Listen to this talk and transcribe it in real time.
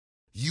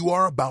You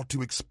are about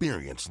to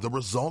experience the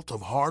result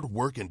of hard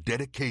work and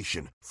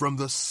dedication from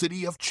the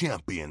City of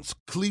Champions,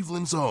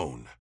 Cleveland's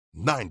own,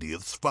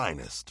 90th's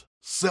finest.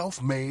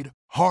 Self-made,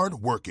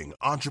 hard-working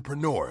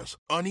entrepreneurs,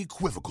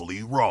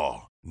 unequivocally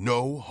raw,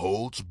 no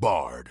holds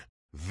barred.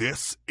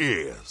 This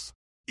is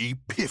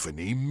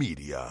Epiphany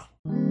Media.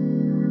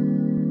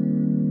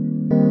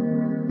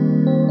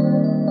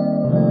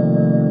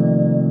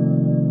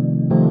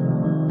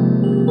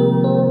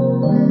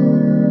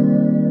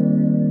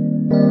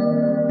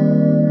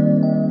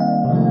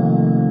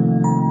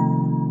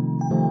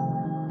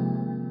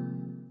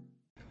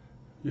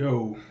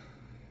 Yo,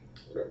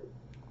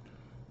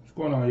 what's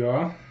going on,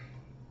 y'all?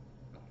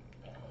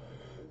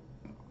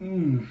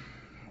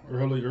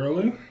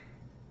 Early.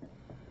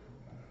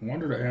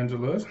 Wonder the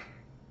Angelas.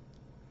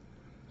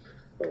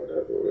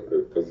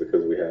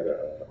 Because we had an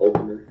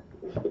opener.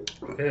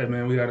 Yeah,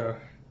 man, we had an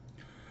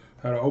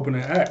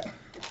opening act.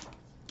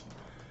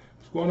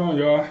 What's going on,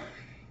 y'all?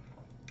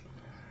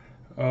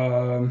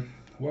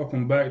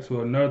 Welcome back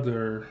to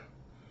another.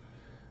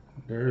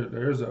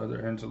 There's the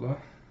other Angela.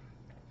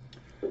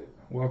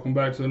 Welcome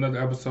back to another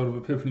episode of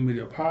Epiphany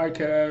Media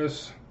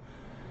Podcast.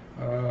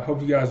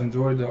 Hope you guys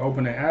enjoyed the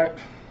opening act.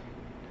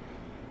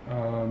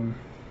 Might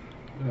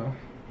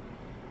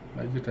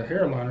get the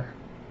hairliner.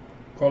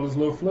 Call this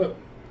little flip.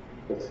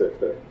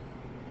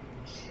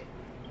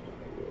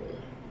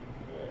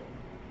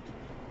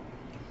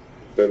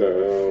 Been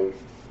a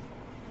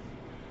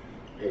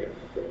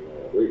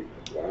week.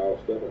 Wild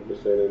stuff I've been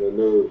seeing in the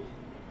news.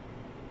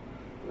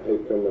 I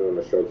hate coming on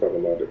the show talking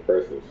about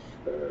depressing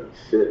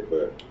shit,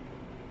 but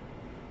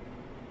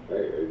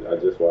I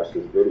just watched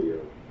this video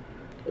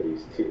of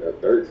these a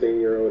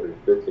 13-year-old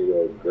and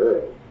 15-year-old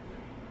girl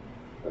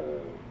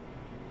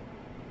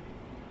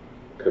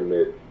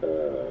commit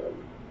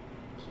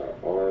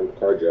armed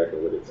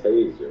carjacking with a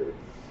taser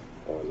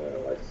on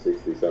like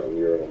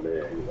 60-something-year-old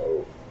man who's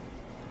old.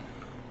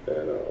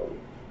 And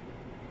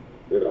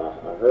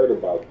I heard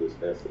about this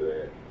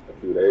incident a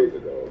few days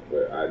ago,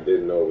 but I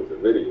didn't know it was a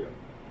video.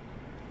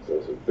 So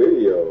it's a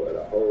video of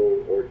the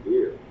whole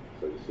ordeal.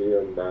 So you see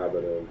him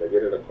robbing him, they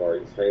get in a car,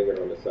 he's hanging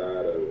on the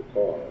side of the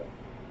car.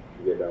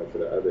 You get down to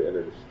the other end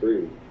of the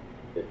street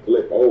and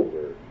flip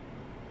over,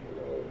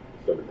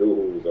 so the dude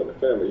who was on the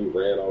camera, he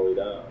ran all the way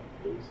down.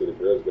 And you see the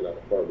girls get out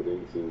the car, but then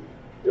you see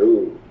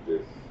dude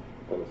just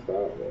on the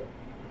side,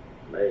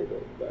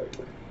 mangled.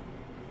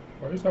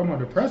 Why are you talking about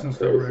depressing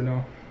stuff right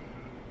now?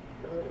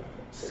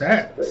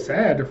 Sad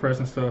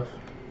depressing stuff.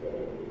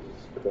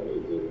 It's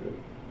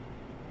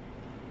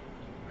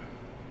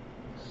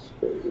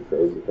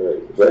crazy.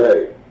 Crazy. But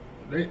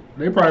hey,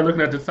 they probably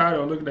looking at the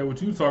title, looking at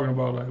what you talking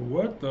about, like,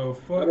 what the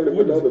fuck? I don't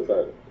even know the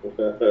title.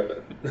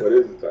 What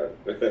is the title?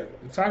 The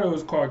title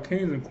is called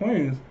Kings and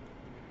Queens.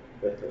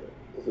 This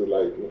is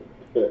like when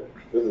you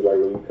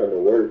come to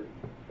work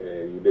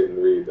and you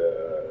didn't read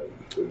the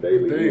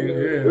daily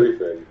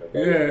briefing.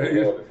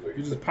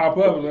 You just pop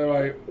up and they're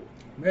like,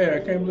 man, I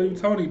can't believe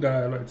Tony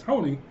died. Like,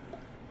 Tony?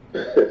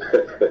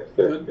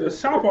 the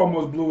shop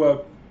almost blew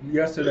up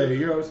yesterday,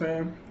 you know what I'm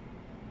saying?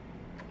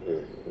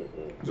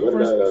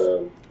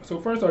 So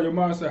first off, your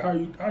mom said, how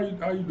you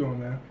doing,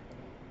 man?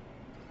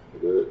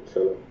 Good,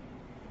 chilling.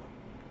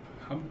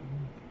 I'm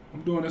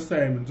doing the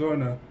same,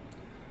 enjoying a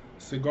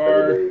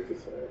cigar.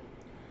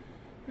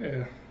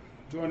 Yeah,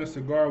 enjoying a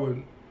cigar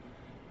with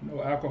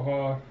no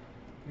alcohol,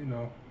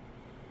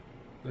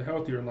 the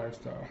healthier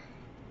lifestyle.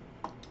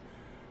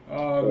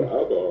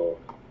 Alcohol.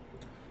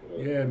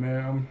 Yeah,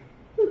 man.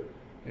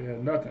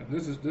 Nothing.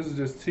 This is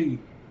just tea,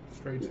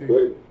 straight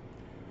tea.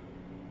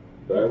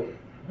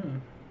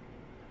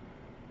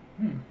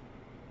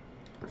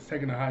 It's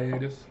taking a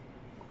hiatus.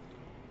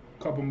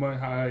 Couple month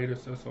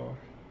hiatus, that's all.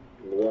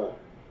 Why?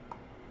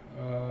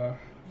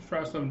 Just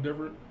try something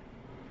different.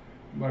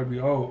 Might be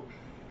old.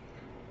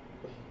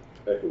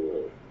 Hey,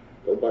 well,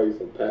 go buy you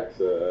some packs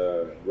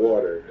of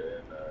water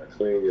and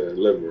clean your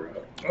liver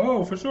out.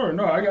 Oh, for sure.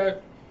 No, I got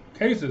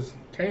cases.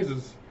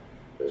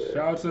 Shout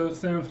out to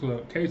Sam's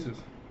Club. Cases.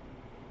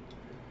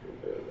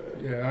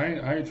 Yeah,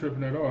 I ain't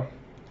tripping at all.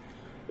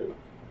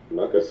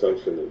 My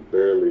consumption is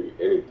barely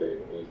anything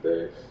these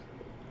days.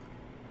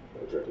 I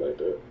don't drink like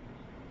that.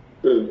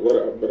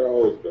 But I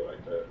always been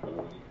like that.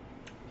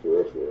 For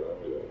real, I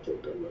really don't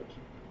drink that much.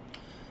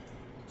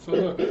 So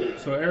look,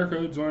 so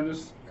Erica joined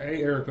us.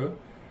 Hey, Erica.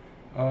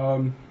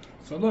 So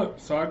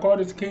I call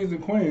this Kings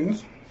and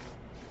Queens.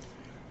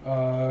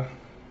 So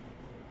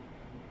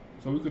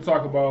we could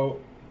talk about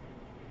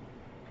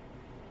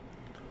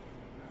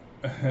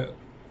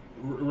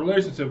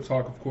relationship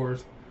talk, of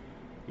course.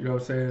 You know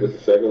what I'm saying? It's the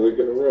second week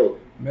in a row.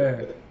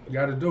 Man, you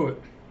got to do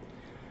it.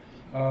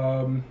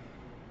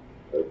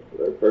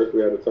 First,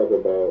 we had to talk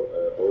about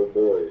old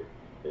boy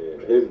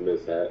and his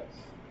mishaps.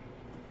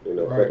 Fucking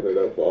it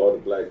up for all the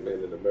black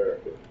men in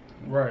America.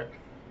 Right.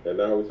 And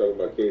now we're talking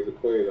about Kings and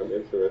Queens. I'm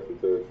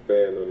interested to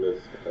expand on this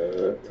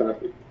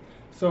topic.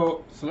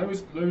 So let me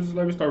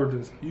start with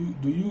this.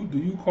 Do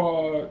you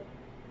call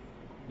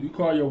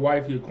your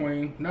wife your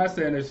queen? Not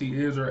saying that she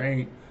is or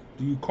ain't.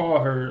 Do you call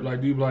her,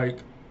 like, do you be like,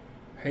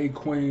 "Hey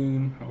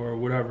Queen" or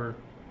whatever.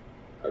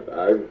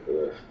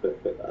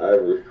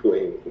 Ivory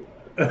Queen.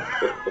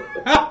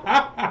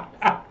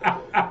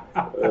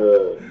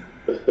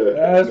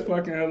 That's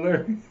fucking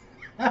hilarious.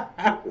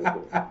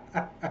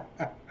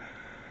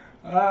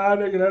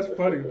 Nigga, that's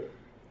funny.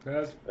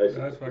 That's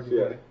fucking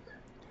funny.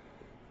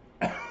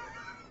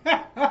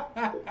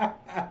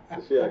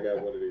 I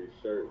got one of these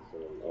shirts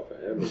off of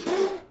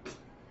Amazon,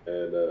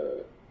 and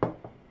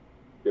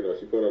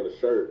she put on the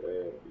shirt,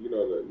 and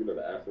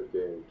the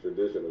African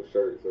traditional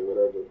shirts or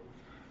whatever,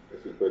 and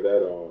she put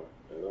that on,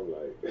 and I'm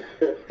like,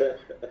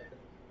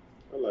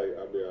 I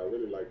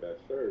really like that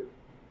shirt.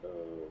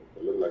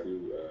 It looked like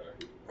you,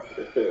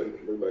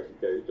 it looked like you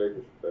came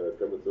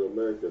coming to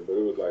America, but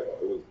it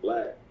was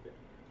black,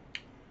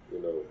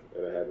 and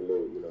it had a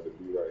little, the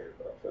B right here.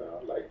 But I said, I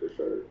like the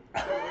shirt.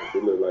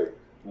 It looked like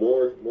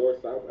more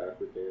South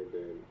African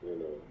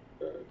than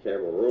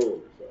Cameroon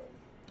or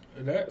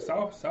something. That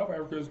South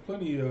Africa is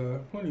plenty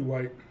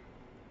white.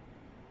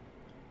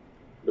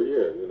 But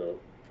yeah.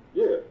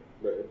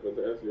 But to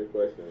answer your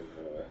question,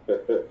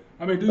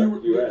 I mean, do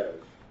you ask?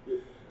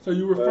 So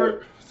you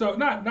refer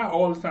not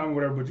all the time, or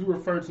whatever, but you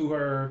refer to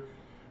her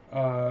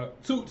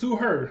to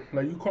her,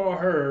 like you call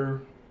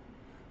her.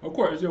 Of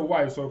course, it's your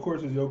wife, so of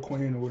course it's your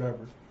queen or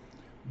whatever.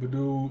 But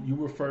do you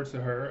refer to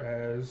her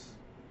as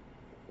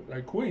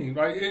like queen,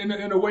 like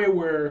in a way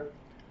where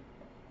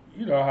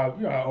you know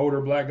how older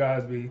black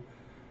guys be,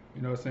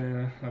 you know what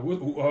I'm saying? Like,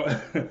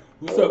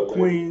 what's up,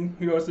 queen?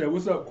 You know what I'm saying?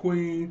 What's up,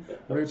 queen?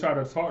 When they try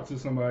to talk to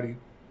somebody,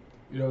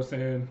 you know what I'm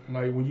saying?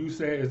 Like when you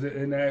say, is it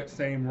in that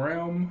same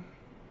realm?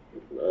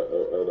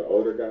 The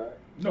older guy?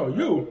 No,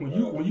 you.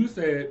 When you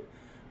said,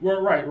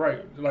 well, right,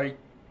 like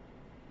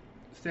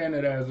saying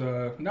it as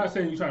not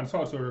saying you're trying to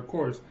talk to her, of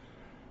course,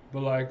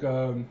 but like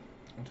I'm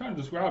trying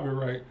to describe it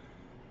right.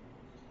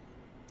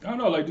 I don't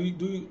know, like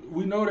do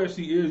we know that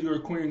she is your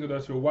queen because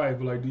that's your wife,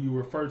 but like do you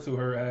refer to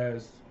her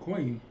as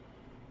queen?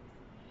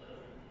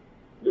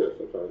 Yeah,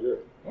 sometimes, yeah.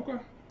 Okay.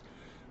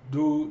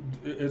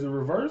 Is it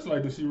reverse?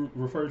 Like does she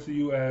refer to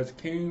you as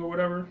king or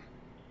whatever?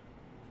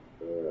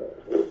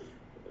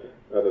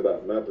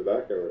 Not that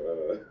I can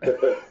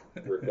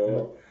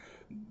recall.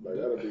 Like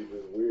that'd be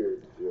just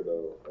weird,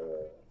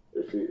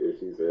 if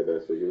she said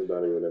that shit. He was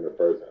not even in the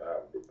person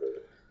out because.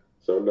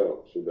 So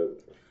no, she doesn't.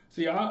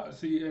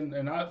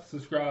 And I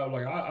subscribe.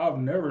 Like I've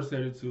never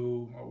said it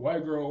to a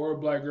white girl or a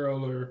black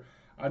girl, or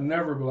I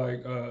never be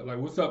like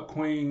what's up,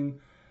 queen,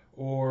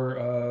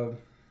 or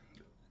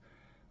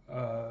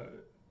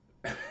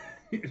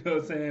you know what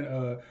I'm saying?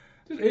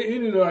 Just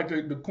any of like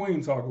the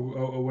queen talk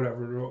or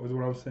whatever is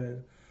what I'm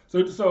saying. So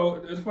it's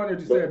funny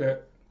that you said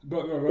that. Go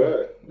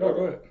ahead. No,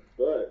 go ahead.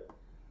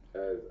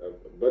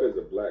 But as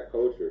a black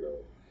culture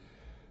though,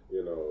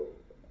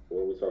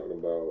 when we're talking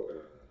about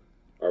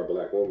our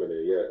black woman,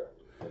 then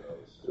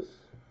it's just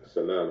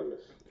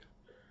synonymous.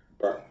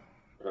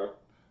 Huh?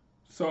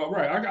 So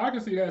right, I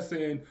can see that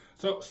saying.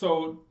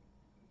 So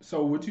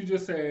what you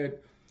just said,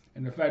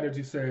 and the fact that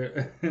you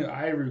said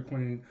Ivory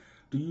Queen,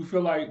 do you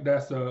feel like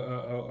that's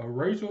a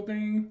racial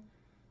thing?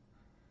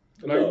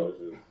 Like, no, it's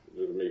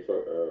just me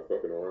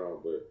fucking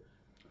around, but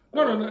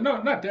no,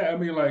 not that. I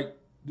mean, like,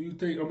 do you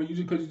think? I mean,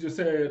 because you just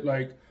said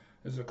like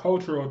it's a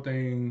cultural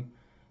thing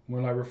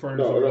when like referring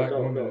to black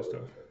women and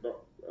stuff. No,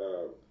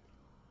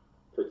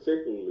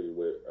 particularly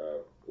with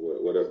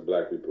us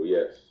black people,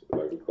 yes,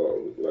 like we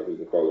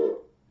can call her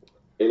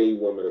any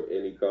woman of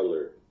any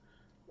color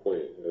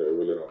queen. It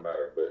really don't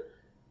matter, but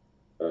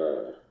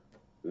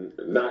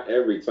not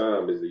every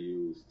time is it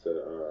used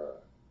to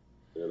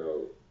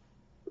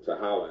to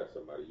holler at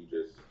somebody. You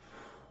just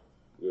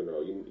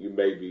you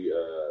may be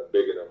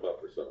bigging them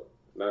up or something.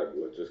 Not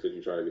just because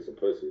you're trying to get some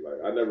pussy.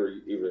 Like I never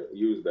even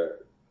used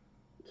that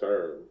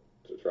term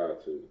to try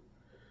to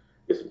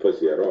get some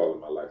pussy at all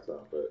in my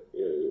lifetime. But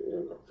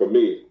for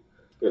me,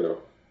 I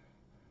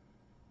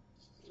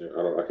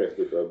can't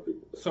speak for other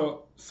people.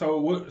 So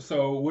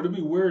would it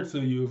be weird to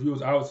you if you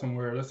was out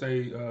somewhere? Let's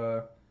say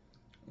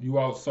you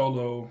out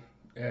solo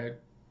at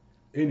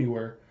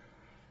anywhere,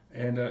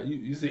 and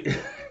you see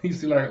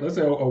like let's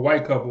say a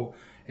white couple,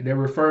 and they're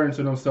referring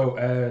to themselves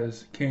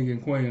as king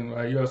and queen.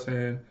 Like you know what I'm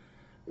saying?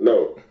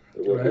 No,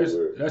 it wouldn't be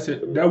weird. That's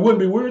it. That wouldn't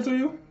be weird to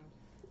you?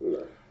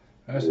 No.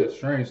 That's just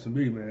strange to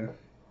me, man.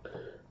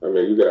 I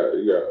mean, you got.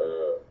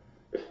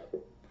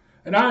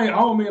 And I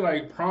don't mean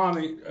like prom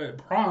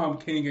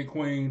king and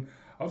queen.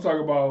 I'm talking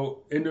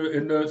about in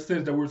the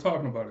sense that we're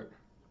talking about it.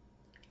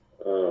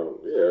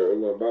 Yeah, it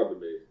wouldn't bother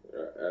me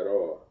at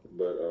all.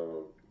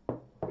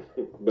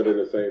 But in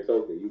the same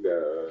token, you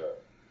got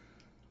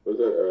what's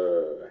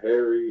that?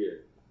 Harry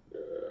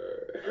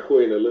and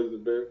Queen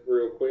Elizabeth,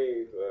 real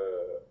queens,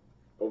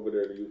 over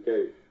there in the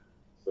UK.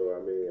 So I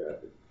mean,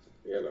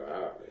 I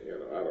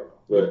don't know,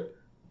 but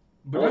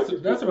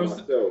that's what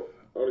myself.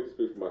 I only can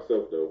speak for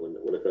myself though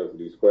when it comes to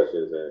these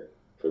questions, and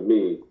for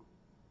me,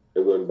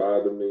 it wouldn't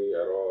bother me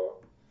at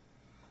all.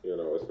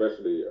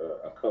 Especially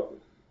a couple.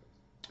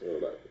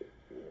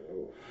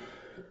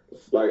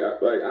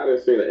 Like I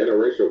didn't see an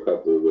interracial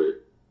couple with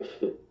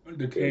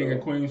The king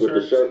and queen with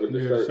shirts. the shirt, with the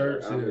Yeah, shirt.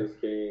 shirts. Like, I'm his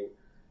king,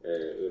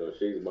 and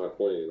she's my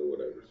queen or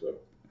whatever. So,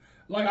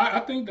 like I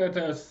think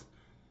that's.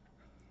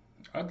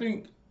 I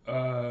think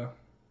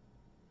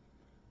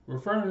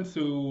referring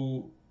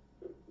to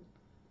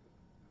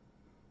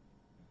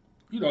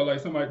like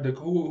somebody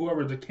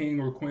whoever's the king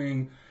or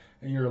queen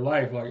in your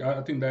life, like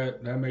I think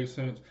that makes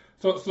sense.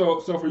 So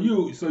for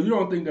you, so you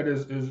don't think that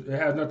it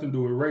has nothing to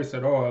do with race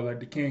at all, like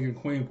the king and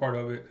queen part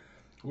of it.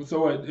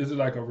 So is it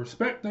like a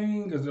respect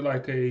thing? Is it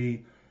like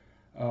a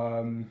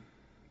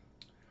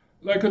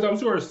like, because I'm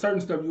sure certain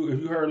stuff if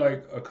you heard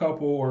like a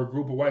couple or a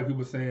group of white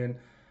people saying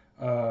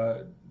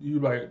you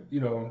like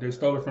they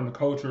stole it from the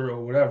culture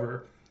or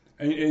whatever,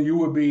 and you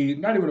would be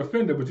not even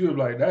offended, but you would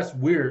be like, that's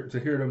weird to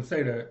hear them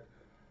say that.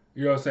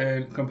 You know what I'm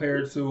saying?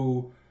 Compared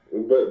to, but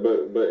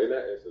in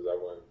that instance,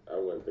 I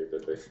wouldn't think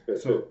that they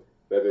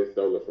that they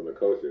stole it from the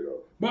culture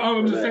though. But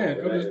I'm just saying.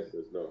 In that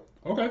instance, no.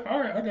 Okay, all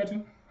right, I got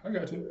you.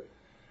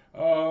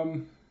 Yeah.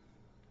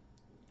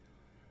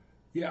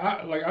 Yeah,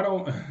 I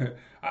don't.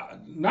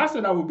 Not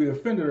that I would be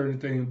offended or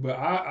anything, but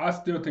I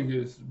still think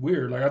it's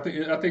weird. Like I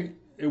think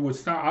it would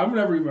sound. I've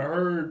never even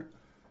heard.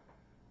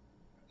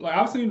 Like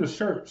I've seen the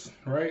shirts,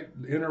 right?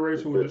 The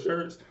interracial with the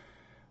shirts.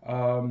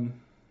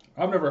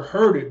 I've never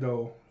heard it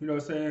though. You know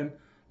what I'm saying?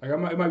 Like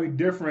it might be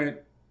different,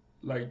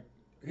 like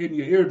hitting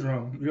your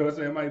eardrum. You know what I'm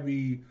saying? It might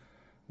be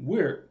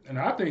weird, and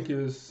I think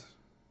it's.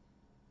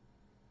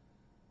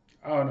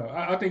 I don't know.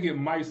 I think it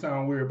might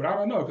sound weird, but I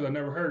don't know because I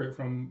never heard it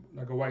from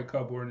like a white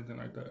couple or anything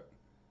like that.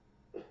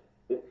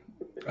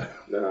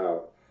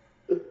 No.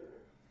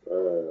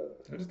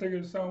 I just think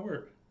it sound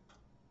weird.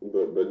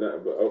 But then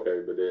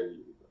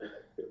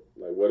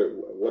like what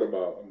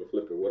about, I'm gonna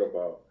flip it. What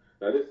about,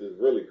 now this is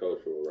really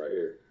cultural right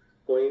here.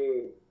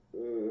 Queen,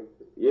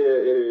 yeah,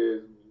 it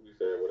is. You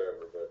said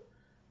whatever, but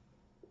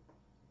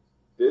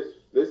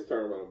this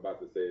term I'm about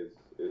to say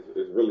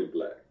is really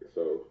black.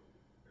 So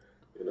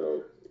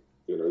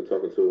you're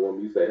talking to a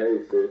woman, you say,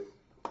 "Hey, sis."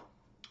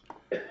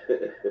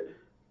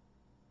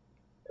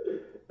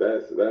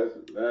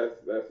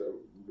 that's a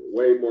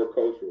way more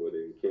cultural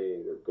than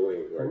king or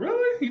queen, right?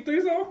 Really? You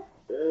think so?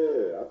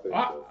 Yeah, I think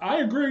so. I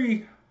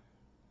agree.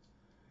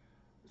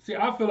 See,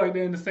 I feel like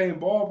they're in the same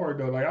ballpark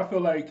though. Like I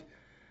feel like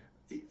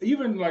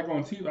even like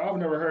on TV, I've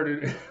never heard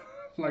it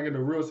like in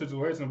a real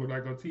situation, but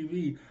like on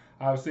TV,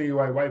 I've seen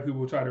like white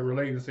people try to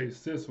relate and say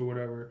sis or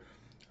whatever.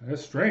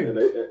 That's strange.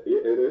 It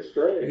is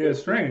strange. Yeah, it's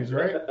strange,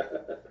 right?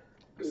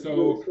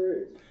 Really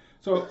strange.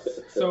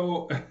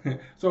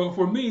 So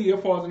for me,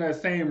 it falls in that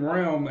same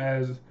realm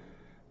as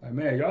like,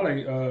 man, y'all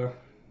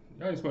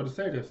ain't supposed to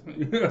say this.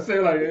 You know what I'm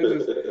saying? Like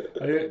it's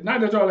just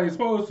not that y'all ain't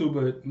supposed to,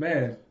 but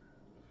man,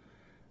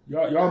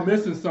 y'all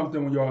missing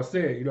something when y'all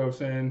say it. You know what I'm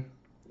saying?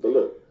 But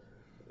look,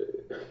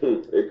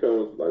 it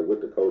comes like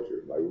with the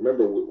culture. Like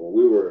remember when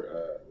we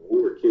were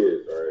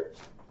kids, right?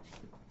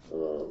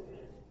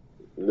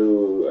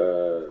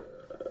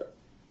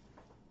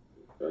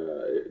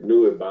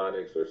 New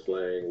ebonics or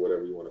slang,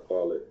 whatever you want to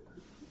call it.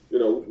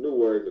 New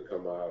words that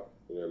come out.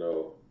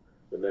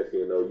 The next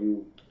thing you know,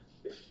 you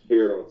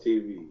hear it on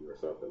TV or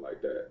something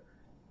like that.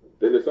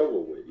 Then it's over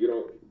with. You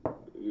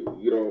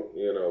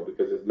don't,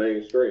 because it's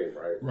mainstream,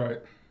 right?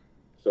 Right.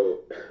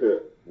 So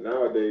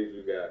nowadays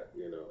you got,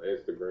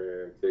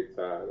 Instagram,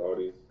 TikTok, all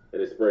these,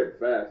 and it's spreading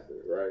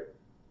faster, right?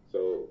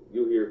 So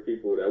you hear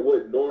people that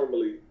would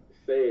normally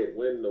say it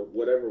when the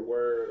whatever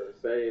word or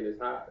saying is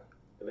hot,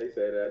 and they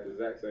say that at the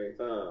exact same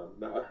time.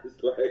 Now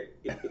it's like.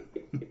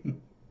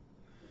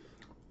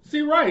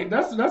 See, right?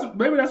 That's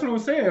maybe that's what I'm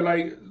saying.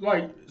 Like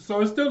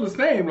so it's still the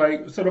same.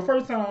 Like so the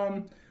first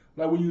time,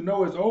 like when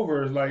it's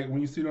over, is like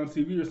when you see it on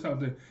TV or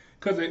something,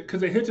 because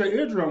it hits your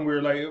eardrum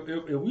weird. Like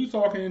if we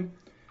talking,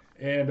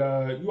 and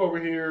you over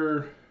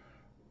here.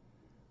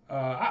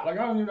 I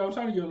don't even know. I'm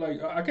trying to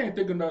get I can't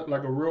think of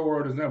like a real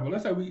world example.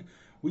 Let's say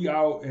we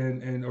out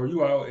and or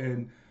you out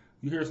and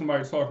you hear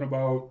somebody talking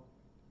about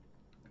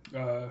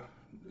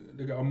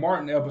they got a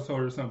Martin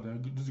episode or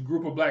something. Just a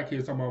group of black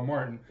kids talking about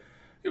Martin.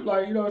 You're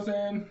like, you know what I'm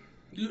saying?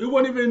 It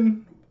wasn't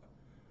even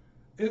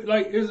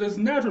it's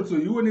natural to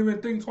you. You wouldn't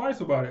even think twice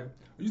about it.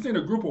 You seen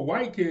a group of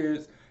white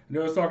kids and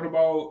they was talking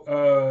about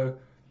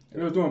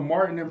they was doing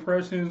Martin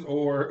impressions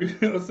or you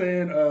know what I'm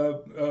saying?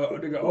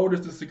 They got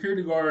Otis the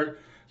security guard.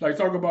 Like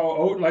talk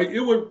about like it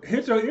would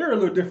hit your ear a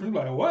little different.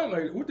 Like what?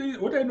 Like what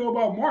they know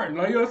about Martin?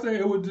 Like you know what I'm saying?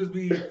 It would just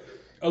be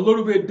a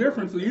little bit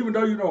different. So even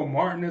though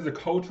Martin is a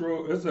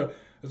cultural, it's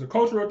a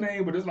cultural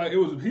thing, but it's like it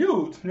was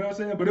huge. You know what I'm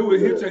saying? But it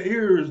would hit your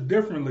ears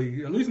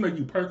differently. At least make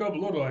you perk up a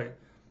little. Like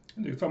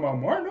you talking about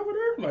Martin over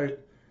there? Like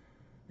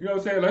you know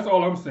what I'm saying? That's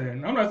all I'm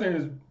saying. I'm not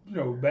saying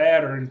it's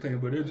bad or anything,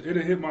 but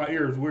it'll hit my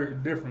ears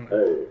weird differently.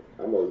 Hey,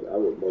 I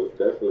would most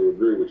definitely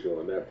agree with you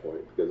on that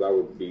point because I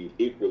would be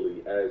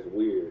equally as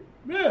weird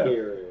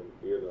hearing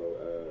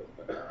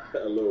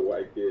a little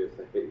white kid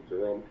say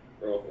Jerome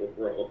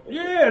wrong.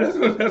 Yeah, that's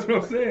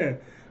what I'm saying.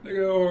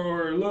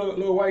 Or a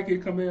little white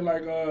kid come in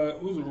like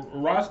who's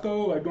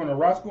Roscoe, like doing a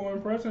Roscoe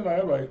impression.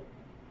 Like I'm like,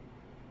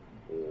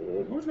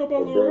 what you know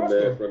about little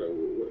Roscoe?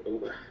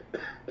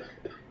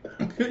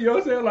 You know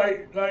what I'm saying?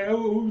 Like it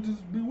would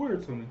just be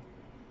weird to me.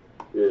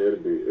 Yeah,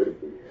 it'd be weird.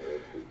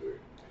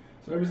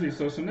 So let me see.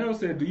 So Chanel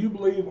said, "Do you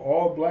believe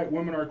all black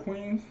women are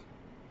queens?"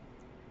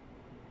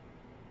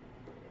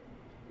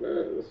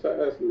 Man, let's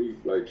ask these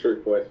like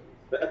trick questions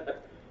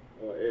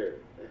on air.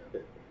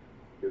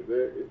 Because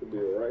it could be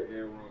a right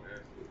and wrong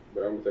answer.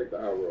 But I'm gonna take the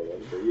eye roll. I'm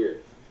gonna say yeah.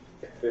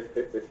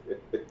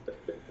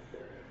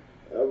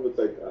 I'm gonna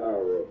take the eye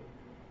roll.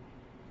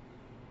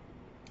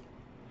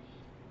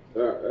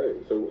 Hey,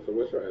 so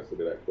what's your answer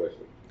to that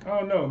question? I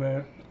don't know,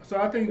 man. So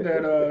I think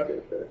that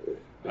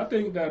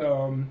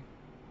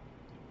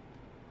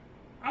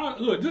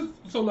look, just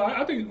so like,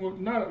 I think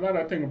now that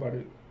I think about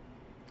it,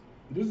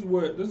 this is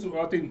what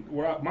I think.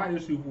 My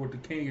issue with the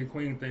king and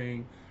queen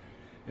thing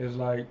is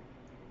like,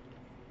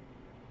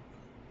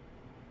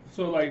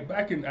 so like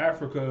back in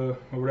Africa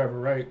or whatever,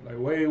 right? Like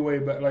way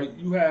back, like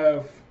you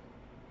have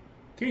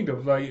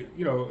kingdoms, like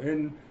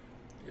in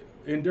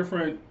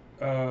different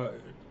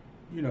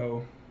you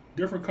know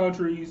different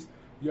countries,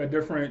 you got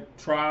different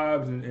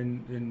tribes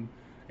and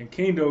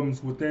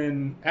kingdoms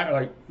within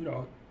like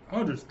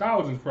hundreds,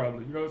 thousands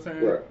probably. You know what I'm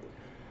saying? Right.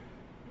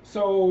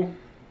 So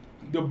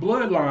the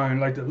bloodline,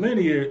 like the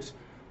lineage,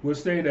 would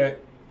say that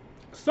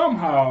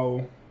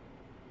somehow,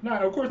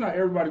 not of course not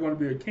everybody going to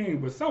be a king,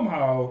 but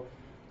somehow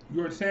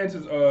your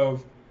chances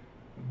of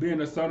being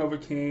the son of a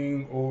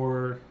king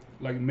or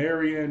like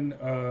marrying,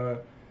 some,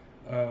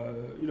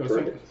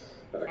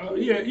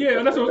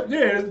 that's what,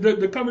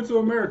 the coming to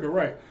America,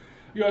 right?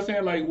 You know what I'm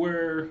saying? Like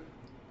where,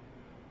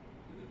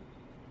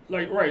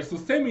 like right. So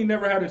Sammy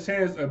never had a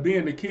chance of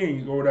being the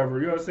king or whatever.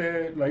 You know what I'm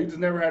saying? Like he just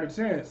never had a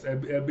chance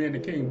at being the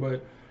king,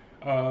 but.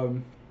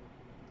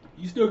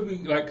 You still can be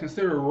like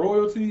considered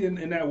royalty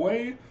in that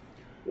way,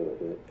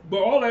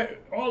 but all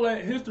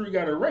that history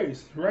got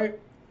erased, right?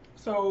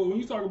 So when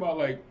you talk about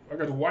like I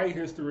guess white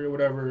history or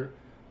whatever,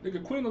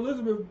 like Queen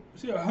Elizabeth,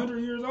 she 100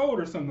 years old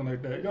or something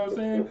like that. You know what I'm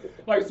saying?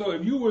 Like so,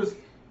 if you was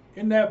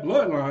in that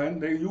bloodline,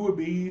 then you would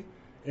be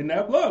in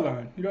that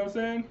bloodline. You know what I'm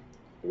saying?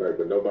 Right,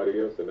 but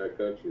nobody else in that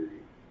country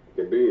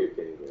can be a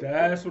king.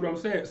 That's what I'm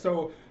saying.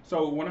 So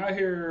when I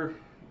hear,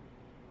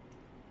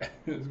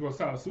 it's gonna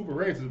sound super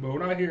racist, but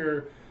when I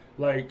hear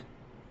like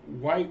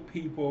white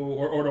people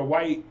or the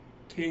white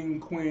king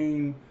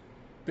queen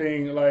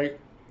thing, like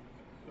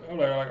I'm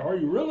like, are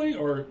you really,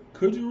 or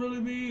could you really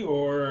be,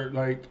 or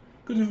like,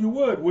 because if you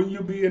wouldn't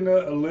you be in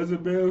the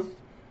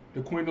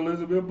Queen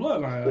Elizabeth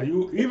bloodline? Like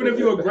you, even if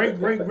you're a great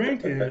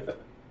grandkid,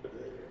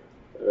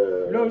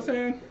 you know what I'm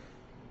saying?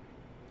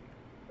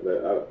 I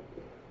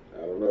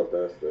don't know if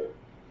that's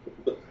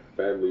the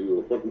family you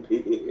would want to be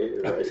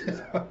in right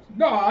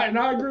now. And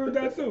I agree with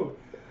that too.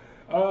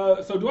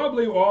 So do I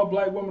believe all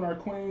black women are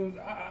queens?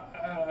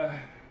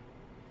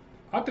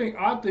 I think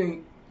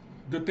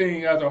the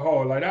thing as a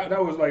whole, like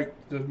that was like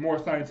the more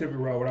scientific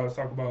route what I was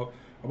talking about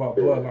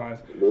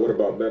bloodlines. But what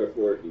about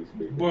metaphorically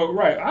speaking? But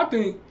right, I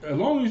think as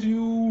long as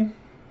you,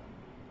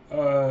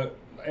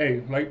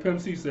 hey, like Pimp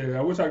C said,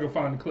 I wish I could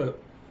find the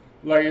clip.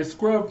 Like it's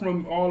scrubbed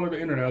from all of the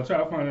internet. I'll try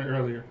to find it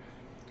earlier.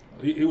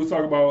 He was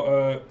talking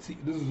about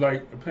this is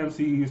like Pimp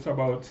C. He was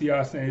talking about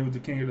T.I. saying he was the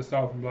king of the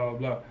South and blah blah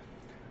blah.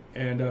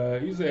 And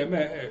he said,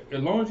 man,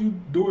 as long as you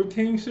doing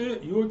king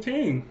shit, you're a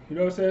king. You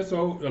know what I'm saying?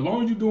 So as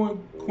long as you're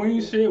doing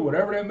queen shit,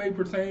 whatever that may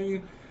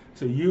pertain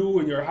to you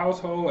and your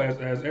household,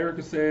 as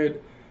Erica said,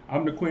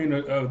 I'm the queen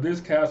of this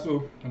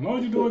castle. As long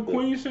as you're doing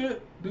queen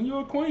shit, then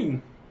you're a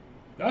queen.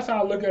 That's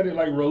how I look at it,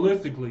 like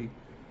realistically.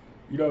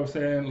 You know what I'm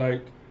saying?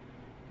 Like,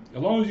 as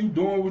long as you're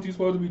doing what you're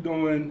supposed to be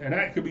doing, and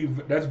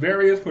that's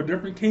various for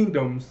different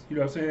kingdoms. You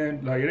know what I'm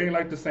saying? Like, it ain't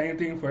like the same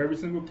thing for every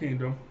single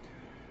kingdom.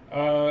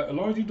 As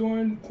long as you're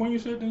doing queen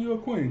shit, then you're a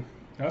queen.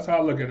 That's how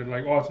I look at it,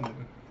 like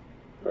ultimately.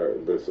 All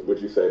right, but would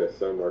you say that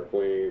some are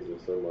queens and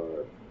some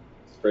are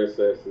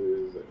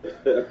princesses?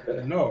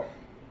 No.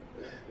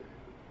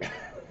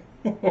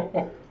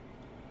 Or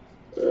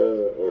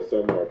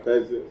some are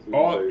peasants?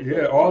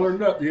 All or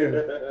nothing.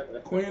 Yeah,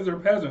 queens or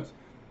peasants.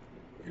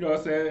 You know what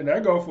I'm saying? And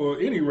that go for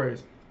any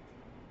race.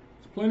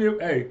 There's plenty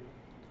of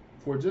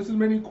for just as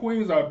many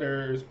queens out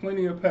there, there's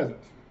plenty of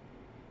peasants.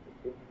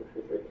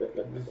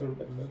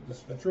 This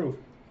is the truth.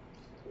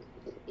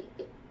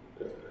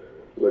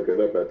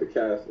 Looking up at the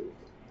castle,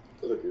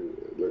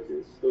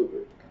 looking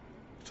stupid.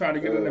 Trying to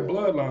get in the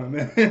bloodline,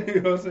 man.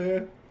 You know what I'm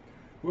saying?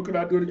 What could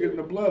I do to get in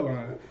the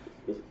bloodline?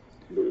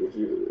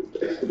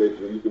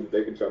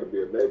 They can try to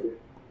be a Megan.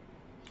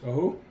 A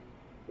who?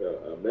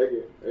 A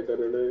Megan, ain't that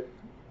her name?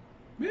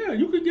 Yeah,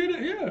 you could get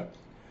it. Yeah,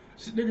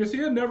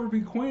 she'll never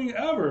be queen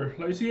ever.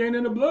 Like she ain't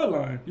in the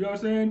bloodline. You know what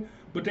I'm saying?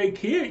 But they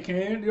kid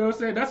can. You know what I'm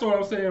saying? That's what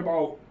I'm saying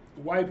about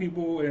white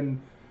people and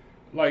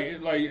like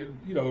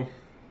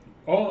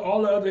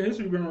all the other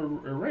history been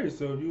erased.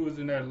 So if you was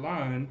in that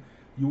line,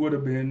 you would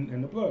have been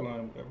in the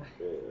bloodline, whatever.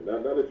 Yeah.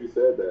 Now that you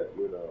said that,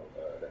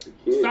 that the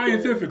kid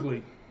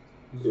scientifically.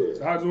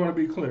 Yeah. I just want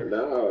to be clear.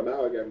 Now it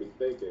got me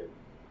thinking,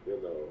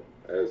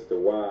 as to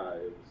why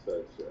it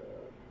was such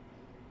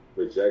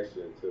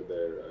rejection to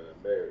their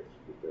marriage.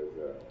 Because,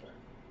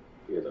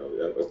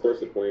 of course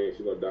the queen,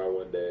 she's going to die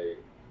one day.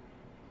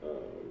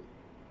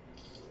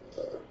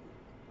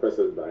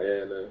 Princess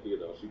Diana,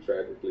 she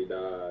tragically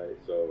died.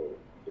 So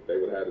if they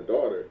would have had a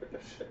daughter,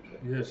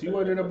 Yeah, she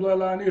wasn't in the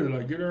bloodline either.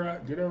 Like, get her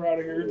out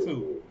of here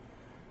too.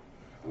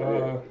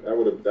 Man, that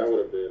would have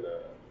been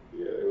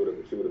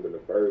she would have been the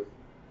first.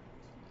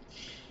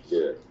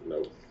 Yeah,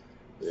 no,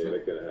 yeah, they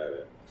couldn't have had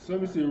that. So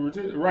let me see,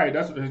 Regina. Right,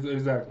 that's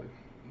exactly.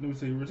 Let me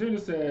see. Regina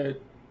said.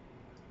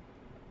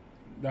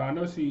 Now I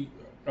know she.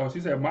 Oh,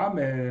 she said my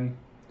man.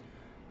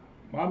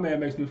 My man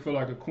makes me feel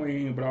like a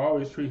queen, but I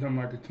always treat him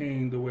like a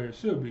king the way it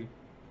should be.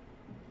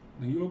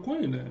 Then you're a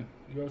queen then.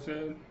 You know what I'm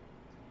saying?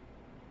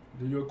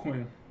 Then you're a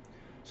queen.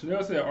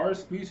 Chanel said our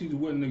species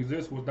wouldn't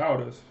exist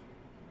without us.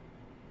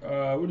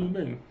 What do you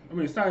mean? I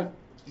mean,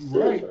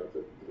 right?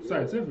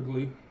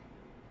 Scientifically.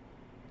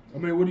 I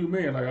mean, what do you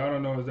mean? Like, I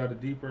don't know. Is that a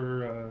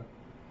deeper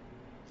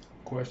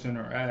question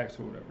or ask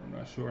or whatever? I'm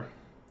not sure.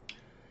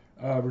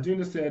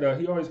 Regina said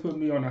he always put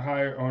me on a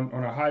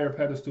higher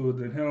pedestal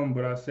than him,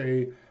 but I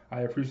say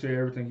I appreciate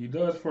everything he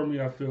does for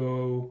me. I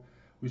feel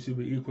we should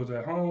be equals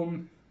at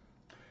home.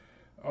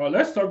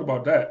 Let's talk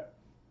about that.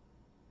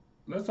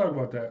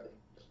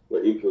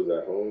 What equals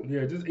at home?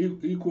 Yeah, just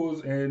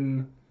equals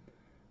in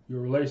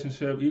your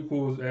relationship,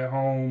 equals at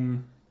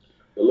home.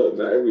 But look,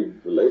 not every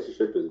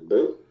relationship is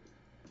built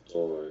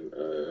on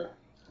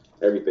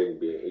everything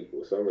being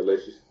equal. Some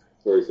relationships,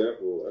 for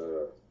example,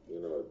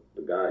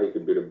 the guy, he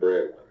could be the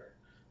breadwinner.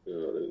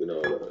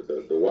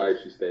 The wife,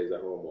 she stays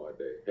at home all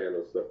day,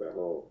 handles stuff at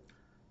home.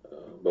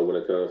 But when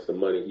it comes to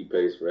money, he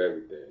pays for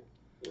everything.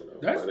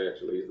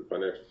 Financially, he's the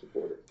financial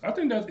supporter. I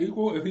think that's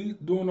equal. If he's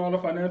doing all the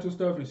financial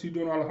stuff and she's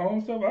doing all the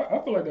home stuff, I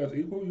feel like that's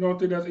equal. You don't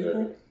think that's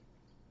equal?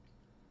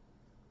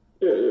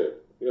 Yeah.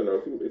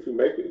 If you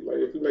make it, like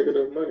if you make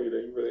enough money,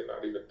 then you're really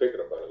not even thinking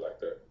about it like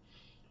that.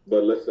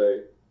 But let's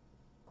say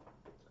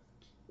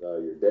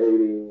you're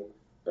dating,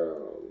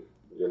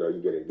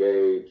 you get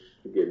engaged,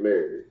 you get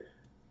married,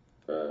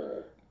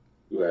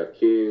 you have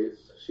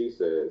kids. She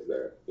says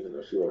that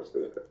she wants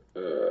to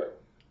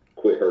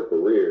quit her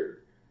career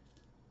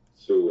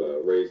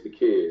to raise the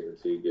kids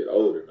until you get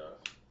old enough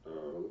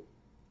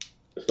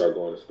and start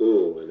going to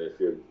school, and if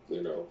you're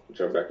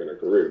jump back in her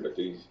career. But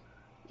these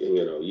 1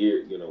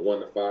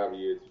 to 5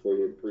 years before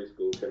you're in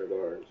preschool,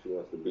 kindergarten, she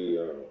wants to be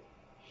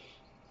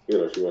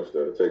she wants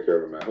to take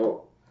care of them at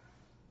home.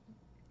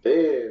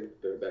 Then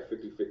that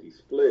 50-50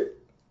 split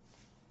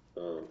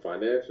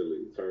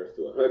financially turns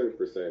to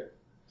 100%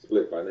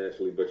 split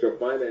financially, but your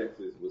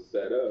finances was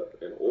set up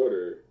in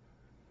order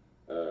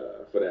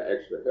for that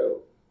extra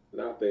help.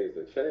 Now things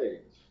have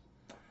changed.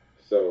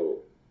 So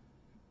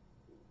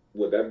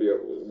would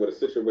a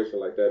situation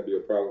like that be a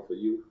problem for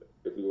you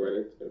if you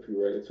ran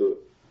into it?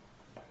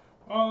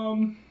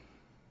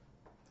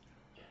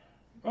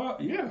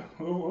 Yeah,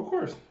 of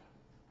course.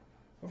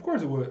 Of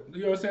course it would.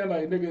 You know what I'm saying?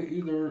 Like, nigga,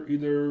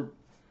 either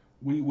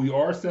we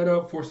are set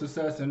up for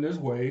success in this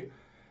way,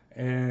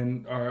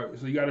 and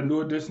so you got a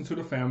new addition to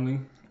the family.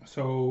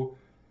 So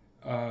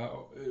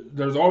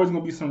there's always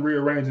going to be some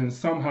rearranging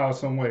somehow,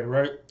 some way,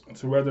 right?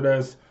 So whether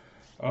that's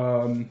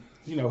who's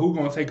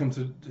going to take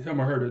him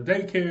or her to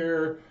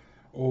daycare,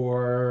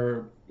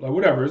 or like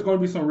whatever, it's going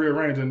to be some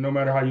rearranging no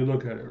matter how you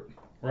look at it,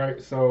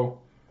 right? So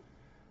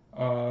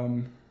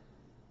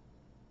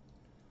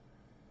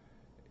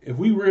if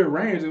we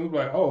rearrange and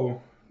we're like,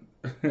 oh,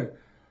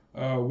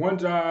 one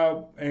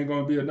job ain't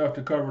going to be enough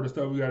to cover the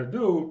stuff we got to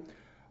do,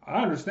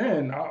 I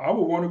understand. I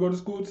would want to go to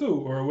school too,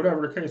 or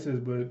whatever the case is,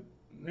 but it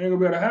ain't going to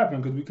be able to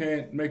happen because we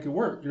can't make it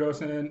work. You know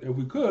what I'm saying? If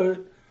we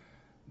could,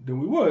 then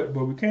we would,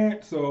 but we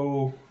can't,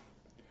 so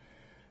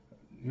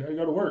you gotta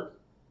go to work.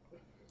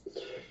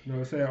 You know what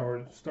I'm saying?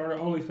 Or start an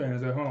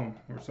OnlyFans at home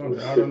or something.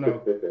 I don't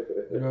know.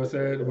 You know what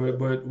I'm saying?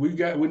 But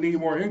we need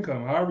more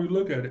income, however you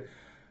look at it.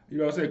 You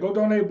know what I'm saying? Go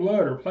donate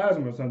blood or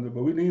plasma or something,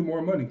 but we need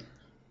more money.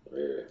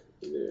 Yeah,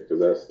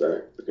 because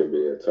that could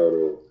be a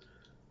total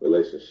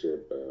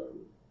relationship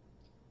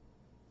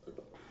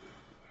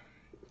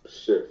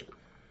shift.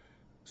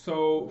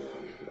 So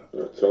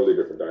a totally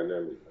different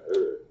dynamic.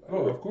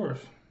 Oh, of course.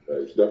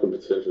 That could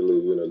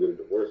potentially, get a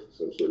divorce or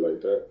some shit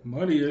like that.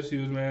 Money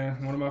Issues,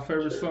 man. One of my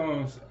favorite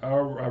songs. I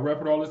rap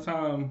it all the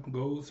time.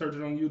 Go search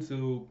it on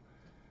YouTube.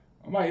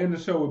 I might end the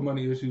show with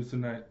Money Issues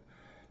tonight.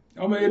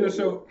 I'm gonna end the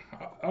show.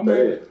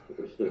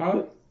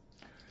 Huh?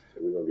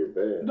 We're gonna get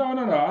banned. No.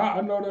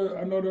 I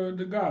know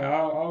the guy.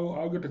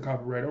 I'll get the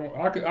copyright.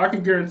 I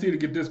can guarantee to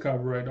get this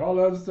copyright. All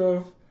the other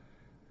stuff,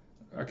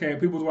 I can't.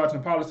 People's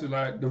watching policy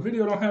like the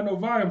video don't have no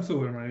volume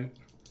to it, man.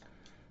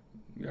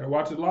 You gotta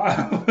watch it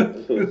live.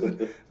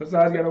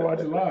 Sometimes you gotta watch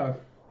it live.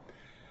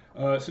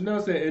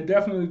 Chanel said it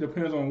definitely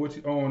depends on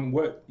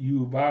what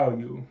you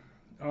value.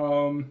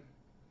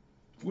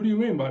 What do you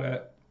mean by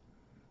that?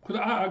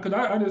 Because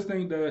I just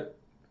think that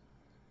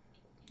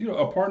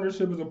a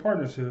partnership is a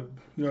partnership.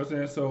 You know what I'm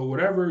saying? So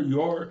whatever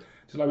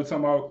just like we're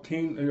talking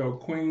about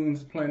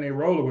queens playing a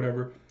role or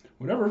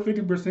whatever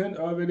 50%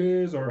 of it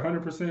is or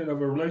 100%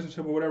 of a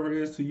relationship or whatever it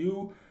is to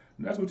you,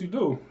 that's what you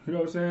do. You know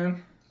what I'm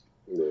saying?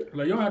 Yeah.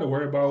 Like you don't have to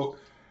worry about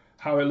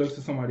how it looks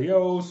to somebody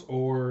else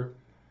or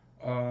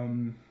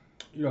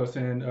you know what I'm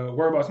saying,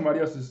 worry about somebody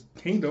else's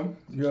kingdom.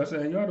 You know what I'm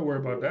saying? You don't have to worry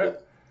about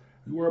that.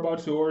 You worry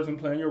about yours and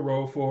playing your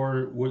role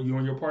for what you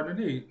and your partner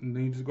need, and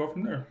then you just go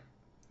from there.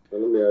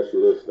 Well, let me ask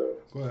you this though.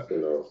 Go ahead.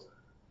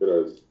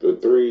 The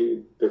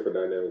three different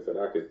dynamics that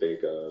I could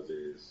think of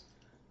is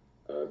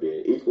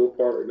being equal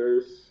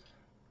partners.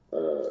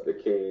 The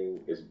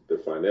king is the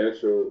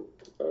financial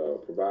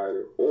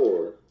provider,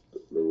 or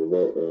the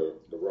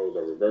roles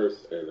are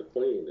reversed, and the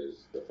queen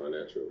is the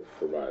financial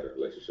provider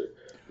relationship.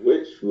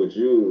 Which would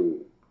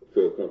you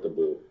feel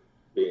comfortable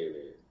being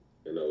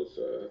in those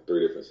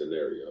three different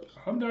scenarios?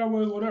 I'm down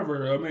with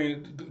whatever. I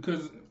mean,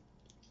 because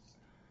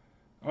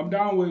I'm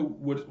down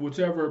with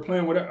whichever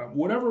playing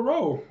whatever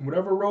role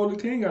the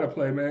king got to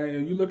play, man.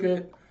 And you look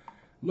at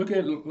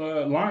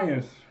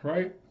lions,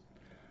 right?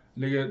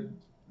 Nigga,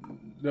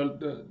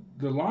 the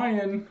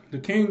lion, the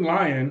king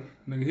lion,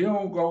 nigga, he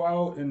don't go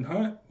out and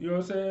hunt. You know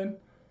what I'm saying?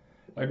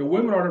 Like the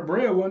women are the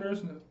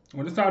breadwinners.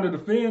 When it's time to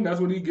defend, that's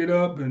when he get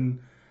up and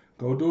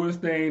go do his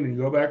thing and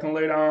go back and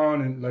lay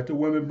down and let the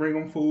women bring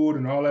him food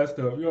and all that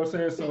stuff. You know what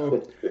I'm saying?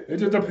 So it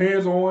just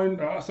depends on.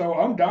 So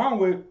I'm down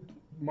with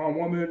my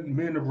woman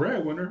being the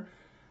breadwinner.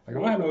 Like I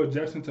don't have no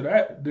objection to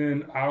that.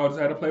 Then I'll just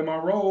have to play my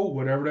role,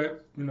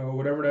 whatever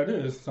that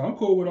is. So I'm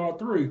cool with all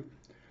three.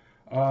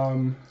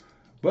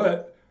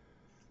 But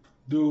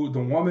do the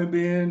woman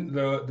being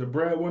the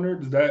breadwinner,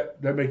 does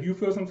that make you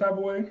feel some type of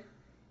way?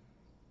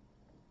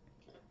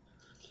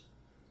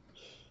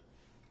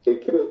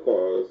 It could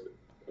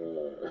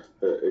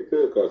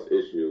cause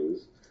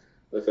issues.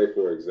 Let's say,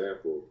 for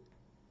example,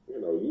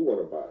 you want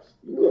to buy,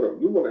 you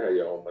want to have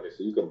your own money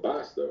so you can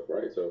buy stuff,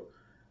 right? So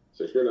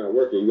since you're not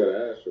working, you got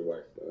to ask your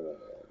wife,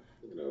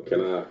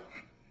 can I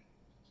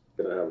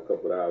have a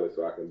couple of dollars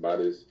so I can buy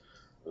this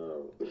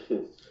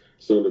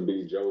soon to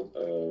be Joe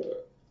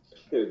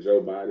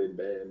Biden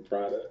banned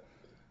product?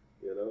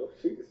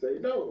 She can say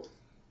no.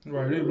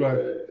 Right, he's like,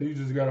 you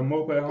just got a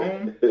moped at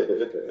home.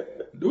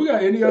 Do we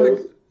got any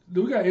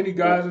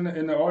guys in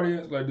the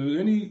audience? Like, do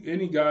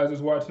any guys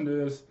that's watching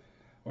this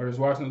or that's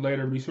watching it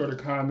later, be sure to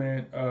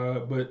comment.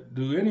 But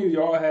do any of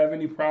y'all have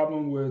any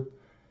problem with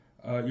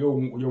your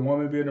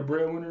woman being a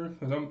breadwinner?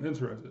 Because I'm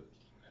interested.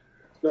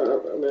 No,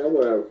 I mean I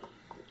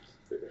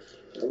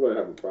wouldn't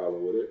have a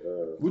problem with it.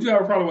 Would you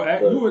have a problem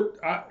with you would?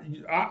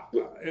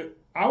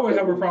 I would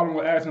have a problem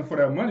with asking for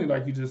that money,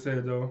 like you just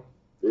said, though.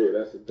 Yeah,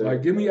 that's the thing.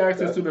 Like, give me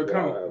access to the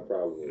account. I have a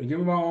problem with it. Give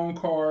me my own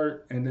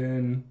card, and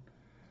then,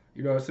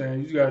 you know what I'm saying,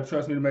 you just got to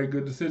trust me to make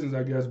good decisions,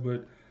 I guess.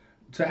 But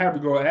to have to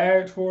go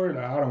ask for it,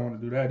 I don't want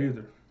to do that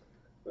either.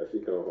 Like, she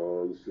come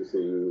home, she see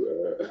you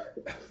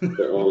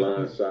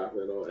online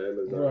shopping on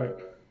Amazon, right.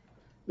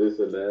 This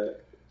and that.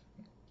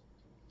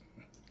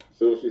 As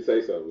soon as she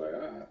say something like,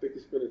 I think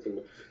you're spending too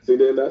much. See,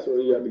 then that's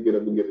when you have to get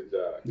up and get a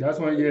job. That's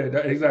when,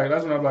 exactly.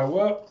 That's when I'm like,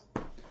 well,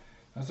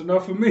 that's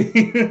enough for me.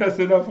 That's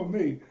enough for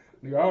me.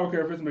 Nigga, I don't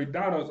care if it's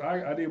McDonald's.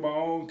 I need my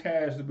own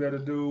cash to be able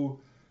to do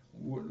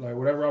like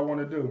whatever I want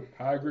to do.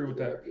 I agree with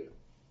that.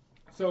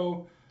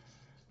 So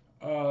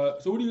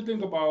what do you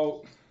think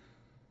about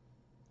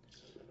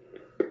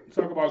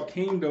talk about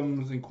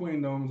kingdoms and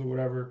queendoms or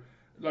whatever?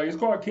 Like, it's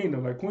called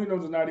kingdom. Like,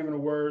 queendoms is not even a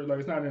word. Like,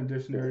 it's not in a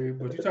dictionary.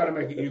 But you try to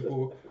make it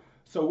equal.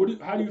 So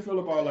how do you feel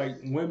about like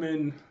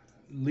women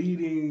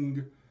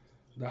leading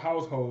the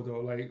household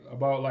though? Like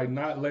about like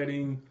not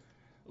letting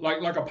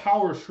like a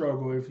power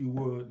struggle, if you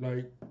would.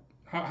 Like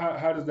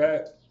how does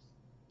that?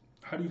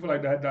 How do you feel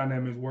like that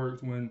dynamic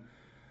works when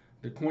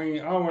the queen?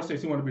 I don't want to say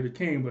she want to be the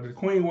king, but the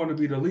queen want to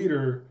be the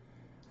leader,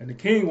 and the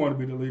king want to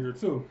be the leader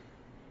too.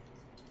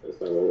 It's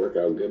not gonna work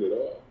out good at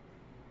all.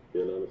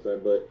 You know what I'm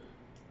saying? But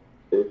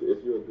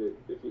if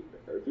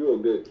you're a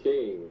good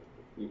king,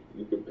 you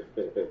can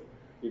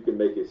you can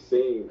make it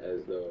seem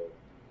as though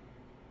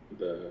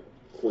the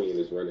queen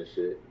is running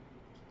shit,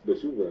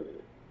 but you running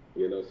it.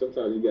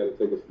 Sometimes you got to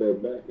take a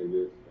step back and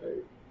just,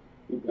 hey,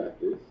 you got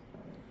this.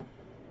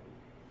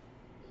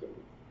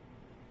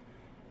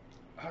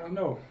 I don't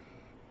know.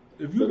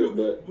 If you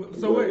but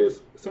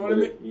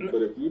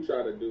if you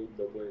try to do,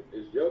 but when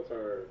it's your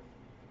turn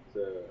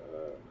to,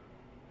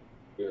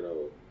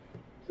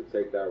 to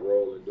take that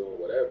role and doing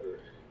whatever,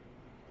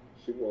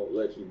 she won't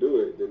let you do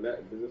it, then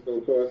it's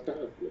gonna cause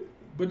conflict.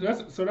 But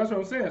that's what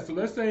I'm saying. So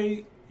let's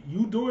say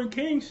you doing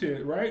king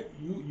shit, right?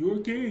 You're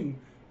a king.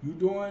 You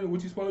doing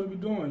what you're supposed to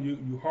be doing.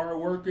 You hard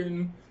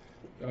working,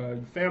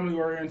 family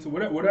oriented,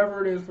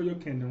 whatever it is for your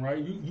kingdom, right?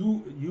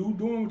 You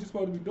doing what you're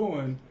supposed to be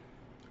doing.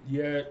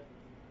 Yet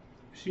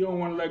she don't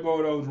want to let go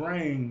of those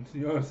reins.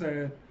 You know what I'm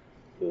saying?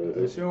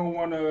 Mm-hmm. She don't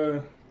want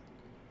to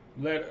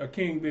let a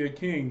king be a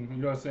king.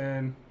 You know what I'm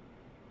saying?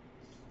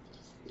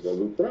 It's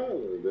gonna be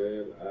problems,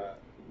 man.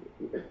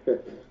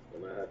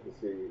 And I have to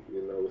see,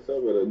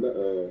 some of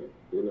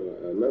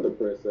another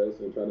princess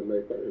and try to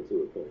make her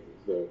into a queen.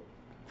 So,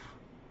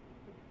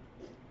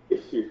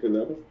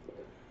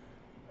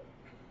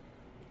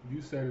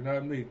 You said it,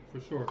 not me, for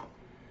sure.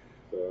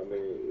 So, I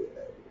mean,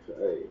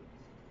 hey,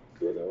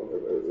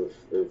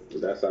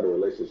 if that's how the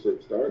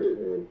relationship started,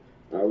 and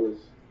I was,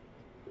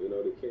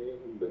 the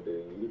king, but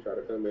then you try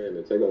to come in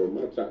and take over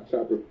my chop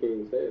the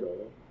king's head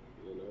off,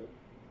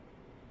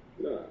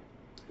 Nah,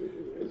 this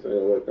ain't gonna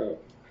work out.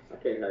 I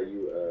can't have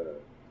you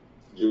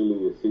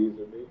Julius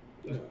Caesar me.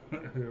 Nah.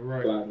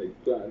 Right.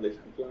 Plotting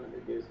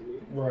against me.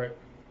 Right.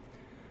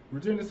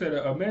 Virginia said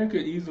a man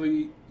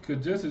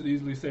could just as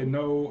easily say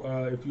no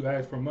if you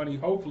ask for money.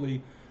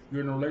 Hopefully,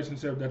 you're in a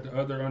relationship that the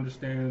other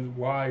understands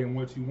why and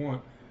what you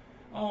want.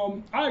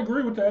 I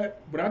agree with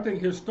that, but I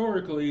think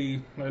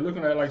historically, like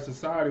looking at like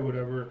society, or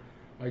whatever,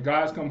 like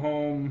guys come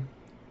home,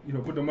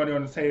 put the money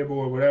on the table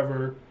or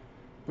whatever,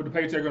 put the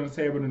paycheck on the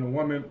table, and the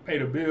woman pay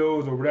the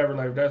bills or whatever.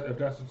 Like if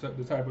that's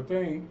the type of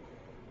thing.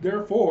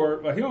 Therefore,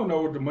 like he don't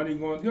know what the money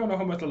going. He don't know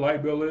how much the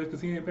light bill is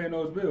because he ain't paying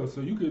those bills.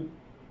 So you could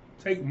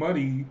take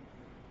money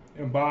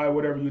and buy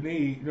whatever you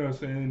need. You know what I'm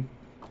saying,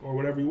 or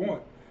whatever you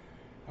want.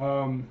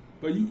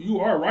 But you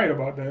are right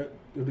about that.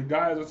 If the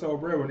guys are so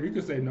breadwinner, you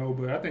could say no.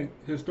 But I think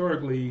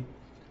historically,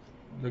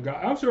 the guy,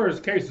 I'm sure there's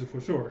cases for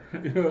sure.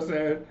 You know what I'm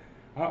saying?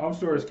 I'm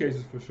sure there's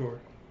cases for sure.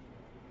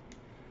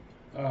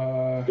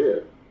 Yeah,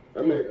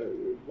 I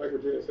mean, like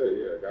Virginia said,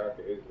 yeah, a guy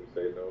can easily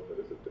say no, but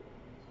it's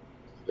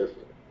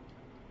different.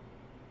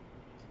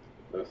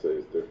 I say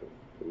it's different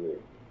for me.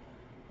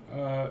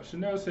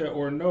 Chanel said,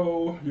 or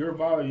know your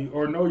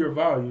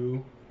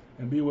value,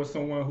 and be with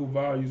someone who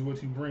values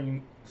what you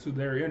bring to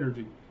their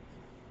energy.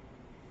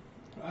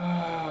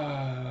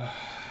 I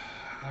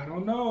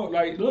don't know.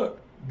 Like, look,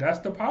 that's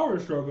the power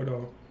struggle,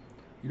 though.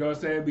 You know what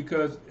I'm saying?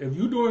 Because if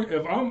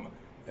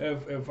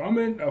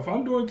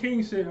I'm doing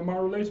king shit in my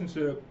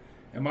relationship,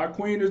 and my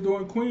queen is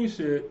doing queen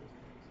shit,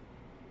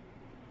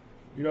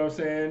 you know what I'm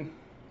saying?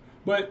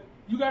 But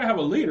you gotta have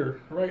a leader,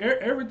 right?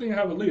 Everything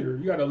have a leader.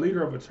 You got a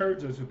leader of a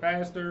church as your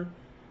pastor.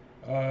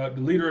 The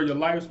leader of your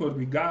life is supposed to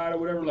be God or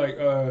whatever. Like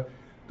the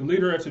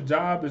leader at your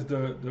job is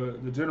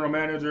the general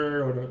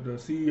manager or the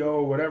CEO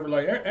or whatever.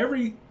 Like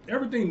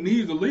everything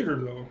needs a leader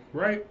though,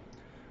 right?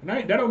 And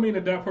that don't mean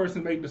that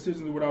person make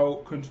decisions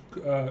without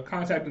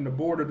contacting the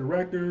board of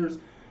directors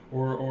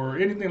or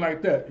anything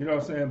like that. You know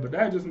what I'm saying? But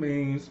that just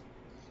means,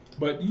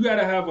 but you got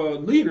to have a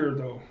leader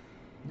though.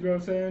 You know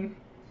what I'm saying?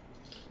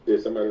 Yeah,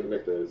 somebody to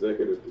make the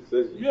executive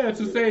decision. Yeah,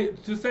 to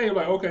say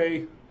like,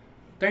 okay,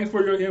 thanks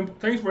for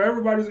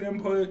everybody's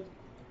input.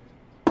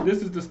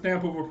 This is the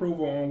stamp of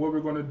approval on what we're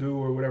going to do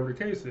or whatever the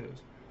case is. You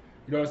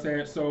know what I'm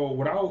saying? So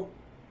without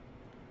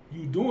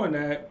you doing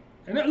that,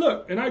 and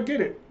look, and I get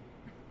it,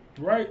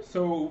 right?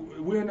 So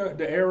we're in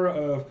the era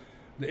of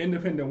the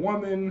independent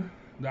woman,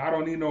 the I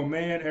don't need no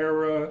man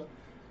era.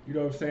 You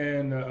know what I'm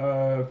saying?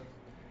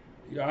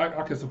 Yeah,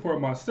 I can support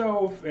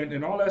myself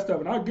and all that stuff,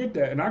 and I get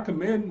that, and I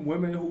commend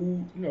women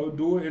who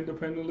do it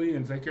independently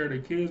and take care of their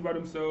kids by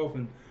themselves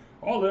and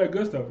all of that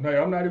good stuff. Like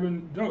I'm not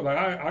even joking. Like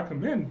I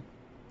commend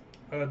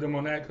them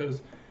on that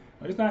because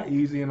it's not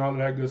easy and all of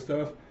that good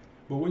stuff.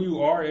 But when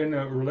you are in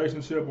a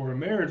relationship or a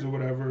marriage or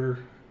whatever,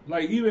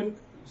 like even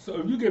so,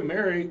 if you get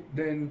married,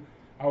 then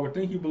I would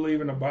think you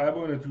believe in the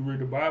Bible, and if you read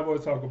the Bible,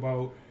 it talk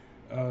about.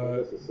 Not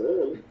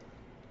necessarily.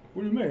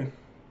 What do you mean?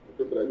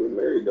 People that get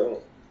married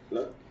don't.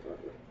 No.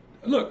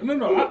 Look,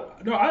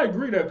 I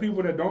agree that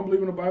people that don't believe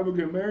in the Bible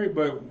get married,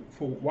 but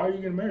why are you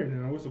getting married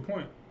then? What's the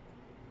point?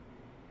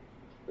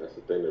 That's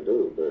the thing to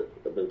do, but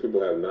I mean, people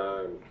have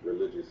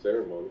non-religious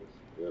ceremonies,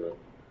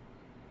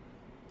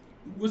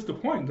 What's the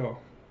point though?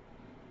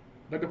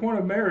 Like the point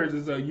of marriage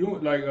is a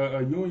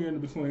union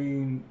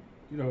between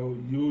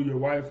you, your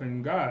wife,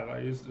 and God.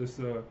 Like it's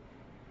a.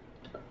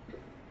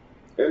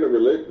 And the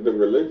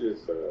religious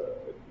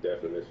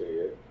definition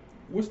here.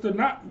 What's the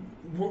not?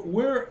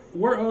 Where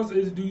else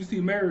do you see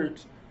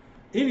marriage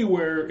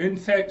anywhere in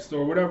text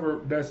or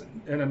whatever that's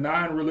in a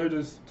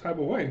non-religious type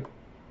of way?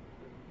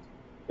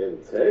 In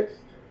text?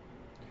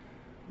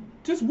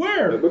 Just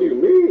where? Like, what do you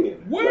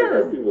mean? Where?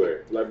 Like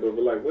everywhere. Like, but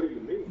what do you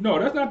mean? No,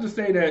 that's not to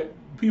say that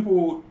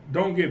people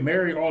don't get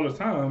married all the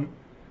time.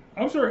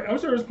 I'm sure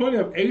there's plenty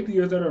of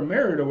atheists that are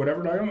married or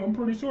whatever. Like I'm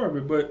pretty sure of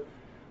it. But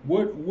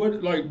but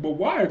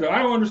why? I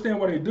don't understand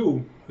why they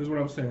do. Is what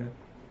I'm saying.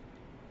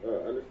 I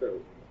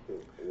understand.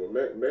 Well,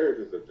 marriage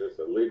is just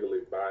a legally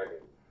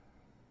binding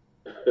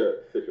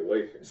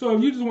situation. So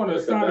if you just want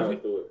to sign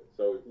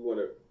so if you want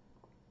to,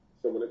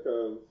 so when it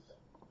comes,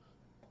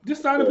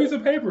 just sign a piece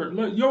of paper.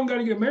 Look, you don't got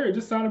to get married.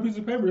 Just sign a piece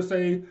of paper to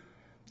say,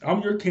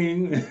 "I'm your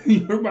king,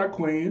 you're my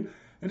queen,"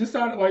 and just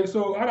sign it. Like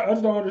so, I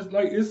just don't understand.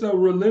 Like it's a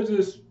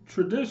religious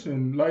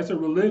tradition. Like it's a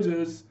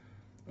religious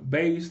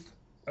based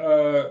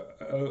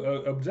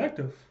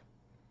objective.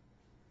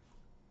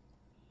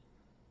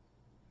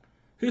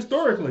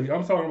 Historically,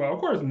 I'm talking about. Of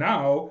course,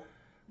 now,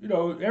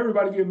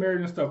 everybody get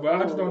married and stuff, but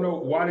I just don't know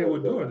why they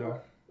would do it though.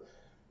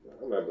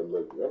 I'm gonna have to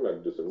look. I'm gonna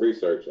have to do some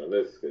research on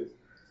this because,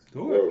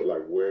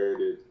 where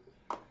did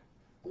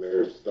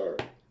marriage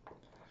start?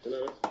 That's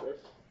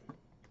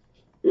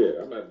yeah.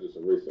 I'm gonna have to do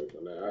some research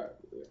on that.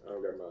 I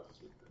don't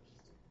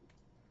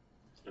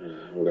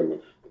got my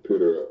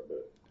computer up,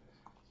 but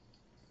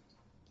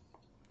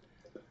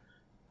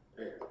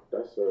man,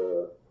 that's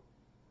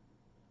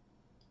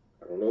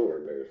I don't know where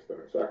marriage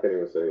starts, so I can't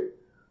even say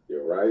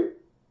you're right,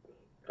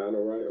 kind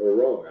of right, or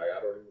wrong. I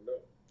don't even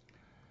know.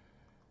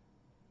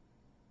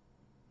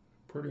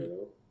 Pretty.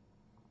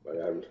 Like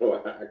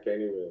I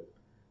can't even.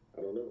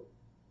 I don't know.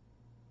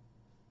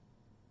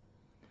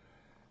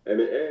 And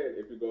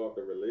if you go off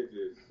the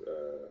religious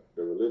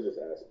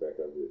aspect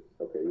of it,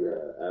 okay, you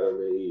had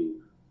Adam and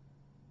Eve,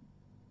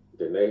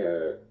 then they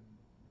had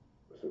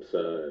some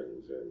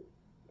sons and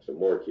some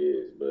more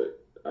kids, but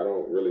I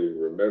don't really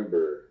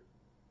remember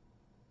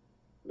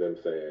them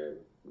saying,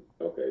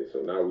 okay, so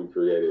now we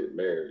created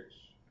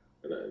marriage,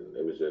 and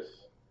it was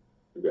just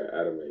you got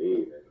Adam and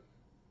Eve, and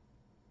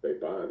they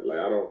bond. Like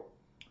I don't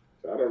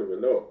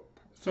even know.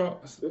 So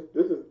this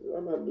is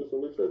I'm gonna do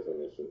some research on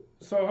this shit.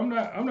 So I'm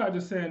not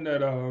just saying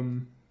that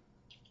I'm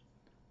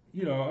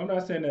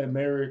not saying that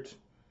marriage.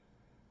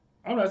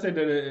 I'm not saying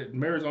that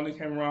marriage only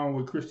came around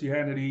with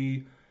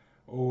Christianity,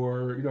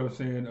 or what I'm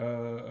saying,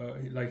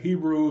 like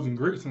Hebrews and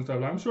Greeks and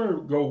stuff. I'm sure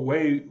it go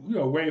way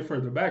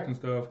further back and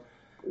stuff.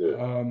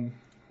 Yeah.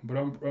 But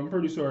I'm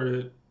pretty sure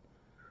that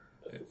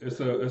it's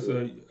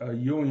a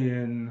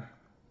union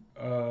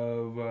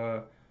of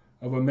a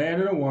man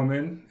and a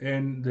woman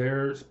and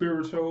their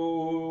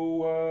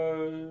spiritual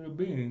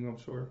being. I'm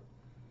sure.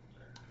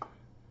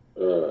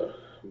 But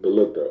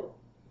look though,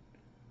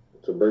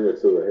 to bring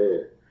it to a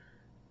head,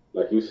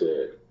 like you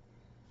said,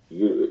 if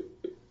you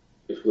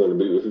feel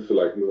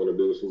like you want to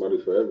be with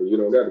somebody forever, you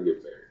don't got to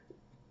get married.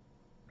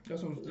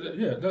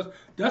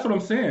 That's what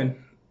I'm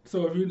saying.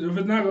 So if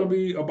it's not going to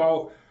be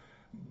about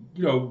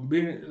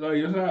being like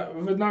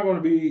if it's not going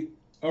to be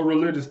a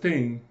religious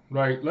thing,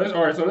 right?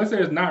 So let's say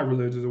it's not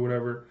religious or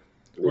whatever,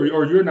 or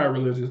you're not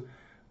religious,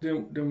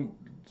 then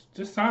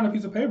just sign a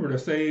piece of paper that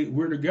say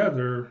we're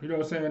together. You know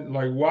what I'm saying?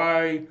 Like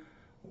why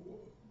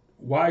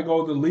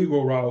go the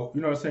legal route?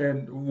 You know what I'm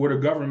saying? With a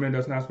government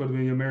that's not supposed to be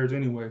in your marriage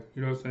anyway.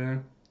 You know what I'm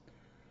saying?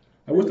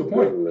 Like, what's the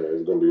point?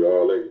 It's gonna be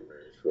all in your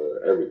marriage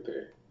for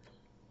everything.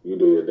 You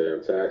do your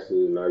damn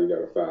taxes. Now you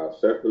gotta file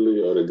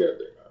separately or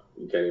together.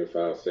 You can't even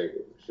file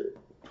single shit.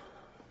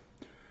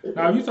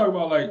 Now, if you talk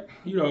about like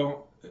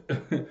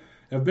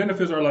if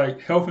benefits are like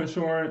health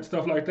insurance,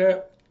 stuff like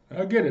that,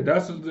 I get it.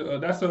 That's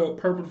a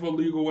purposeful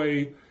legal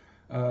way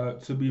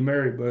to be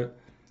married. But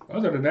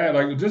other than that,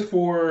 like just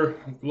for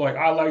like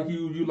I like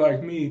you, you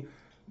like me,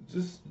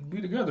 just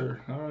be together.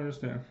 I don't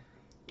understand.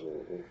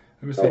 Mm-hmm.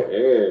 Let me see.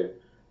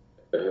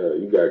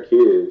 And you got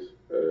kids.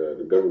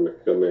 The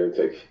government come in and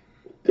take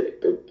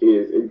the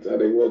kids anytime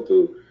they want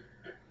to.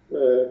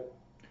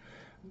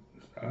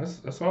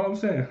 That's all I'm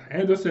saying.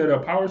 Angel said a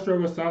power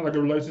struggle sounds like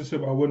a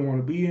relationship I wouldn't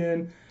want to be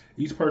in.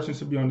 Each person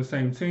should be on the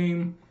same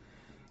team.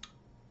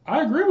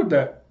 I agree with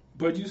that.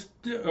 But you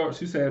still,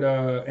 she said,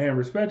 and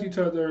respect each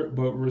other,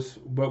 but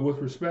with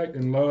respect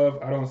and love,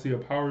 I don't see a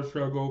power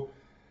struggle.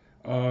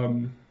 I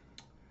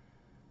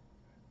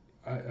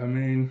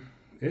mean,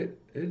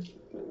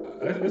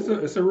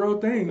 it's a real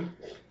thing.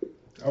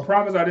 I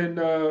promise I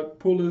didn't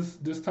pull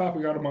this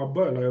topic out of my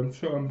butt. Like I'm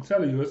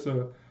telling you, it's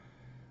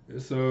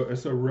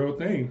a real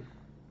thing.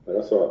 I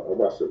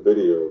watched a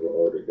video of an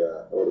older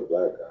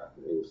black guy,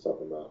 and he was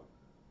talking about,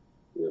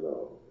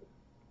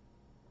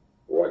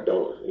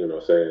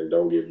 saying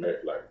don't get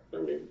married. Like, I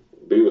mean,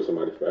 be with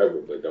somebody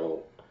forever, but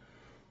don't,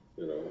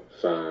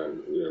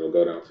 sign,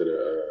 go down to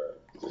the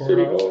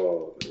city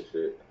hall and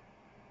shit.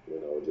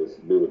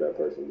 Just be with that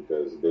person,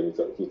 because then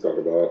he talked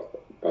about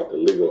the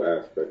legal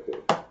aspect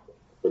of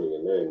putting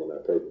your name on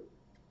that paper.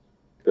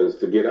 Because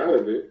to get out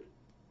of it,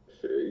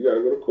 you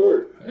gotta go to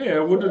court. Yeah,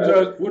 would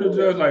the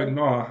judge like,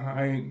 no,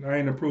 I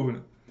ain't approving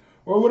it,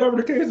 or whatever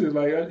the case is,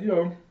 like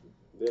Then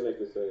they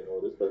can say, oh,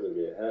 this person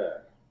get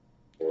half,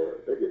 or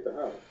they get the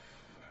house.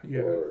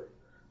 Yeah. Or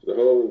the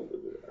whole.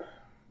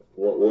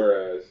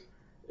 Whereas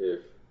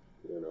if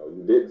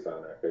you didn't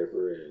sign that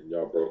paper and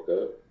y'all broke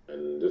up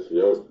and just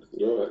your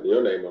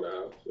name on the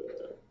house,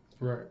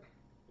 right.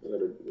 You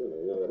gotta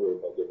worry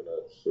about giving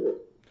up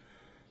shit.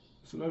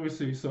 So let me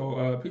see. So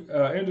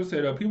Andrew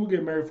said people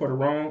get married for the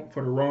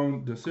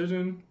wrong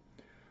decision.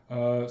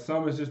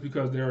 Some is just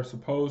because they are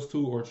supposed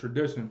to, or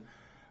tradition.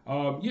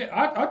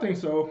 I think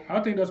so. I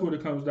think that's what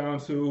it comes down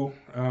to.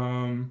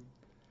 I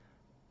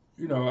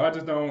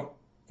just don't.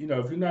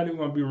 If you're not even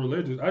going to be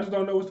religious, I just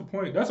don't know what's the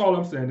point. That's all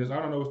I'm saying is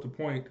I don't know what's the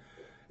point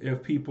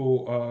if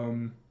people.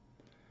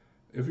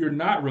 If you're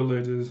not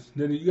religious,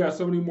 then you got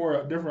so many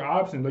more different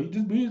options. Like you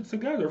just be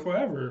together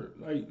forever.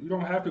 Like you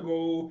don't have to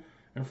go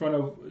in front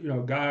of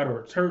God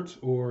or a church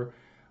or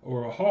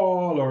a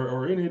hall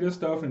or any of this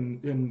stuff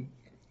and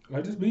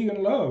like just be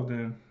in love.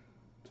 Then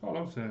that's all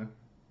I'm saying.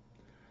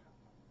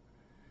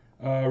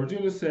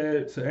 Regina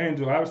said to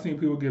Angel, I've seen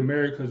people get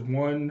married because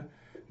one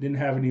didn't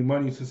have any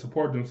money to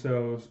support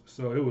themselves,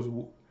 so it was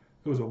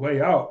a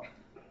way out.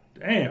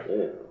 Damn.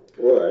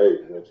 Well, hey,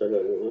 check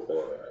out what's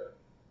that?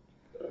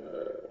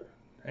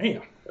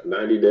 Damn.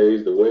 90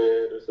 Days to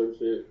Wed or some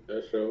shit.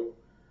 That show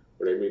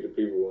where they meet the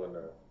people on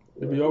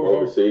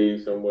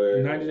overseas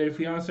somewhere. 90 Day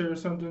Fiance or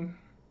something.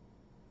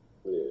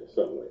 Yeah,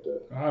 something like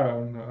that. I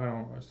don't know. I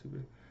don't watch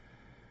TV.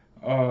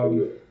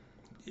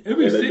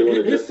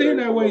 It's seen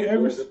that way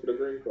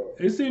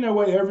It's seen that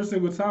way every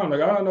single time.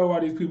 Like I don't know why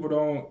these people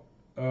don't.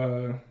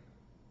 I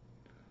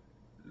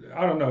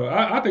don't know.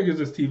 I think it's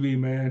just TV,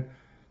 man.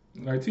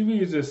 Like TV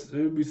is just,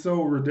 it would be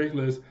so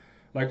ridiculous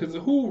Like, cause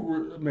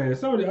who, man,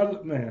 somebody,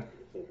 man,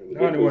 I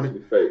don't It even want needs to to.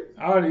 be fake.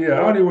 I don't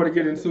even want to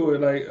get into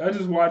it. Like, I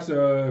just watched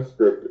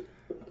Scripted.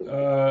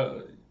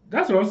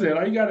 that's what I'm saying.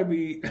 Like, you gotta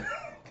be,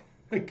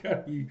 it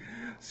gotta be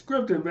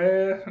scripted,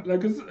 man.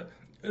 Like, cause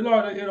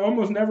it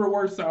almost never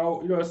works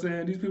out. You know what I'm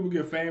saying? These people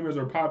get famous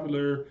or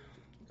popular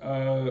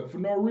for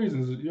no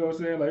reasons. You know what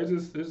I'm saying? Like, it's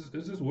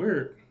just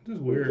weird. It's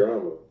just weird.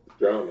 Drama.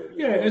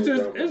 Yeah, it's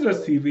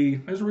just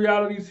TV. It's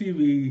reality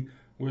TV,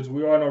 which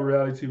we all know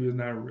reality TV is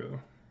not real.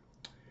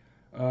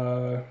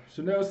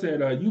 Chanel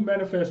said, "You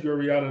manifest your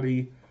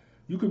reality.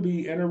 You could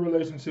be in a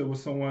relationship with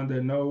someone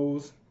that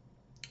knows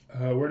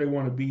where they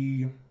want to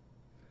be,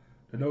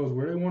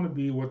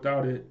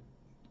 without it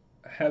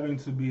having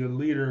to be a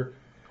leader.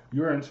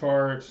 You're in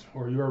charge,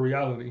 or your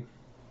reality."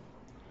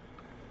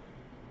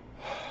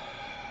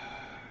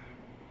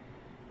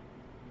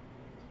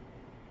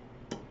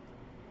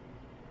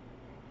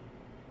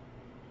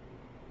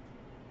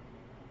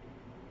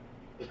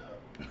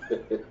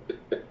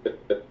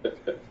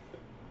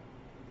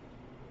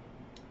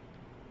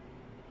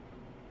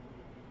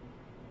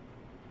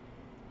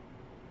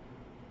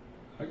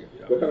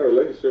 What kind of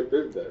relationship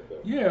is that,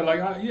 though? Yeah,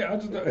 like I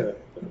just.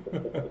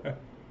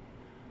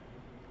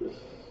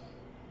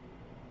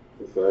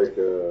 It's like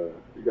you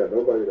got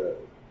nobody that.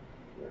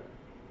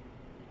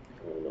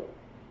 I don't know.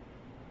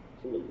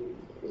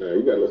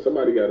 You got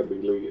somebody got to be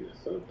leading in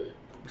something.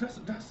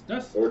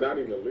 That's. Or not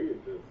even lead,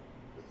 just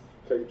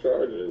take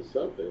charge in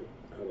something.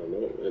 I don't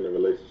know, in a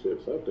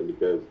relationship, something,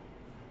 because.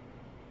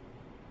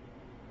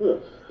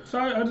 So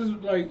I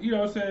just like, you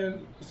know what I'm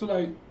saying. So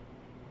like.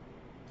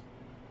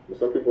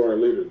 Some people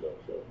aren't leaders though.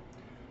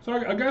 So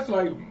I guess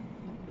like.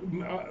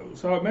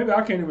 So maybe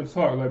I can't even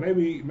talk. Like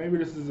maybe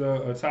this is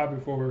a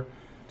topic for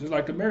just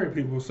like the married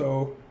people.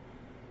 So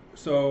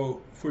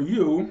for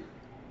you,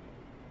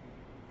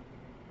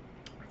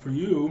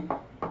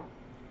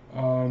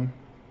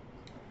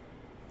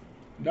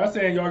 not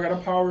saying y'all got a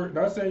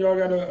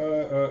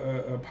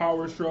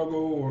power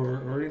struggle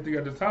or anything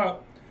at the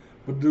top,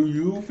 but do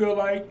you feel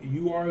like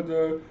you are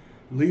the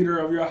leader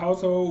of your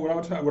household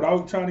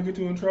without trying to get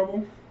you in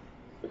trouble?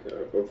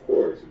 Of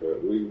course,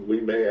 but we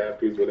may have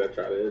people that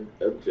try to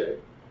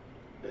object.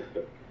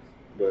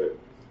 But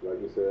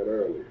like you said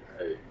earlier,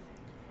 hey,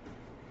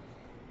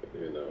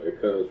 it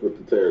comes with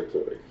the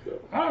territory. So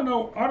I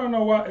don't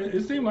know why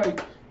it seemed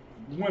like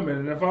women,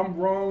 and if I'm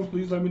wrong,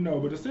 please let me know.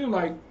 But it seemed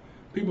like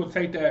people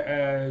take that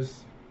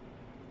as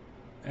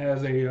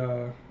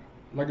a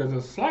as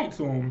a slight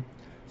to them,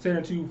 saying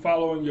that you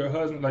following your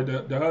husband, like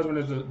the husband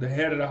is the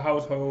head of the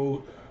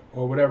household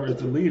or whatever, is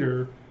the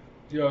leader.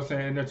 You know what I'm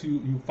saying? That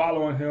you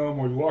following him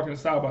or you walking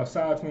side by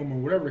side to him or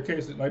whatever the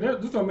case is. Like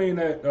that, this don't mean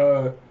that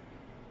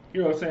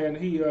you know what I'm saying,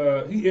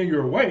 he in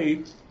your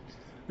way.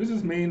 This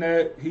just mean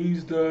that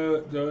he's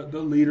the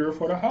leader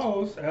for the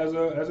house as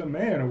a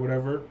man or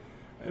whatever.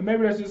 And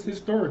maybe that's just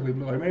historically,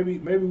 like maybe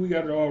we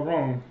got it all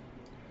wrong.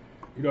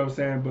 You know what I'm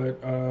saying? But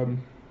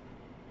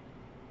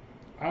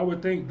I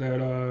would think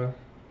that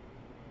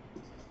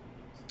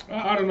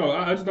I don't know.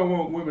 I just don't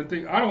want women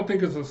think. I don't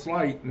think it's a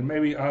slight, and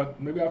maybe I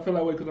feel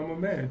that way because I'm a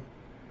man.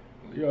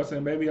 You know what I'm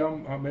saying? Maybe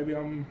I'm out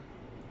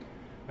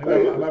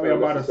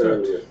of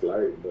touch. A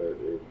slight, but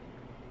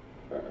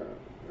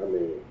I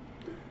mean,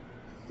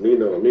 me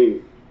knowing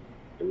me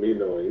and me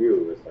knowing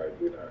you, it's like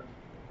we're not.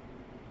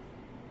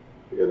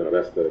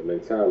 That's the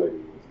mentality,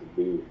 is to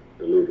be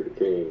the leader, the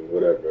king,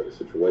 whatever the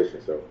situation.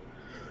 So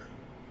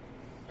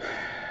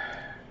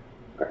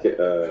I can't,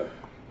 so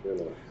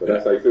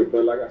that's how you feel.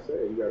 But like I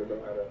said, you got to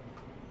know how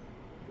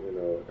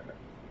to,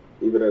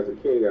 even as a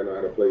king, you got to know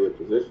how to play your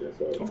position.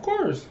 So of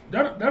course,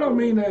 that don't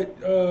mean that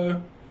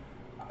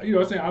you know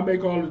what I'm saying, I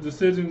make all the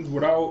decisions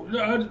without.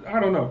 I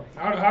don't know.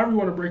 However you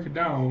want to break it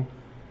down.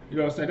 You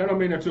know what I'm saying? That don't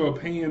mean that your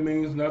opinion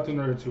means nothing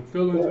or that your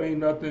feelings mean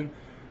nothing.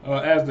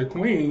 As the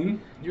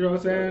queen, you know what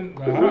I'm saying?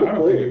 Like, I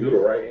don't think you're the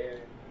right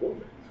hand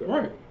woman. So.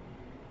 Right.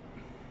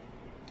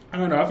 I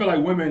don't know. I feel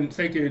like women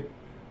take it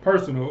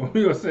personal.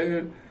 You know what I'm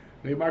saying?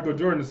 They Michael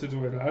Jordan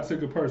situation. I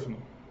took it personal.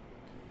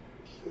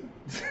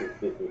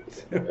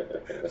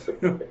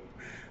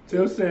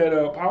 Tim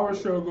said, power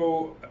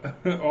struggle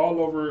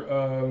all over.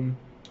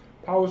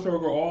 Power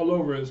struggle all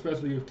over,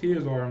 especially if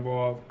kids are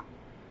involved.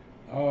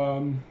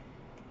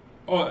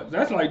 Oh,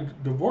 that's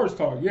like divorce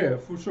talk. Yeah,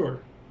 for sure.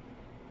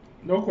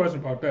 No question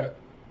about that.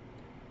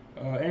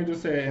 Angel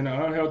said, in an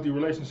unhealthy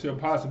relationship,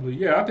 possibly.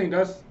 Yeah, I think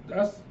that's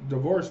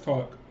divorce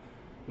talk.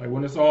 Like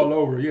when it's all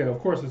over. Yeah, of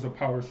course it's a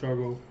power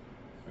struggle.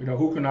 You know,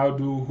 who can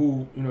outdo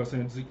who? You know,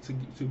 saying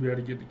to be able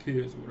to get the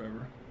kids or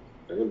whatever.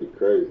 That would be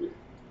crazy.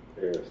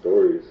 Yeah,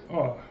 stories.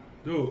 Oh,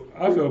 dude,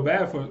 I feel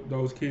bad for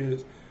those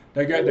kids.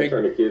 They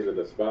turn the kids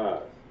into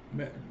spies.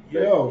 Man,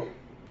 yo.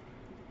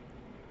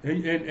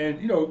 And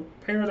you know,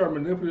 parents are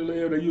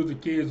manipulative. They use the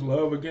kids'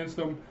 love against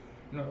them.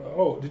 You know,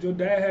 oh, did your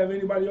dad have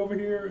anybody over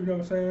here? You know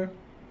what I'm saying?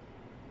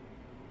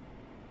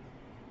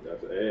 And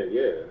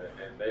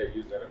they're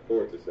using that in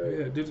court to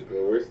say,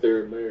 well, we're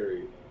still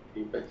married.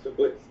 He messing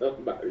with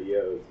somebody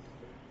else.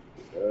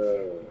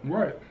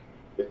 Right.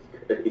 It's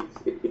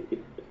crazy.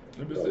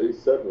 Let me No, see.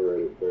 he's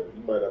separated, but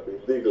you might not be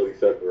legally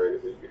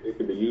separated. It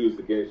can be used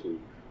against you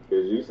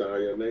because you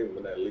signed your name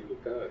in that legal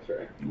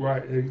contract.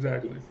 Right,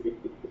 exactly.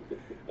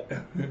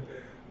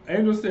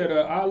 Angel said,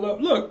 "I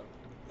love look,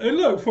 and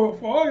look for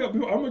all y'all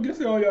people. I'm gonna get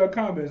to all y'all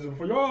comments and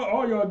for y'all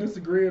all y'all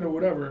disagreeing or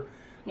whatever.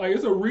 Like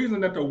it's a reason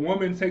that the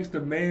woman takes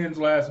the man's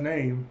last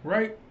name,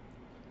 right?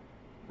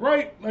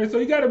 Right? Like so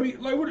you gotta be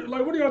like what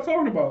are y'all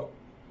talking about?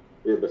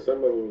 Yeah, but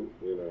some of them,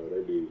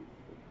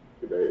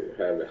 they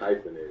have it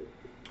hyphenated.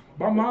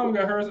 My mom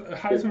got hers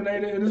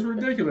hyphenated and it's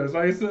ridiculous.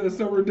 Like it's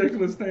a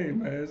ridiculous thing,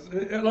 man.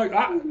 Like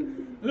I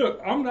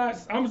look, I'm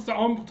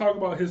talking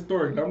about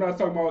historically. I'm not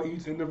talking about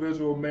each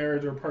individual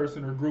marriage or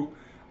person or group.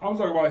 I'm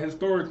talking about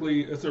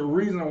historically. It's a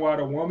reason why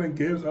the woman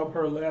gives up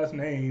her last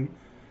name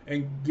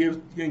and gets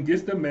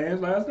the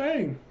man's last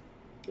name.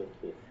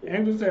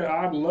 Angel said,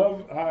 "I'd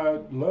love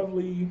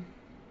lovely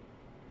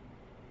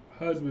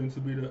husband to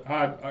be the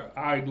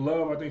I'd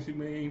love. I think she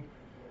mean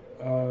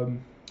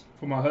um,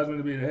 for my husband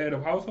to be the head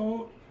of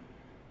household."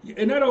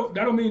 And that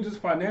don't mean just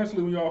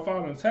financially when y'all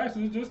filing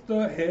taxes, just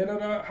the head of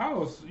the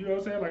house. You know what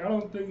I'm saying? Like I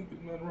don't think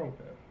there's nothing wrong with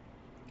that.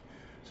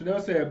 Chanel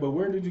said, but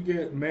where did you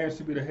get man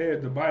should be the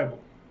head? The Bible.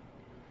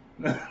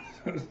 Hey,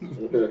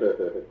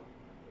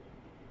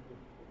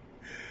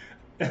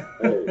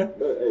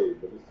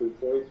 but it's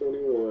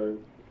 2021.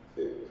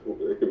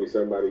 There could be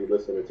somebody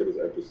listening to this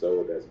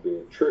episode that's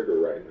being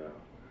triggered right now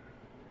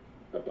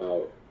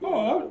about.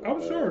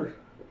 I'm sure.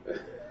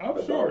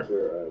 I'm sure.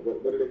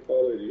 What do they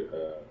call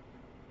it?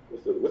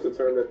 What's the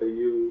term that they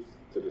use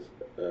to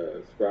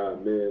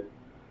describe men?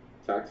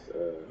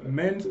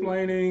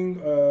 Mansplaining.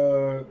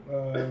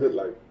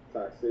 Like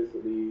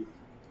toxicity.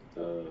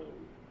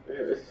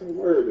 It's some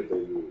word that they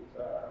use.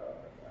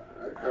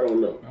 I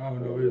don't know. I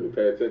don't know really either.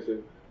 pay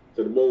attention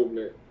to the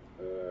movement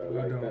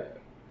like that.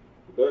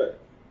 But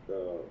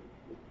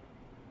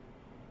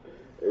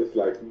it's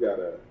like you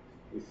gotta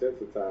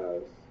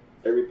desensitize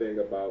everything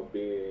about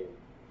being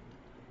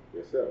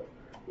yourself.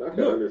 Now, I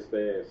can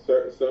understand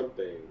some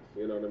things,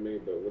 you know what I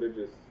mean? But would it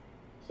just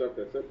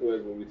something simple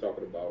as what we're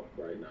talking about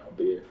right now?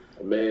 Being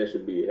a man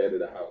should be head of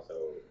the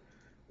household.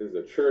 Is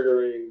a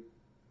triggering.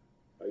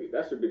 Like,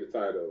 that should be the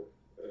title.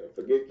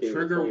 Forget king.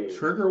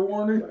 Trigger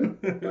warning.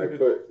 Like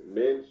put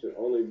men should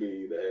only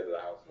be the head of the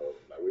household.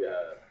 Like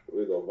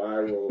we go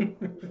viral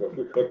before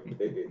we go to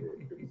bed.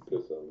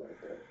 Put something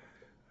like that.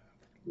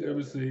 Let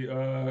me see.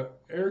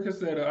 Erica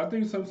said, I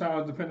think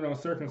sometimes, depending on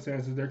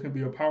circumstances, there can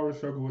be a power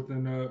struggle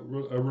within a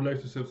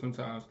relationship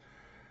sometimes.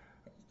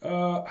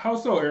 How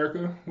so,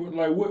 Erica?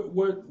 Like,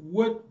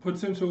 what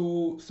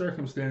potential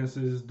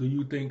circumstances do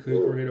you think could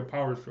create a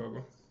power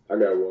struggle? I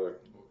got one.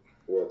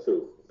 Well,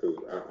 two, because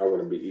I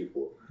want to be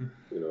equal.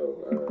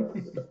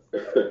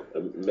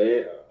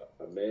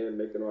 A man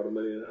making all the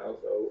money in the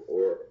household,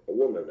 or a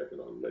woman making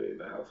all the money in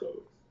the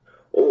household,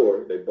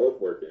 or they both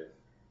working,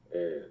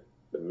 and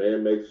the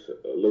man makes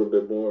a little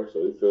bit more,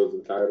 so he feels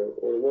entitled,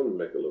 or the woman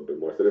make a little bit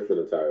more, so they feel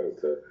entitled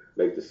to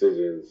make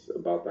decisions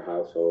about the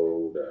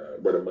household,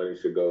 where the money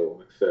should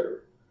go, etc.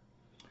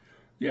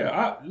 Yeah,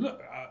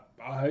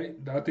 I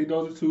think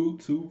those are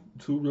two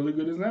really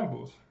good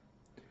examples.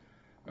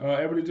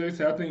 Everybody J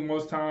said, I think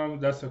most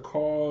times that's the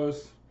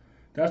cause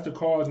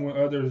when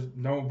others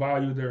don't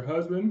value their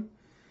husband.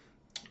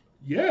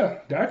 Yeah,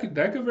 that could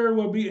very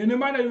well be, and it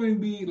might not even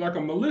be like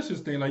a malicious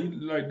thing,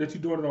 like that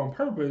you're doing it on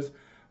purpose,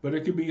 but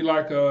it could be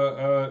like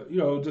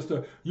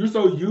you're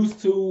so used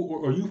to,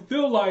 or you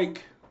feel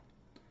like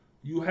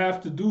you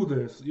have to do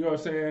this. You know what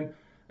I'm saying?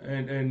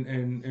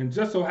 And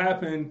just so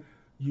happen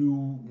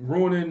you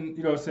ruining,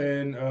 you know what I'm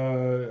saying,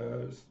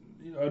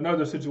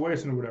 another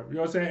situation or whatever. You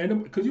know what I'm saying?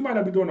 And because you might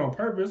not be doing it on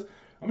purpose.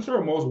 I'm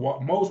sure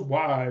most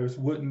wives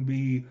wouldn't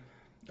be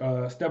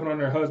stepping on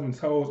their husband's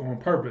toes on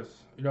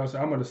purpose. You know what I'm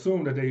saying? I'm gonna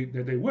assume that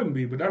they wouldn't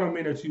be, but that don't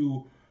mean that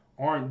you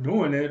aren't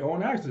doing it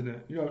on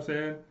accident. You know what I'm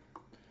saying?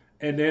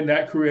 And then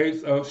that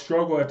creates a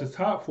struggle at the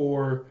top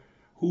for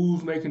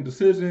who's making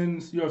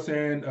decisions. You know what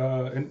I'm saying?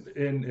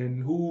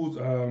 And who's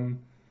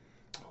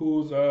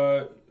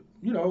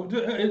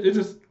it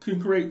just can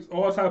create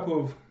all type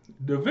of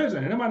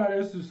division, and it might not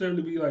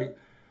necessarily be like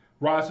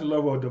rise to the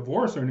level of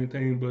divorce or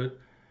anything, but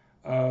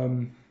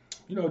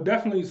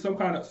definitely some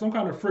kind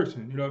of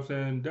friction. You know what I'm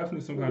saying?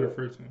 Definitely some kind of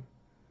friction.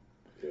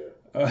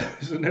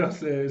 Chanel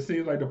said, it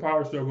seems like the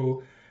power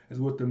struggle is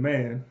with the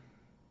man.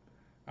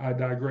 I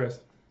digress.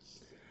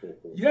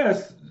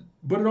 Yes,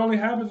 but it only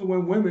happens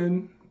when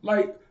women,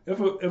 like, if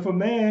a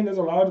man is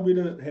allowed to be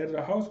the head of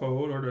the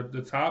household or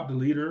the top, the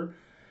leader,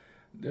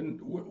 then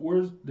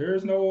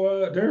there's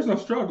no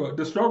struggle.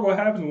 The struggle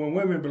happens when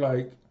women be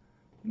like,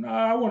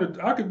 nah,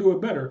 I could do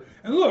it better.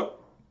 And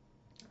look,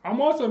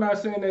 I'm also not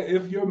saying that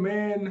if your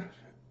man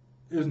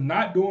is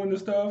not doing the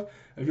stuff,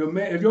 if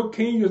your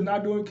king is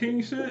not doing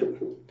king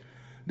shit,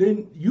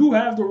 then you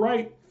have the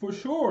right for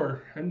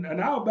sure. And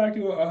I'll back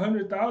you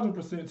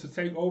 100,000% to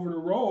take over the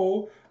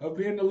role of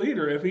being the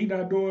leader. If he's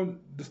not doing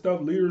the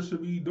stuff leaders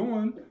should be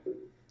doing,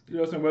 you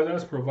know what I'm saying, whether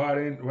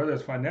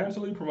that's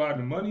financially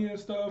providing money and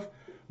stuff,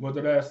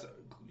 whether that's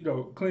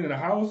cleaning the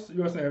house, you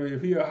know what I'm saying,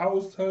 if he a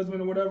house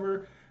husband or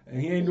whatever,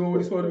 and he ain't doing what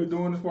he's supposed to be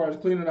doing as far as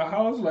cleaning the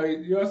house, like,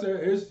 you know what I'm saying?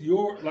 It's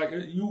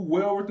you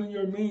well within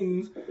your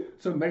means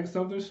to make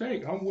something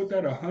shake. I'm with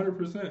that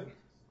 100%.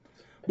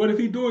 But if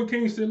he doing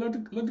king shit, let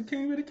the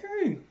king be the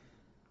king.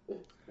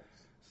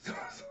 So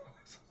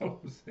I'm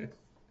saying.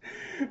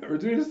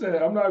 Regina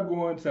said, I'm not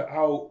going to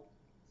out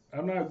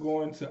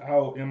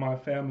in my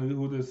family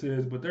who this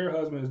is, but their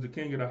husband is the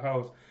king of the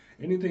house.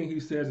 Anything he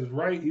says is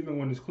right, even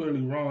when it's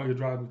clearly wrong. It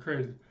drives me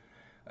crazy.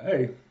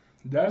 Hey,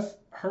 that's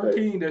her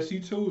king that she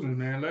choosing,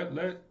 man.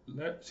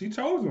 Let she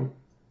chose him.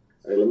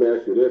 Hey, let me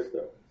ask you this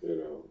though. You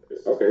know,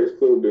 okay, it's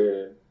cool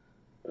being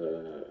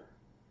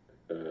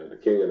the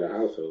king of the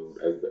household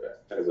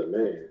as a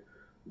man,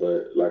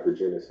 but like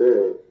Regina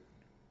said,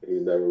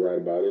 he's never right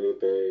about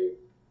anything.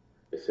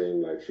 It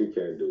seems like she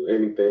can't do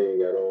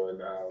anything at all in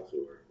the house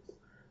or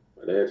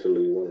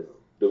financially want to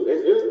do it.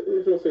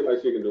 It don't seem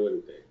like she can do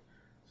anything.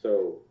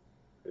 So,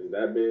 is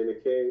that being the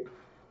king?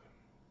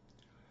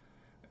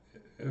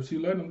 If she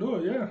let him do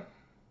it, yeah.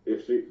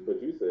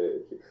 But you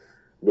said,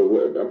 but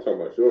what, I'm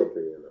talking about your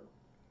opinion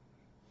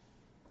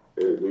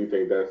though. Do you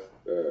think that's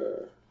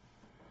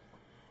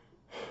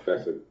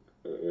a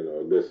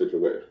a good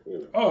situation? You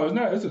know. Oh, it's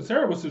not. It's a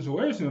terrible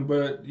situation,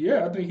 but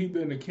yeah, I think he's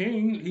been the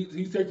king.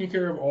 He's taking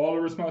care of all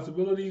the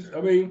responsibilities.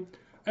 I mean,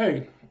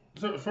 hey,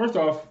 so first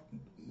off,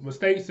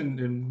 mistakes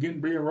and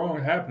being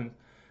wrong happens.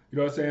 You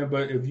know what I'm saying?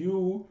 But if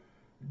you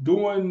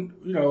doing,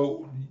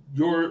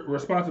 your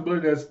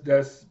responsibility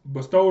that's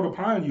bestowed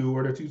upon you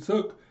or that you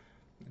took,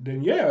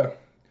 then yeah.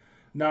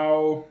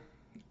 Now,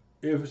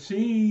 if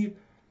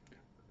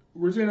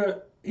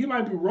Regina, he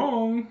might be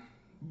wrong,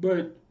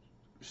 but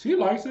she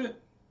likes it.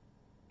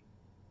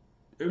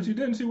 If she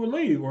didn't, she would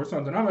leave or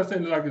something. I'm not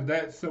saying like it's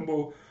that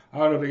simple. I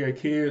don't know if they got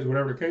kids,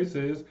 whatever the case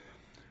is.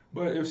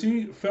 But if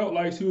she felt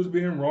like she was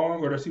being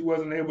wrong or that she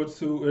wasn't able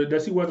to,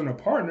 that she wasn't a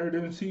partner,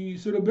 then she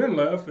should have been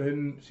left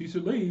and she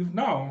should leave.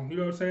 No, you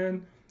know what I'm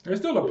saying? There's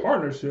still a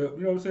partnership,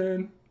 you know what I'm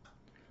saying?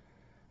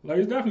 Like,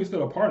 it's definitely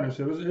still a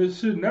partnership. It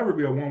should never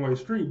be a one-way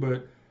street,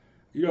 but,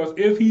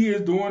 if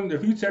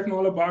he's checking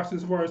all the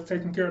boxes as far as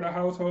taking care of the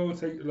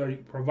household,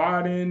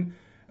 providing,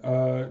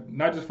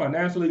 not just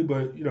financially,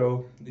 but,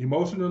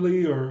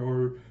 emotionally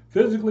or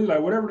physically, like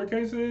whatever the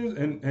case is,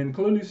 and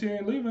clearly she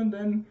ain't leaving,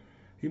 then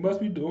he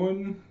must be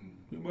doing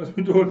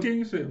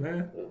king shit,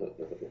 man.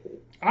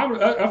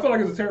 I feel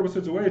like it's a terrible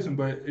situation,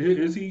 but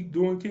is he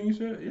doing king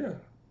shit? Yeah.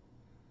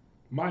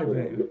 My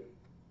opinion.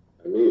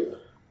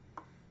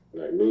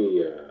 Like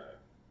me,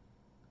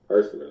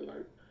 personally,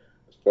 like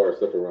as far as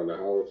stuff around the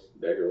house,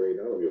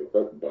 decorating, I don't give a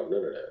fuck about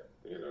none of that.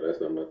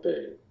 That's not my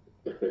thing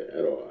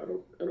at all.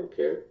 I don't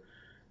care.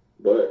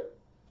 But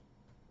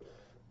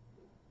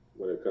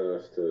when it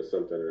comes to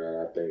something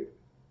that I think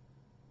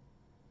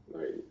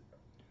like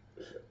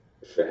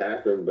should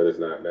happen, but it's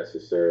not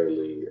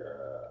necessarily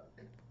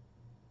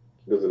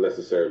doesn't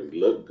necessarily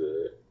look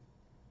good.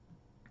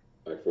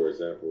 Like for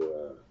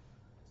example,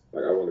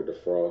 like I wanted to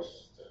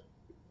frost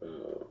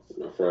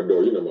my front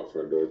door. My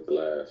front door is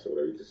glass, so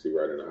whatever you can see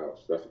right in the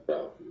house. That's a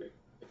problem for me.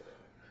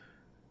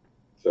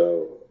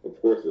 So of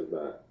course it's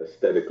not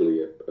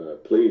aesthetically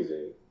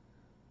pleasing,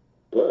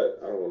 but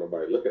I don't want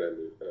nobody looking at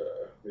me,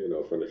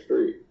 from the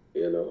street,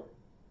 at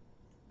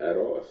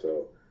all.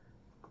 So.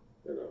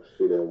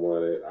 She didn't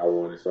want it. I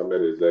wanted it, so I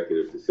made an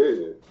executive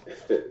decision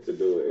to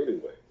do it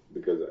anyway.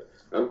 Because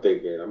I'm not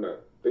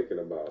thinking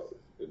about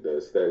the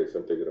aesthetics.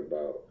 I'm thinking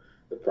about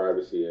the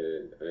privacy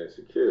and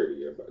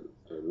security. About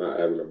not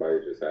having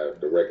nobody just have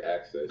direct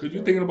access. Because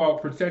you're thinking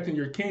about protecting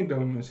your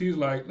kingdom, and she's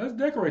like, let's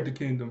decorate the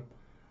kingdom.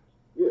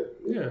 Yeah.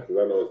 Because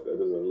I know it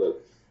doesn't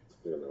look,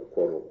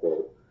 quote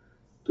unquote,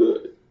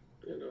 good.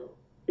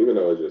 Even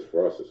though it's just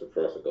frosted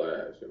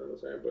glass, you know what I'm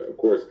saying? But of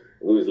course,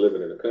 we was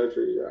living in the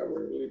country, I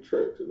wouldn't really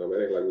trip. It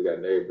ain't like we got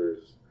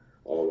neighbors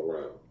all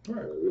around.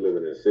 Right. We live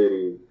in a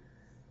city.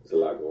 There's a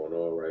lot going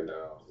on right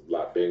now. A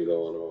lot been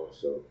going on,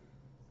 so.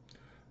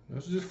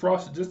 Let's just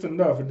frost it just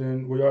enough, and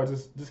then we all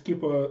just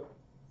keep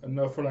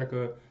enough for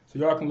so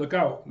y'all can look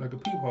out, like a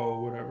peephole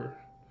or whatever.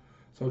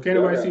 So can't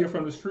nobody see it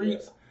from the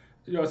streets. Yeah.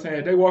 You know what I'm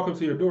saying? They walk up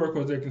to your door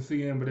because they can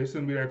see in, but they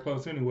shouldn't be that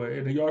close anyway,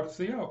 and then y'all can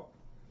see out.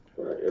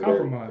 Right. And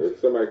compromise.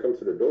 If somebody comes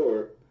to the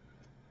door,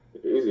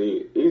 you can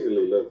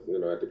easily look,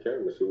 at the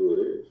camera and see who it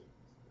is.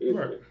 Easily.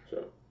 Right.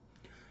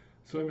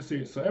 So let me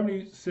see. So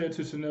Ebony said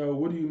to Chanel,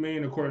 "What do you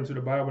mean according to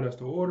the Bible? That's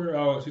the order."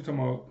 She's talking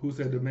about who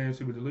said the man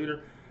should be the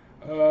leader.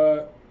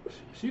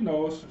 She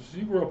knows.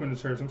 She grew up in the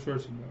church. I'm sure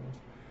she knows.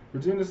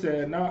 Regina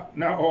said,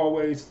 "Not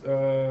always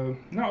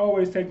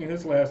taking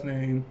his last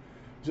name.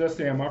 Just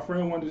saying, my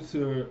friend wanted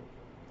to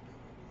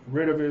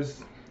rid of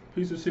his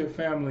piece of shit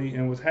family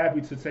and was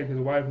happy to take his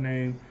wife's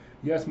name.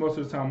 Yes, most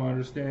of the time I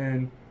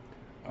understand.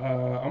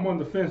 I'm on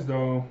the fence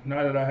though.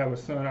 Now that I have a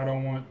son, I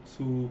don't want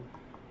to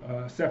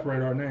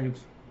separate our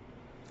names."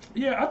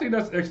 Yeah, I think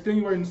that's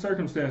extenuating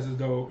circumstances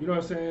though. You know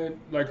what I'm saying?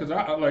 Like, cause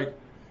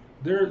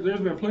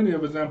there's been plenty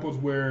of examples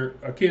where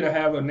a kid will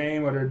have a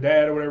name of their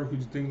dad or whatever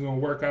because things gonna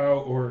work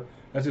out or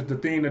that's just the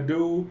thing to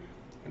do,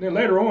 and then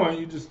later on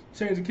you just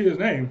change the kid's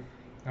name.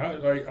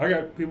 I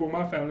got people in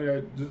my family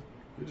that just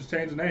They just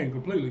changed the name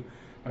completely.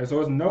 Like,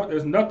 so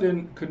there's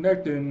nothing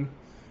connecting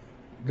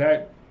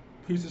that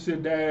piece of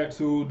shit dad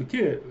to the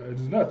kid. Like,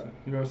 there's nothing.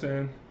 You know what I'm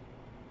saying?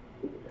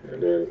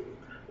 And then,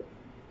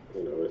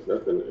 it's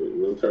nothing.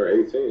 When you turn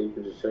 18, you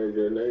can just change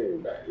your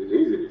name back. It's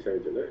easy to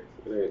change your name.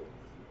 It ain't,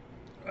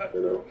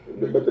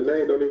 but the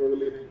name don't even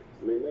really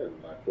mean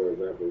nothing. Like, for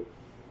example,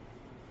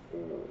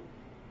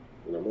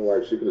 my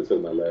wife, she could have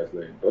took my last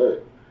name,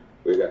 but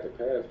we got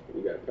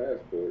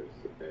passports,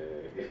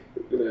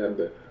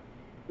 and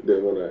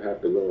didn't want to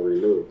have to go and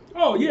renew.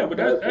 Oh yeah, but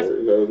that's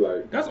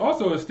that's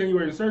also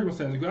extenuating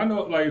circumstances. Because I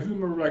know, like, if you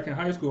remember, like in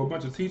high school, a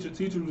bunch of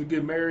teachers would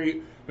get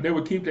married, but they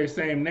would keep their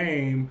same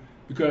name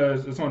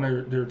because it's on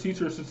their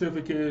teacher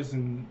certificates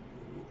and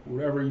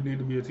whatever you need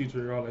to be a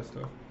teacher, all that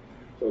stuff.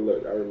 So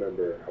look, I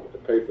remember I went to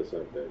pay for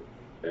something,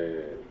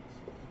 and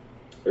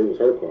it was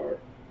her card.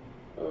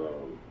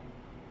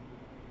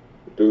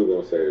 Dude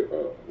gonna say,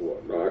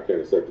 well, no, I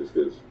can't accept this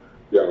because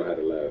y'all don't have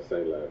the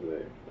same last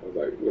name. I was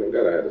like, we don't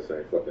gotta have the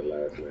same fucking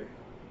last name.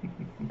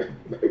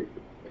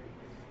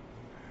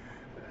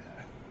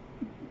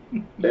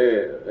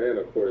 and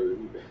of course,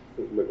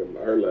 look at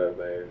her last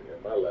name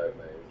and my last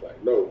name. It's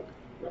like, no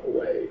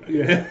way.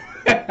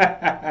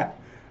 Yeah.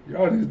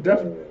 Y'all just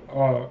definitely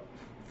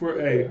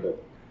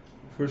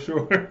for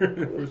sure,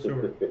 for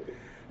sure.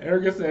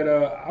 Erica said,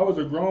 I was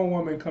a grown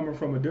woman coming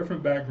from a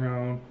different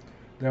background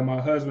than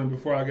my husband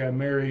before I got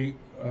married.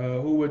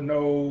 Who would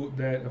know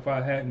that if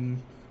I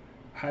hadn't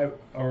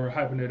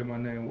hyphenated my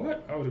name?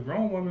 What? I was a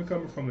grown woman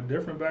coming from a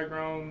different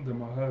background than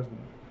my husband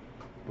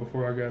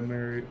before I got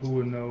married. Who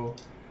would know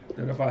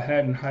that if I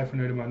hadn't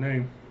hyphenated my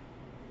name?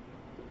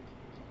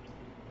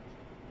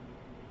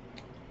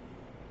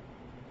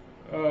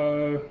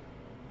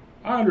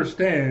 I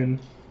understand.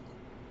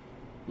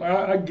 Like,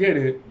 I get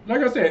it.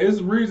 Like I said,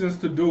 it's reasons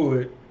to do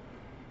it.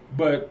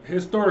 But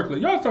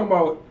historically, y'all talking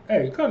about,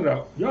 hey, cut it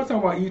out. Y'all talking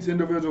about each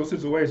individual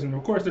situation.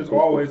 Of course, there's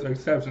always an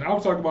exception. I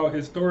was talking about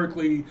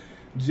historically,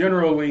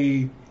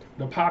 generally,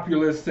 the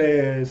populace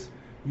says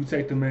you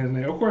take the man's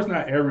name. Of course,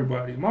 not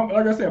everybody.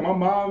 Like I said, my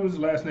mom's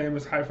last name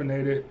is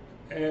hyphenated,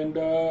 and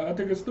I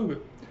think it's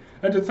stupid.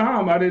 At the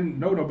time, I didn't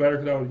know no better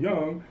because I was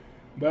young.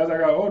 But as I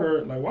got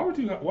older, like, why would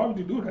you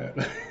do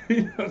that?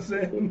 You know what I'm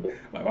saying?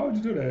 Like, why would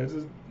you do that? It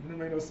didn't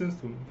make no sense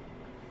to me.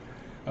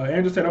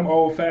 Andrew said, I'm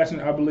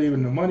old-fashioned. I believe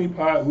in the money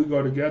pot. We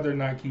go together,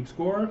 not keep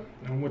score.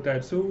 I'm with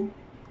that, too.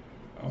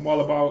 I'm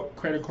all about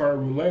credit card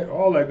roulette,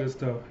 all that good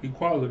stuff,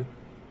 equality.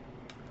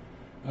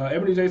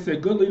 Ebony J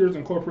said, good leaders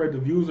incorporate the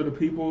views of the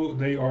people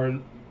they are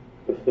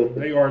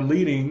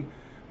leading.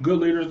 Good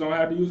leaders don't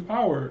have to use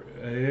power.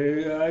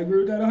 I agree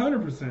with that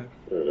 100%.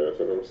 That's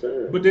what I'm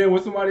saying. But then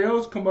when somebody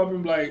else come up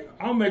and be like,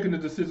 I'm making the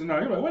decision now,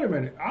 you're like, wait a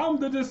minute, I'm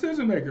the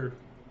decision maker.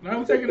 Now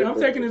I'm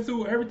taking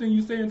into everything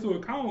you say into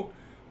account.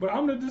 But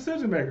I'm the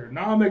decision maker.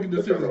 Now I'm making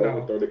decisions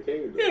now.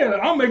 Yeah,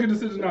 I'm making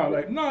decisions now.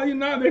 Like, no, you're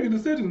not making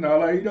decisions now.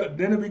 Like,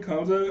 then it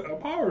becomes a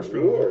power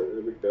struggle.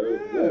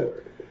 Yeah.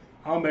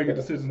 I'm making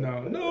decisions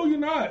now. No, you're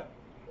not.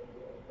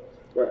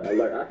 Right.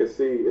 Like, I could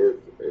see if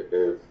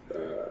your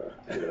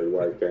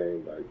wife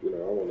came, like, I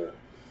want to.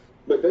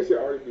 But they should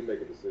already be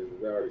making decisions.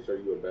 They already show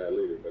you a bad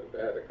leader. But if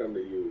they had to come to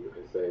you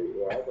and say,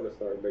 well, I want to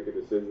start making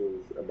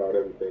decisions about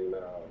everything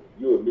now,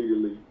 you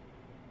immediately.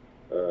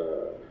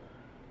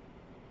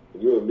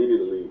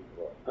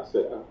 I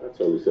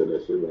totally said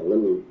that shit wrong.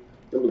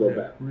 Let me go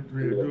back. Do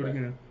it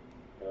again.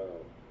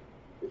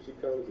 If she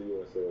comes to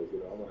you and says,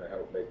 I want to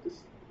help make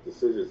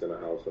decisions in the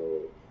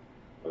household,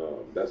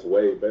 that's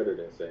way better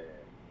than saying,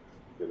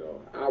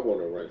 I want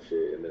to run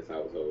shit in this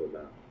household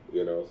now.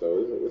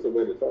 So it's a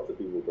way to talk to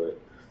people. But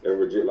and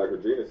like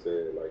Regina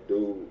said, like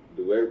do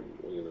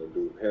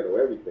handle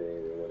everything.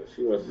 And when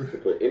she wants to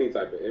put any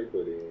type of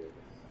input in,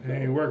 it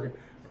ain't working.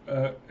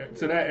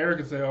 To that,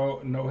 Erica say, "Oh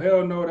no,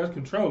 hell no, that's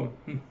controlling."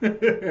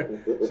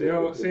 she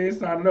ain't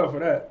signing up for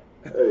that.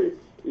 Hey,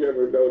 you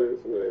ever notice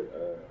when,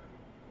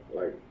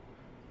 like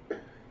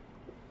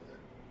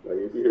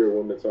if you hear a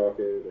woman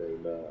talking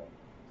and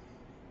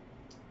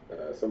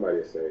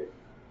somebody say,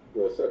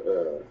 "Well,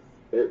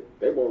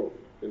 they won't,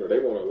 they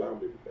won't allow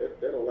me.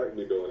 They don't like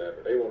me doing that,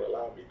 or they won't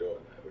allow me doing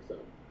that, or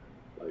something."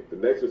 Like the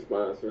next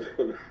response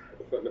from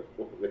the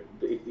woman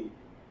be,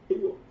 he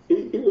will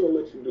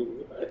let you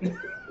do that.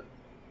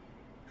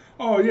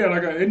 Oh yeah,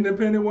 like an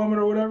independent woman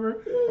or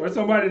whatever, or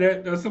somebody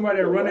that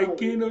run a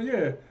kingdom.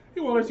 Yeah, he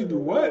won't let you do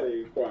what?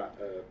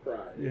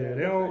 Yeah,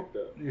 they don't.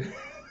 Yeah.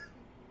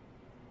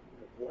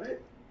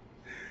 What?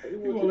 He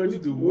won't let you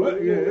do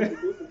what? Yeah.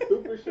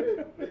 Stupid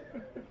shit.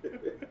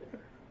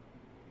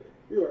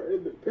 You are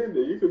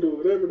independent. You can do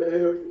whatever the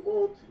hell you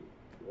want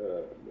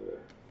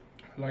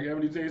to. Like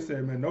Ebony J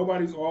said, man,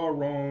 nobody's all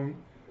wrong.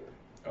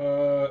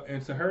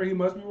 And to her, he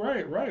must be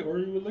right, or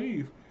he would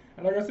leave.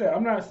 And like I said,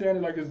 I'm not saying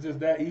it like it's just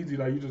that easy,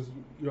 like you just,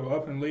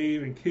 up and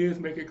leave, and kids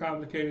make it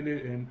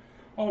complicated and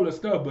all this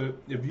stuff. But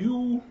if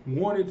you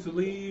wanted to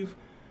leave,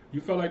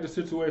 you felt like the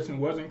situation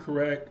wasn't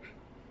correct,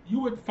 you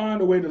would find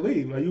a way to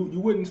leave. Like you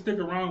wouldn't stick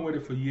around with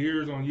it for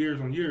years on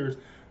years on years.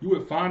 You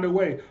would find a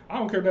way. I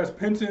don't care if that's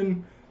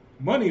pension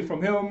money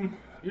from him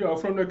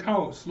from the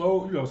account,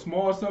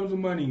 small sums of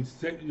money,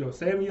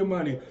 saving your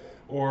money,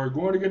 or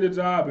going to get a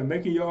job and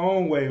making your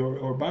own way,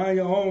 or buying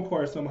your own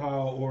car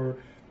somehow, or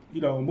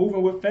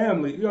moving with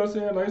family. You know what I'm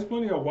saying? Like, there's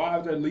plenty of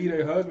wives that leave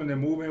their husband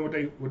and move in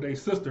with their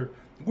sister.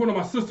 I'm going to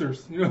my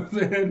sisters. You know what I'm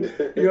saying?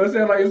 You know what I'm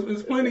saying? Like,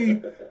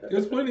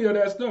 it's plenty of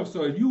that stuff.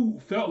 So if you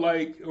felt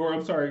like, or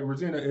I'm sorry,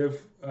 Regina,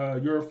 if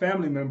your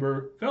family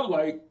member felt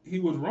like he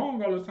was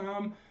wrong all the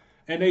time,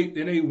 and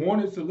they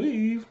wanted to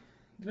leave,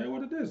 they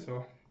would have did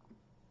so.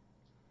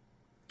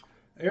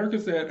 Erica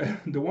said,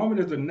 the woman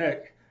is the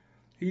neck.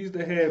 He's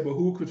the head, but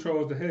who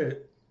controls the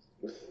head?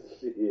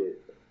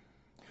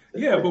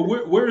 Yeah, but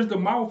where's the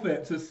mouth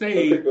at to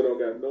say? Some people don't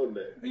got no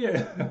neck.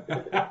 Yeah.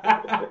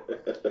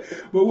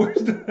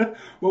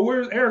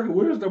 Where's Erica?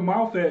 Where's the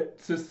mouth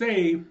at to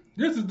say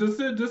this is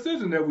the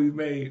decision that we've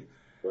made?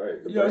 Right.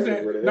 You know what I'm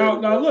saying?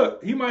 Now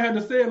look, he might have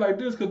to say it like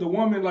this because the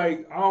woman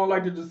like, I don't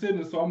like the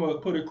decision, so I'm gonna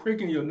put a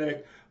crick in your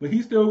neck. But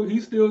he's still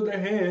the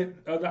head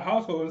of the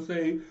household and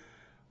say,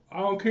 I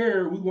don't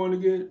care. We're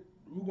going to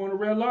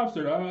Red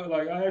Lobster.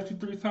 I asked you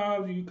 3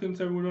 times, you couldn't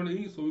tell me we're going to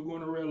eat, so we're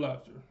going to Red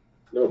Lobster.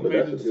 No, but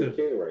that's a good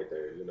king right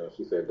there.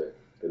 She said that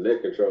the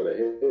neck control the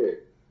head,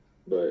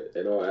 but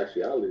in all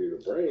actuality, the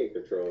brain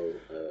controls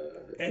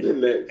the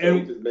neck. So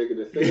you just making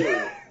a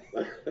decision,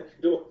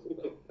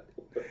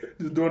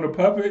 just doing a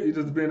puppet. You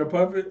just being a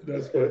puppet.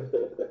 That's funny.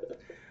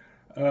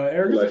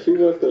 Erica like she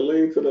wants to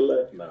lean to the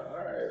left. No, all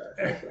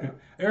right.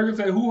 Erica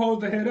said, "Who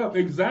holds the head up?"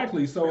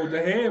 Exactly. So the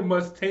head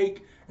must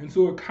take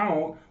into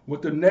account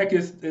what the neck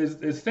is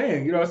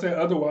saying. You know what I'm saying?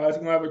 Otherwise,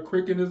 he's gonna have a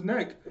crick in his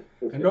neck,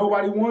 and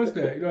nobody wants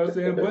that. You know what I'm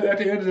saying? But at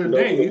the end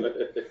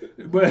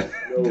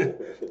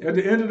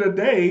of the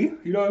day,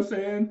 you know what I'm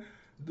saying?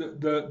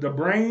 The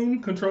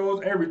brain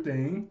controls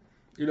everything.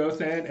 You know what I'm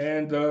saying?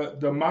 And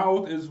the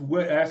mouth is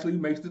what actually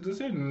makes the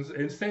decisions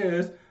and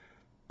says,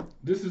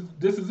 this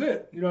is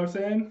it. You know what I'm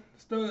saying?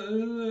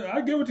 I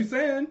get what you're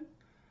saying,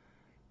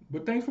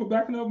 but thanks for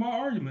backing up my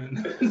argument.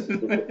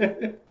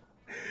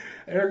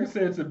 Erica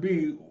said to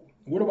B,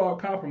 what about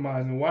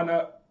compromising? Why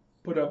not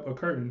put up a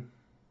curtain?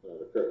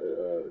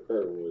 The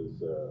curtain was,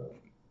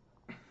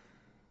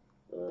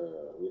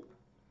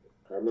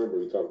 I remember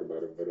we talked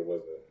about it, but it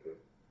wasn't.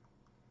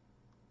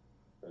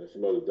 She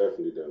most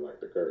definitely didn't like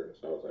the curtain,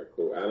 so I was like,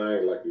 cool. And I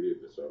ain't like it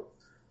either, so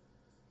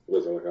it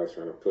wasn't like I was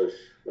trying to push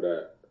for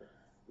that.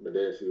 But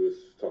then she was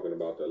talking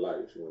about the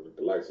light. She wanted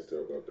the lights to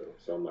still go through.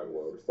 So I'm like,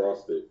 well, the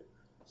frosted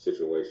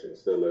situation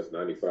still lets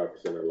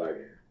 95% of the light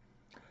in.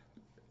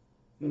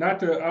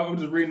 I'm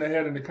just reading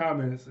ahead in the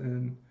comments,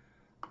 and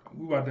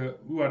we about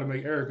to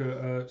make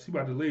Erica. She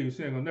about to leave.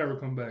 She ain't gonna never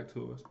come back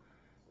to us.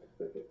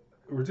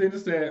 Regina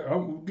said,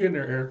 "I'm getting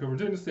there, Erica."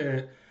 Regina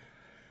said,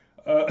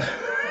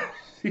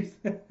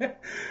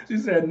 she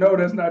said, "No,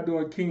 that's not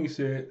doing king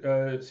shit.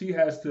 She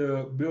has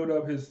to build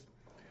up his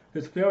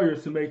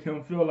failures to make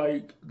him feel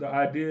like the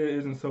idea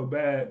isn't so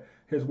bad.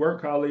 His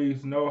work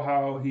colleagues know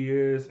how he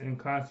is and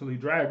constantly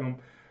drag him.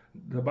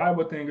 The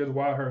Bible thing is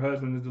why her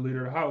husband is the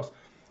leader of the house."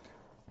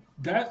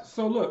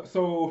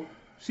 So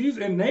she's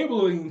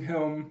enabling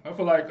him. I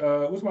feel like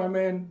what's my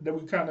man that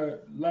we kind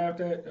of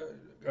laughed at?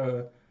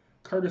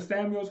 Curtis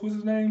Samuels, what's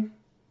his name?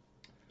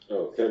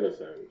 Oh, Kevin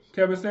Samuels.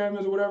 Kevin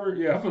Samuels or whatever.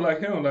 Yeah, I feel like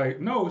him. Like,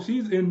 no,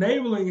 she's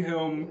enabling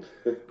him.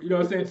 You know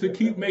what I'm saying, to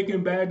keep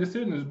making bad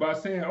decisions by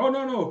saying, "Oh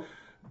no,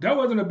 that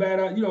wasn't a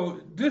bad idea.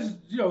 This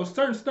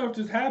certain stuff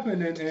just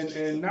happened,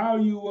 and now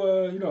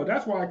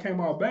that's why it came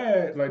out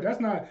bad. Like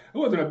it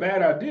wasn't a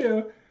bad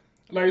idea."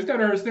 Like,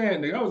 instead of her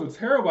saying that was a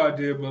terrible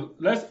idea,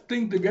 but let's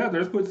think together,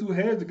 let's put 2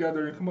 heads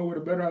together and come up with a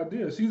better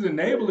idea. She's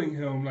enabling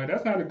him. Like,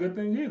 that's not a good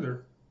thing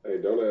either.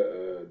 Hey, don't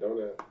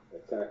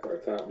attack our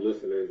top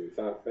listeners and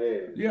top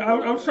fans. Yeah,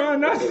 I'm trying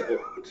not to.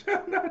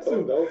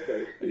 Don't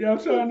say. Yeah, I'm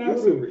trying not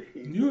to.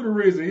 You the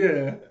reason,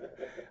 yeah.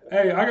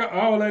 Hey, I got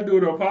all that do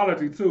with an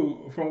apology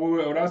too from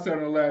what I said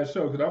on the last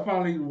show, because I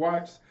finally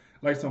watched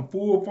like some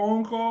full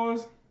phone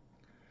calls.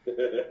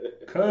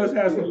 Cuz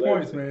has some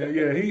points, man.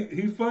 Yeah,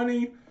 he's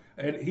funny.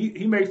 And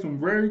he makes some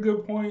very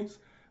good points.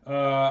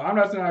 I'm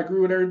not saying I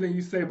agree with everything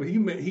you say, but he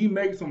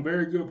makes some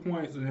very good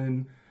points.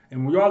 And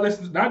when y'all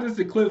listen, not just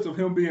the clips of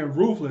him being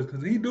ruthless,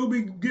 because he do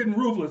be getting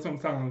ruthless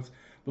sometimes,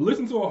 but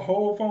listen to a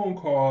whole phone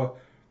call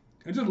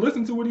and just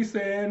listen to what he's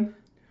saying.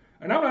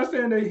 And I'm not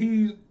saying that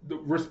he's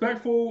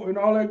respectful and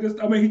all that good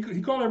stuff. I mean,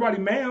 he called everybody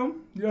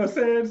ma'am, you know what I'm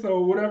saying?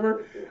 So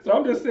whatever. So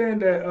I'm just saying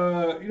that,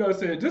 you know what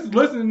I'm saying, just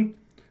listen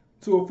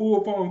to a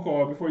full phone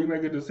call before you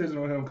make a decision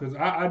on him, because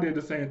I did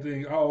the same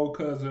thing. I owe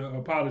Cuz an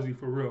apology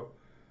for real.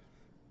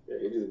 Yeah,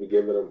 he just be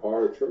giving them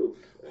hard truths.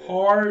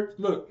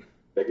 Look.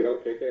 He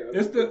got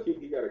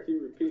to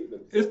keep repeating them.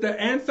 It's the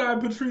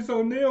anti-Patrice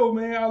O'Neal,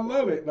 man. I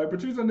love it. Like,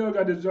 Patrice O'Neal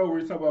got this joke where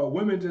he's talking about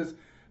women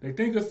they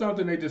think of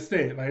something, they just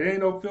say it. Like, there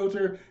ain't no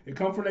filter. It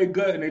come from their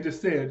gut, and they just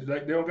say it.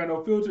 Like, they don't got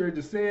no filter, they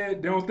just say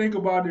it. They don't think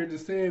about it, they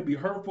just say it. Be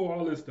hurtful,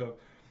 all this stuff.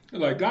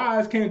 Like,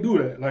 guys can't do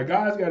that. Like,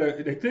 guys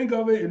they think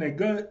of it in their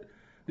gut.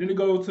 Then they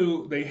go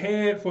to their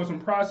head for some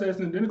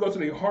processing. Then they go to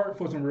their heart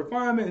for some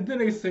refinement. And then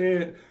they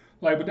said,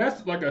 like, but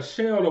that's like a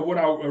shell of what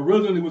I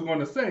originally was going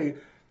to say.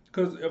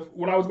 Because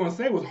what I was going to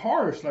say was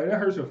harsh. Like, that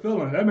hurts your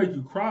feelings. That make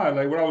you cry.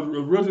 Like, what I was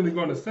originally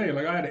going to say.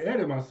 Like, I had to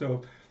edit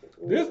myself.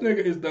 This nigga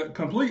is the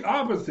complete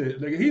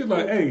opposite. Like, he's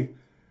like, hey,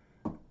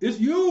 it's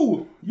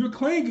you. You're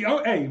clingy.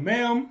 Oh, hey,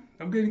 ma'am,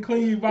 I'm getting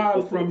clingy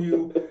vibes from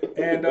you.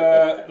 And,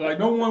 like,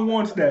 no one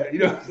wants that. You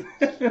know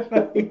what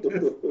I'm saying?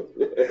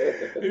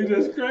 He's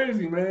just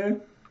crazy,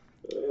 man.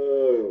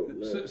 Oh,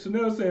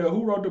 Chanel said,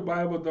 who wrote the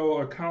Bible,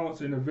 though,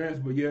 accounts and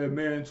events, but yeah,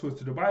 man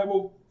twisted the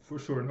Bible? For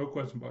sure, no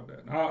question about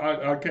that.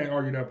 I can't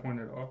argue that point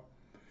at all.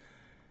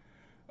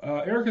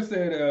 Erica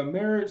said,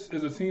 marriage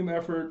is a team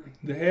effort.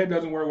 The head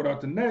doesn't work without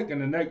the neck,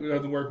 and the neck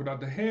doesn't work without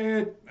the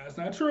head. That's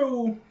not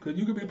true, because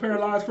you could be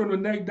paralyzed from the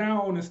neck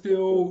down and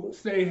still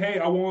say, hey,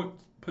 I want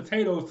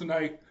potatoes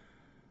tonight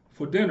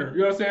for dinner. You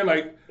know what I'm saying?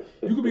 Like,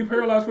 you could be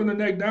paralyzed from the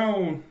neck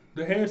down.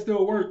 The head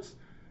still works.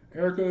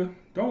 Erica,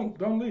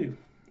 don't leave.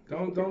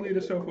 Don't leave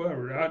the show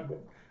forever. I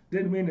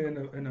didn't mean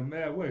it in a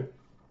mad way.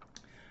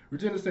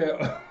 Regina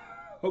said,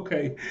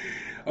 okay.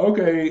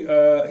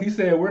 He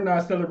said, we're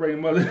not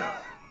celebrating Mother's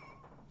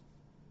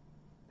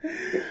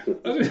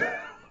Wait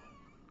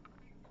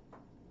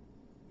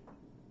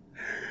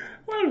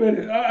a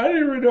minute. I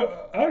didn't read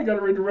I got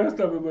to read the rest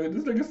of it, but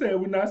this nigga said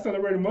we're not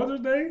celebrating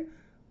Mother's Day?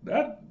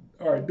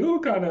 Alright,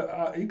 dude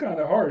he kind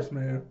of harsh,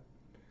 man.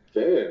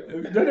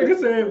 Damn. That nigga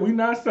said we're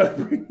not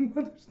celebrating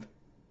Mother's Day.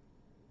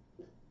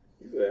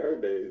 He said her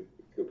day is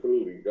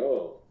completely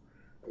gone.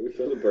 We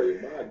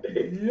celebrating my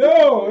day.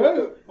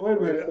 Yo, wait a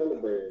minute.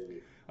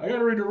 Celebrating. I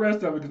gotta read the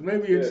rest of it because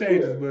maybe it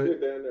changes, but.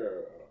 Down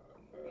there,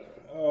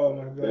 oh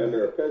my god. Down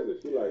there, a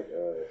peasant. She like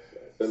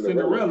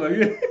Cinderella,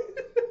 yeah.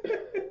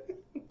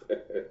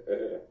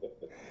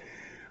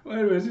 Wait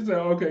a minute. She said,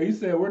 okay. He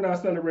said we're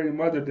not celebrating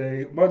Mother's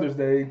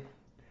Day.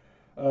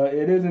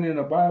 It isn't in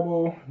the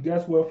Bible.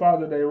 Guess what?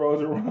 Father's Day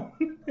rolls around.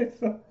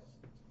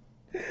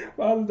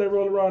 Father's Day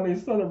rolls around. They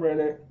celebrate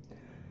it.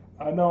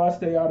 I know I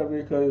stay out of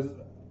it because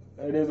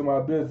it isn't my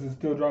business. It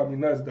still drives me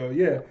nuts though.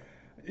 Yeah,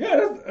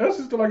 that's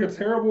just like a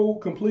terrible,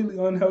 completely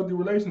unhealthy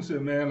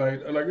relationship, man.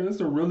 Like it's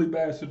a really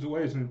bad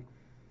situation.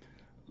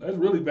 That's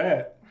really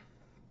bad.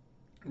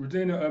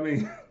 Regina, I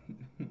mean,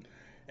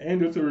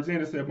 Angel to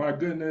Regina said, my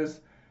goodness,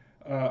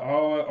 I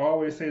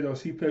always say though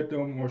she picked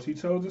them or she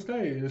chose to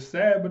stay. It's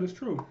sad, but it's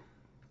true.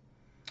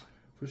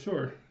 For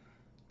sure.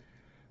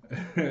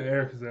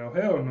 Erica said, oh,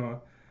 hell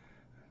no.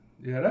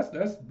 Yeah, that's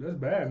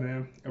bad,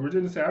 man. And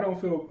Regina said, I don't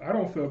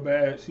feel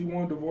bad. She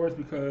won divorce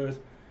because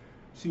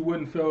she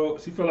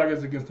felt like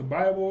it's against the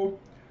Bible.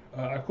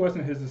 I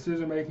questioned his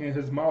decision making.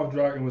 His mouth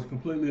dropped and was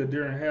completely a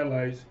deer in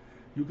headlights.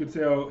 You could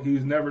tell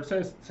he's never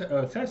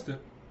tested.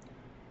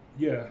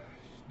 Yeah,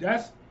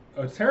 that's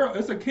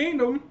it's a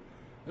kingdom.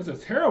 It's a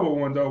terrible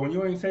one though. When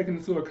you ain't taking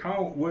into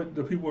account what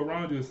the people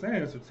around you are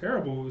saying, it's a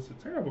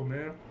terrible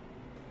man.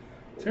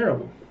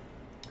 Terrible.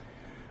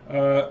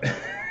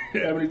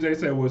 Ebony J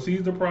said, well,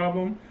 she's the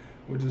problem,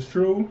 which is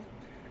true.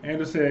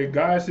 Anders said,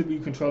 God should be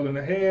controlling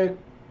the head.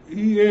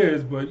 He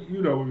is, but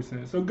you know what we're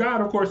saying. So God,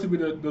 of course, should be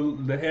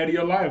the head of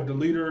your life, the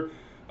leader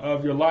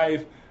of your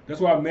life. That's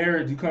why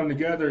marriage, you come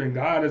together, and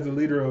God is the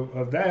leader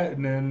of that,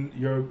 and then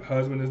your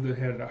husband is the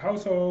head of the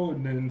household,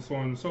 and then so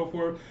on and so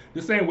forth.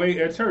 The same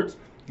way at church,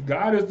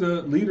 God is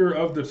the leader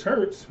of the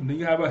church, and then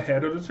you have a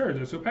head of the church.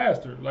 It's your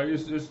pastor. Like,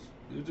 it's just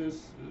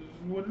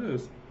what it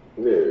is.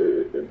 Yeah,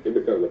 it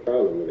becomes a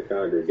problem in the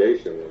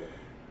congregation.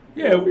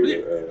 Yeah,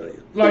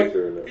 like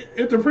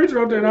if the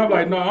preacher up there and I'm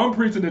like, no, I'm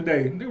preaching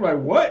today. They're like,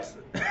 what?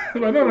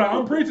 Like, no,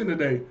 I'm preaching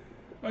today.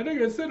 Like,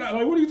 nigga, sit down.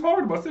 Like, what are you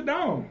talking about? Sit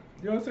down.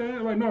 You know what I'm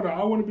saying? Like, no,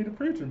 I want to be the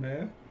preacher,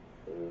 man.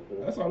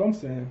 Mm-hmm. That's all I'm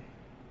saying.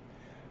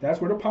 That's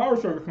where the power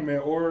struggle come in,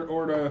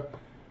 or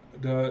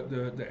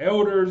the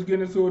elders get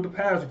into it with the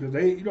pastor because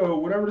they, you know,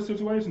 whatever the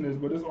situation is.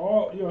 But it's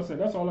all, you know what I'm saying.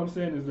 That's all I'm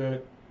saying is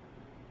that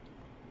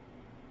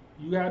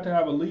you have to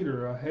have a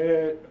leader, a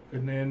head,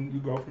 and then you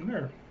go from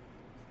there.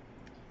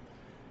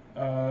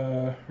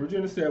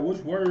 Regina said, which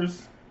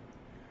worse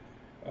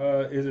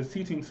is it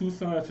teaching two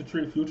sons to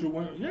treat future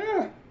women?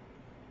 Yeah.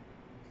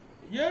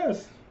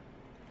 Yes.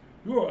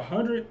 You're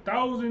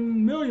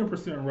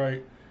 100,000,000,000%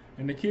 right.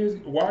 And the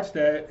kids watch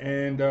that,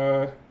 and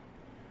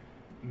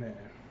man,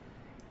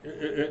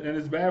 and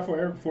it's bad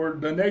for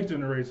the next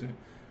generation.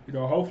 You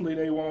know, hopefully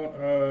they won't,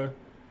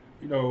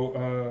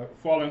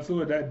 fall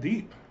into it that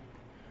deep.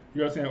 You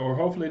know what I'm saying? Or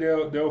hopefully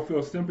they'll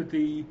feel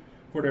sympathy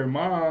for their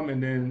mom,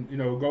 and then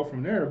go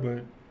from there.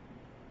 But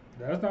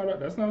that's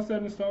not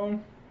set in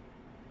stone.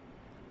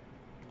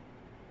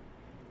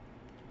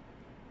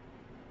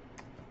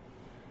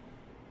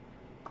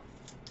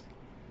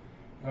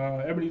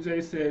 Ebony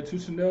J said, to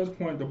Chanel's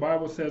point, the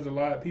Bible says a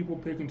lot. People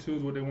pick and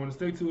choose what they want to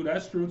stick to.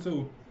 That's true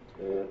too.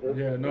 Mm-hmm.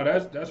 Yeah, no,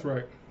 that's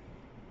right.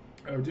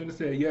 Jenna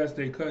said, yes,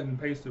 they cut and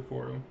pasted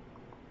for them.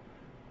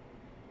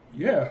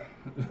 Yeah,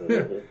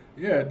 mm-hmm.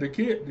 Yeah. The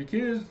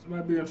kids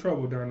might be in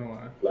trouble down the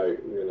line. Like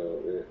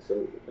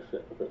some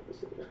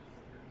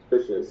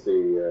Christians see,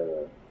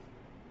 you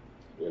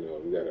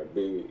gotta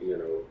be,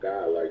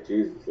 God like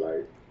Jesus,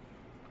 like,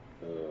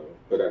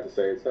 but at the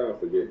same time,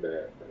 forget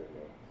that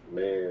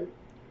man.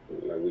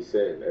 Like we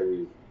said,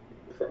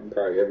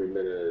 probably every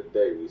minute of the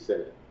day we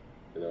sin.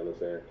 You know what I'm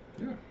saying?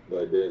 Yeah.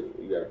 But then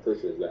you got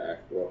Christians that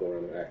walk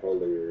around and act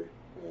holier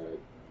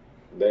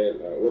than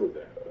what is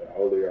that?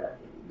 Holier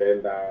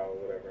than thou,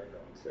 whatever. I know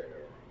I'm saying it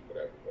wrong,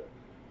 whatever.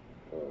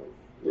 But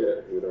yeah,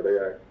 you know they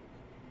act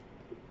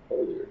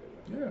holier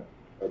than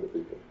other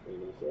people.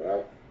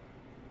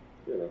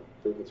 You know,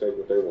 so people take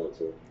what they want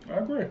to. I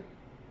agree.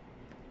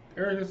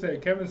 Eric just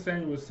said Kevin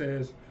Samuels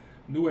says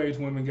New Age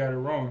women got it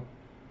wrong.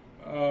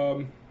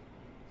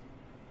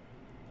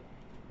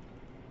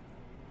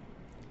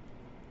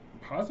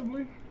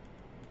 Possibly.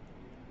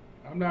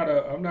 I'm not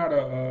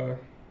a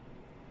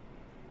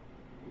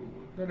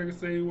what did I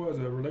say he was,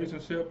 a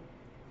relationship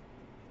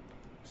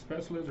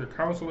specialist or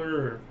counselor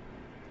or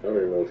I don't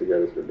even know if he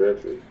got his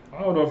credentials.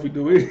 I don't know if he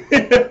do either.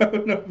 I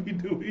don't know if he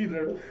do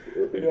either.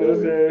 You know what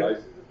I'm saying?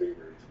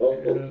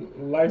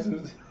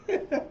 License.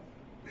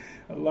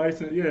 A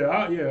license. Yeah,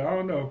 I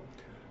don't know.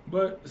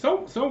 But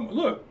some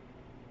look,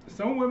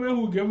 some women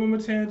who give them a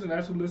chance and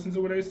actually listen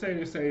to what they say,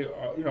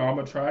 I'm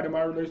gonna try it in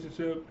my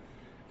relationship,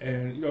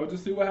 and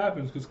just see what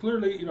happens. Because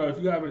clearly,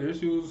 if you have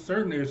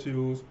certain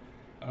issues,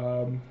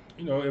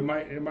 it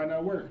might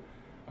not work.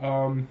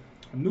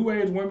 New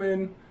age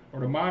women or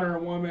the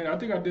modern woman, I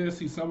think I did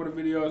see some of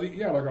the videos. He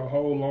had like a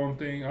whole long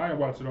thing. I didn't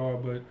watch it all,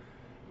 but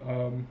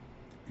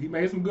he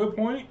made some good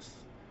points.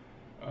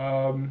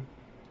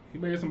 He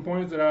made some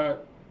points that I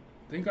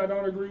think I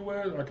don't agree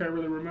with. I can't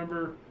really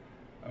remember.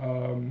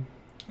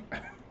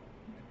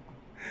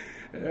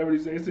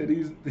 Everybody said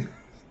these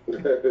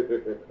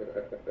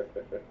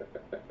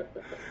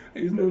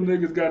little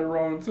niggas got it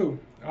wrong too.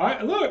 I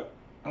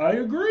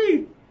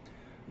agree.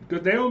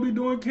 Because they don't be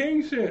doing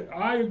king shit.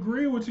 I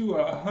agree with you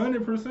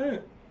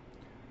 100%.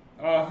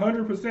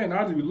 100%.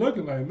 I just be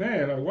looking like,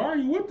 man, like, why are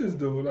you with this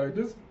dude? Like,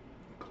 this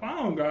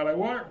clown guy. Like,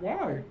 why?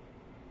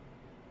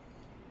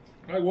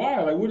 Like,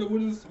 why? Like, what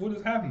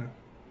is happening?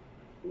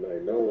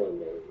 Like, no one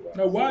knows.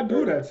 Now, why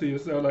do that to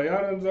yourself? Like,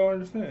 I don't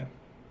understand.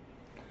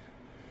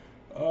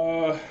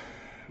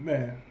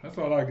 Man, that's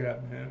all I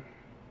got, man.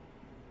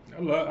 I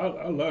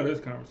love this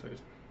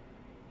conversation.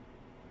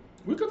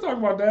 We could talk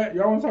about that.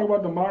 Y'all want to talk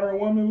about the modern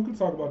woman? We could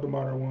talk about the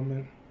modern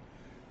woman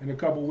in a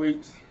couple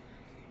weeks.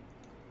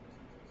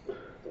 The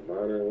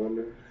modern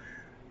woman,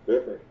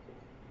 different.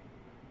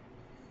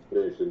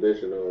 The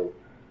traditional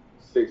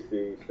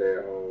 60s, stay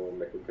at home,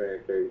 making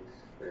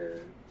pancakes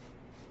and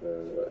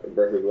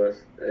breakfast, lunch,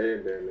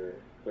 and dinner,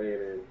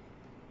 cleaning.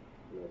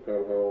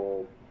 Come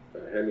home,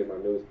 hand me my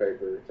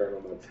newspaper, turn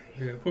on my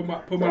TV. Yeah,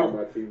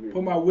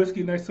 put my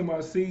whiskey next to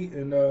my seat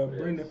and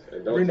bring the.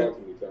 And don't talk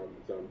to me till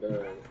I'm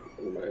done.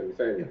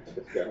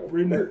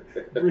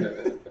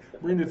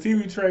 Bring the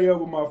TV tray up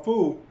with my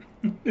food.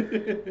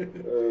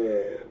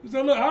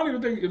 So look, I don't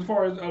even think as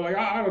far as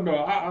I don't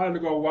know. I have to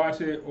go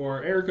watch it,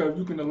 or Erica, if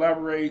you can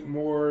elaborate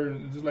more,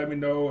 just let me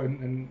know,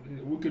 and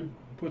we could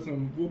put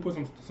some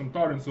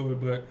thought into it.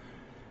 But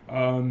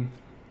I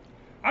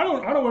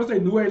don't want to say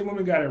New Age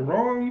women got it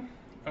wrong,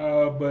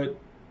 but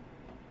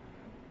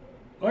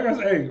like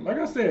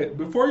I said,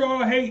 before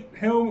y'all hate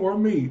him or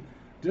me,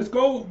 just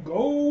go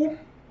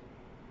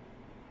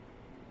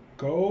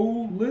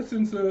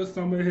listen to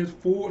some of his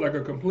like a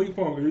complete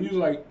phone. It usually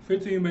like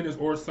 15 minutes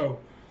or so.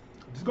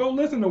 Just go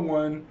listen to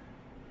one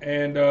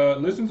and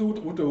listen to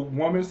what the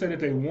woman said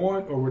that they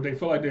want or what they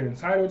feel like they're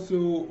entitled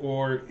to.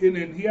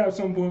 And he has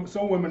some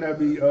women that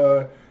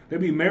they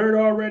be married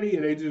already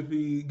and they just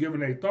be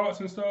giving their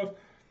thoughts and stuff.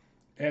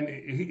 And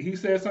he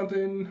said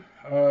something.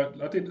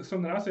 I think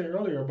something I said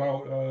earlier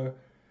about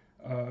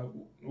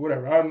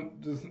whatever. I'm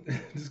just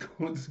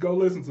go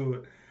listen to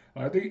it.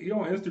 I think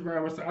on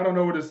Instagram or I don't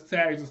know what his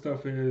tags and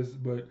stuff is,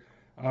 but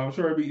I'm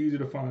sure it'd be easy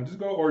to find. Just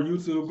go or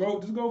YouTube.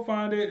 Just go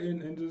find it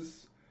and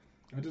just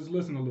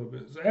listen a little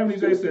bit. So Ebony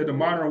J said the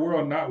modern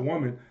world, not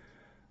woman.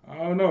 I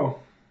don't know.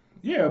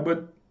 Yeah,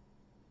 but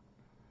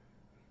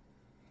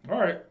all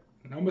right.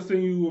 I'm gonna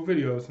send you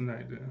videos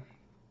tonight then.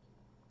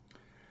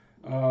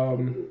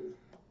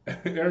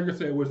 Erica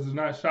said, which does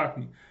not shock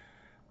me.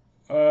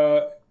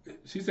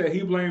 She said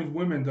he blames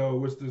women though,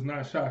 which does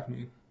not shock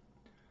me.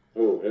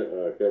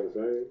 Kevin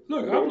Samuels.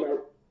 Look,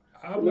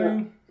 I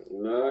blame.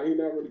 Nah, he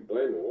not really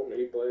blaming women.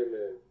 He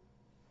blaming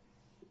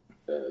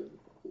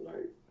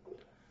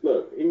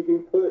look. He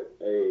put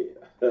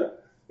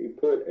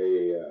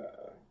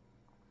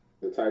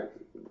the type.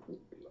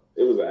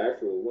 It was an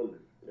actual woman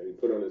that he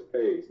put on his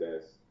page.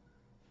 That's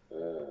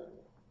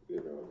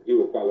he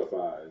would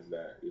qualify as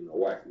that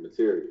wife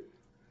material,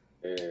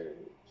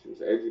 and she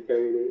was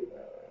educated,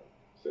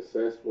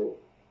 successful,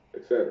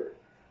 etc.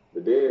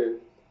 But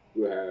then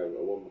you have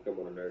a woman come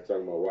on there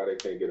talking about why they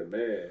can't get a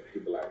man.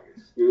 He'd be like,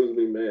 "Excuse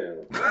me,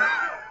 ma'am."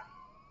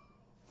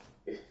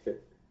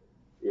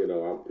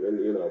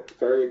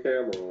 Turn your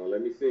camera on.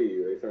 Let me see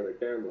you. They turn the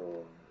camera on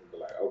and be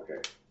like, "Okay,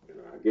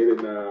 I get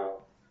it now."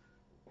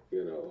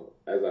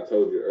 As I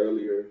told you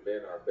earlier,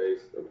 men are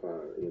based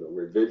upon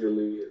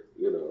visually.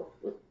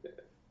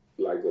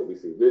 Like what we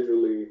see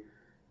visually.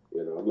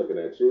 I'm looking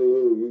at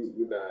you.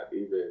 You're not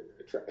even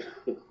attractive.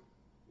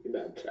 You're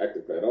not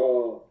attractive at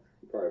all.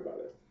 You're probably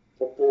about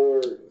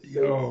 4, 6,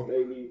 Yo.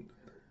 maybe.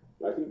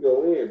 Like, he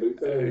go in, but he's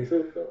telling the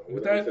truth, though. You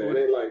know what I'm saying? It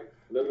ain't like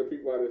none of the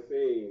people I've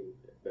seen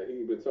that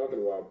he been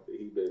talking about,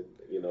 he been,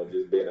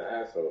 just being an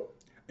asshole.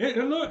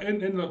 And look,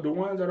 and the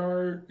ones that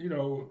are,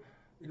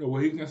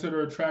 what he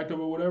consider attractive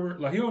or whatever,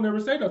 like, he don't ever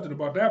say nothing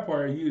about that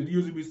part. It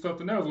usually be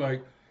something else,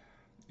 like,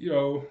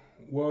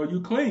 well,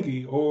 you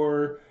clingy,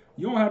 or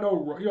you don't have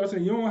no, you know what I'm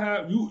saying? You don't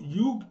have,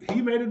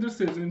 he made a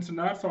decision to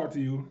not talk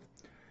to you,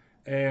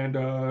 and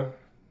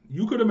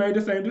you could have made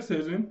the same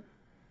decision,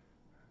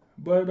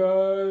 but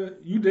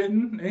you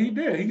didn't, and he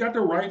did. He got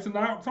the right to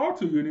not talk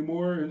to you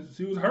anymore, and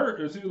she was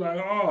hurt, and she was like,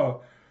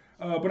 oh,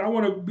 but I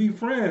want to be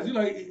friends.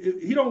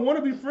 He don't want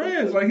to be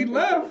friends. Like, he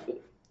left.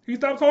 He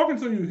stopped talking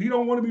to you. He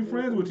don't want to be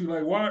friends with you.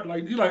 Like, why?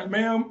 Like, you like,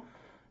 ma'am,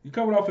 you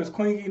coming off as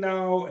clingy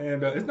now,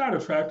 and it's not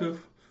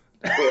attractive.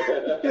 It's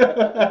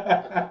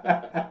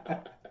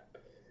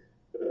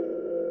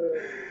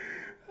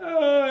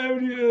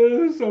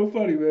so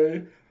funny,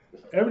 man.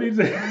 Every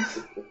day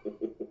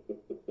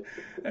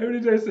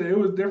said it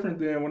was different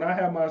then. When I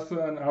had my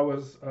son, I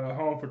was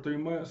home for 3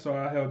 months, so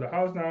I held the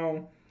house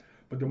down.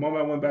 But the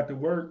moment I went back to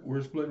work,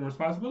 we're splitting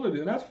responsibility,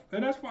 and that's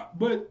fine.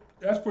 But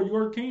that's for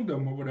your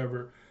kingdom or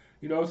whatever.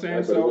 You know what I'm saying?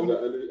 Right,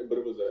 but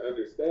it was an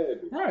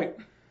understanding, right?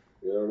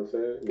 You know what I'm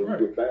saying? When you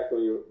get back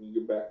on your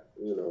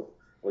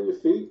on your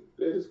feet,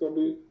 it's just gonna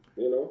be,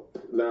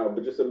 Now,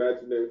 but just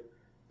imagine if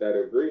that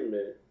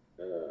agreement,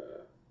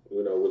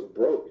 was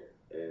broken,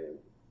 and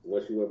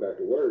once you went back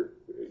to work,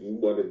 you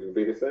wanted to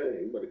be the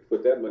same. You wanted to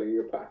put that money in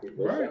your pocket,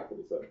 go shopping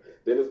or something.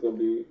 Then it's gonna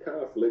be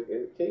conflict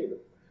in the kingdom.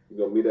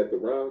 You're gonna meet at the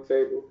round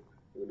table.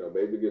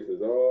 Maybe it gets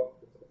resolved.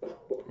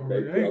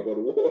 Maybe y'all go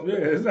to war. Yeah,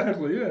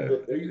 exactly. Yeah,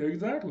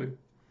 exactly.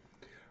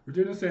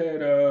 Virginia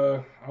said,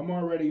 I'm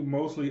already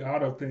mostly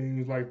out of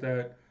things like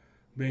that,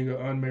 being an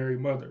unmarried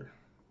mother.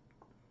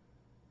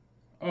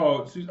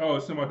 Oh,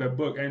 it's about that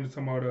book. Angel's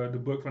talking about the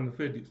book from the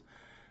 50s.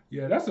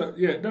 Yeah,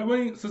 I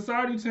mean,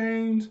 society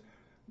changed,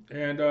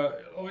 and,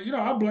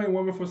 I blame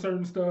women for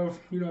certain stuff,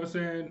 you know what I'm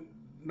saying?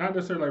 Not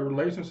necessarily like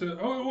relationships.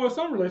 Oh, well,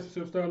 some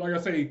relationship stuff. Like I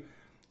say,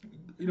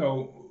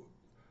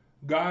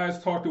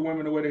 guys talk to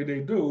women the way they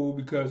do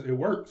because it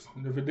works.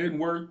 And if it didn't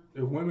work,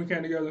 if women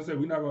came together and said,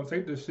 we're not going to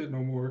take this shit no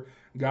more,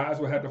 guys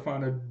would have to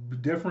find a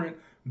different,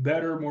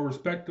 better, more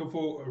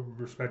respectful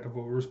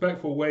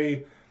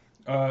way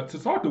to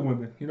talk to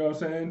women. You know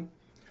what I'm saying?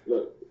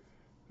 Look,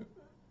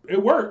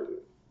 it worked.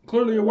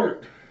 Clearly it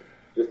worked.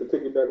 Just to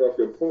piggyback off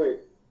your point,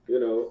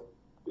 it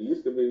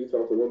used to be you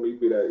talk to women, you'd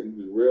be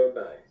real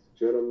nice,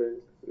 gentlemen,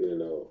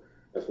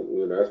 that's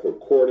where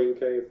courting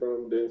came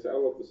from. Then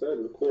all of a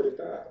sudden the courting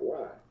died.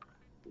 Why?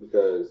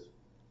 Because,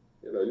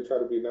 you try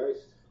to be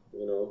nice,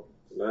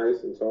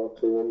 nice and talk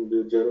to them, be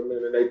a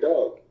gentleman, and they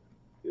dog.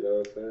 You know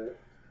what I'm saying?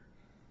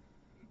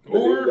 But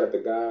then you got the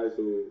guys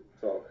who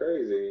talk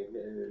crazy,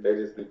 and they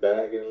just be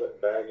bagging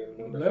left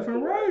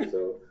and right.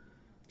 So,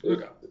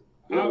 look,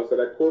 so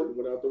that court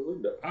went out the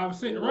window. I've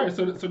seen it, right.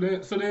 So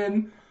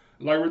then,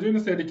 like Regina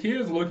said, the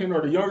kids looking,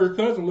 or the younger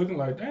cousin looking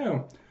like,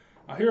 damn,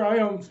 here I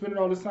am spending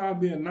all this time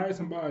being nice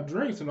and buying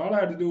drinks, and all I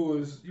had to do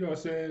was,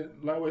 say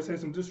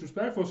some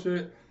disrespectful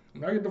shit,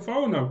 and I get the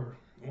phone number.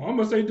 Well, I'm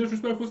going to say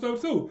disrespectful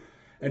stuff too.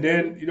 And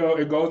then,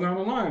 it goes down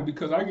the line,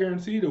 because I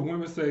guarantee the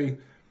women say,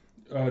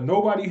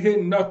 nobody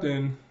hitting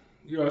nothing,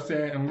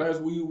 unless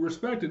we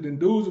respect it. And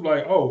dudes are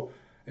like, oh,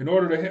 in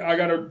order to hit, I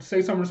got to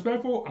say something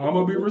respectful, I'm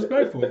going to be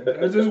respectful.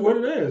 That's just what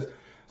it is.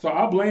 So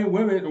I blame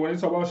women when they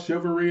talk about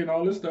chivalry and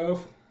all this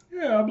stuff.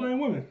 Yeah, I blame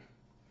women.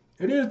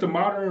 It is the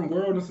modern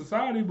world and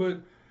society, but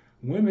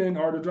women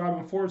are the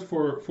driving force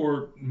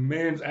for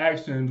men's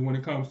actions when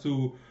it comes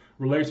to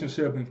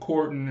relationship and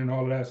courting and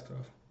all of that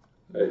stuff.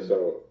 Hey,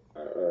 so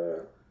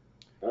I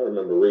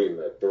remember reading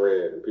a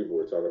thread, and people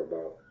were talking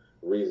about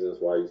reasons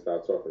why you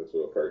stop talking to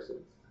a person.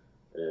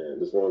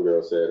 And this one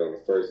girl said on the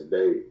first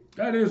date.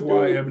 That is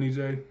why, Ebony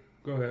J.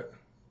 Go ahead.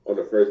 On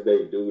the first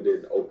date, dude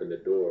didn't open the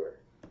door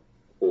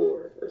for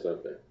her or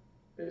something.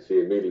 And she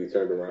immediately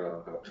turned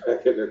around, hopped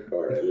back in her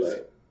car and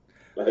left.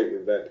 Like,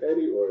 is that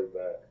petty, or is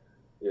that,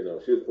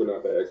 she was putting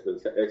out that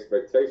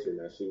expectation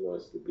that she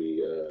wants to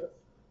be,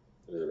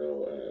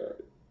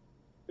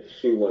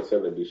 she wants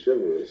him to be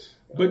chivalrous.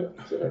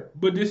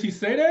 But did she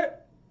say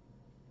that?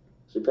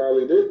 She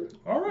probably didn't.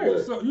 All right,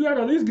 so you got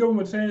to at least give them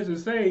a chance to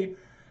say,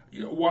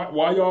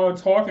 why y'all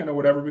talking or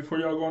whatever before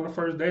y'all go on the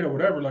first date or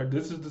whatever. Like,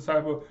 this is the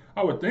type of,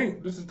 I would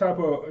think, this is the type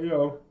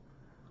of,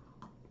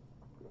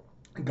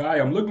 guy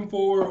I'm looking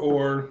for,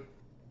 or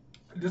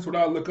this is what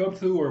I look up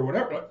to, or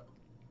whatever.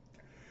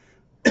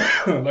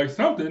 Like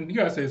something, you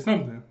gotta say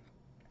something.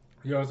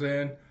 You know what I'm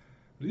saying?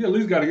 You at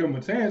least gotta give him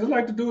a chance. It's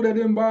like the dude that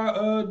didn't buy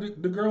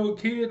the girl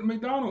kid at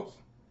McDonald's.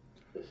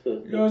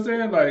 You know what I'm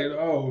saying? Like,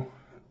 oh,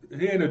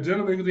 he ain't a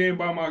gentleman because he ain't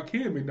buy my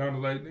kid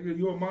McDonald's. Like, nigga,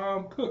 you a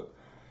mom cook.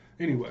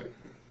 Anyway.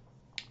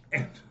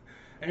 And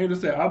Angel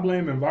said, I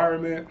blame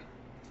environment.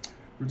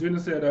 Regina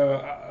said,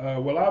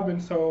 well, I've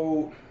been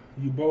told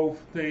you both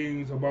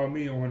things about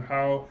me on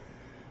how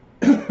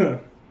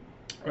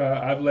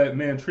I've let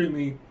men treat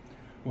me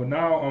Well,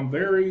 now I'm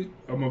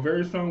a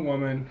very strong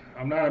woman.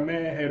 I'm not a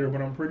man hater,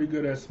 but I'm pretty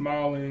good at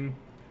smiling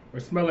or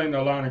smelling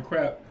a line of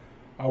crap.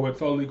 I would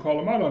totally call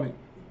them out on it,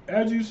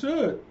 as you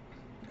should,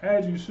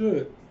 as you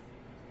should.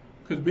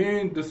 Because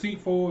being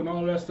deceitful and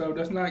all that stuff,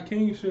 that's not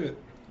king shit.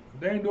 If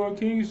they ain't doing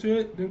king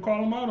shit, then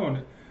call them out on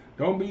it.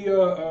 Don't be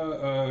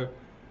an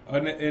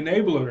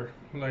enabler.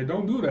 Like,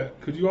 don't do that.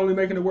 Because you're only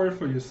making it worse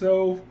for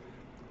yourself,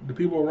 the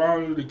people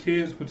around you, the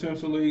kids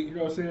potentially. You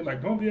know what I'm saying?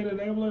 Like, don't be an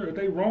enabler. If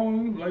they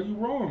wrong, like, you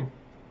wrong.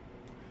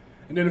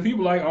 And then if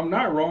people like, I'm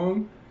not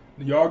wrong,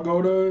 y'all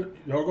go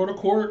to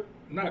court,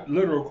 not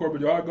literal court,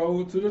 but y'all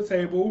go to the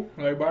table,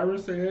 like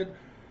Byron said,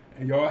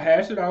 and y'all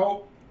hash it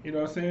out, you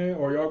know what I'm saying?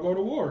 Or y'all go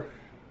to war.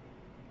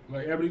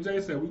 Like Ebony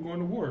J said, we going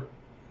to war.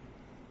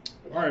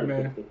 All right,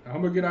 man.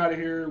 I'm gonna get out of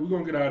here. We're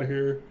gonna get out of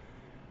here.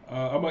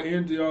 I'm gonna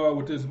end y'all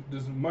with this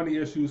money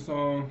issue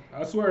song.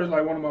 I swear it's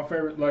like one of my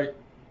favorite. Like,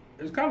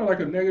 it's kind of like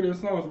a negative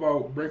song. It's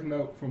about breaking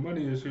up for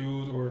money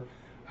issues or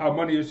how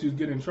money issues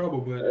get in trouble.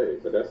 But hey,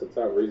 but that's the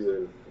top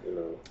reason,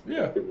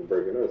 yeah, people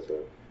breaking up. So.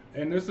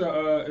 And it's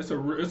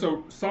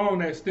a song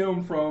that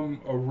stemmed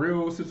from a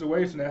real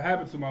situation that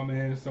happened to my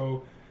man.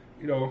 So,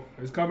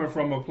 it's coming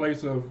from a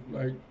place of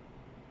like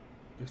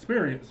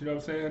experience. You know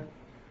what I'm saying?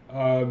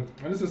 And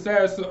it's a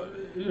sad,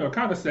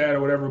 kind of sad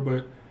or whatever,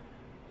 but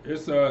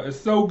it's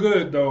so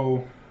good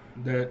though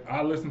that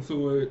I listen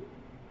to it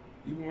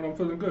even when I'm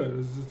feeling good.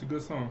 It's just a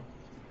good song.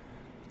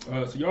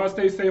 So y'all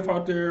stay safe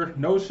out there.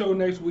 No show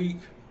next week.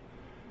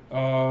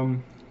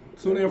 Tune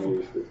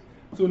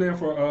in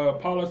for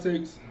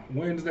politics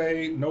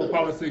Wednesday. No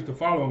politics the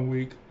following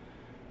week.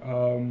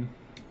 So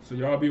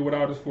y'all be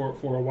without us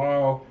for a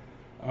while.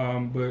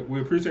 But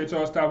we appreciate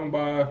y'all stopping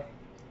by.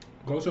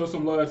 Go show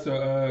some love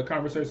to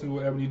Conversations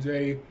with Ebony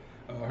J,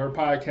 her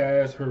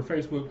podcast, her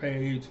Facebook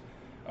page.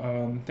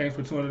 Thanks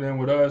for tuning in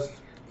with us.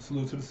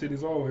 Salute to the city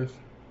as always.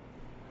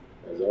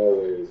 As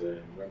always,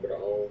 and remember to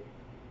own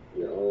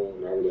your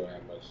own. I really don't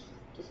have much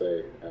to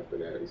say after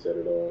that. He said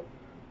it all.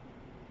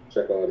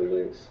 Check all the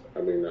links.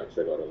 I mean, not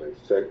check all the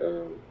links. Check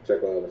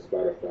all the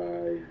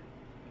Spotify,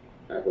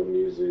 Apple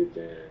Music,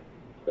 and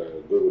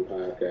Google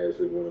Podcasts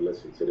if you want to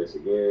listen to this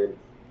again.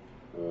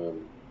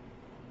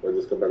 Or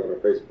just come back on our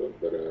Facebook.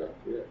 But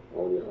yeah,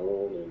 on your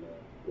own, and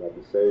y'all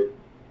be safe.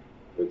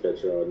 We'll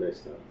catch y'all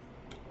next time.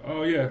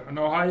 Oh yeah, in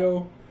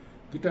Ohio,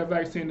 get that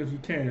vaccine if you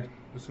can.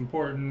 It's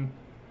important.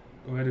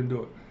 Go ahead and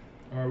do it.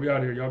 All right, we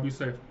out here. Y'all be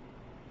safe.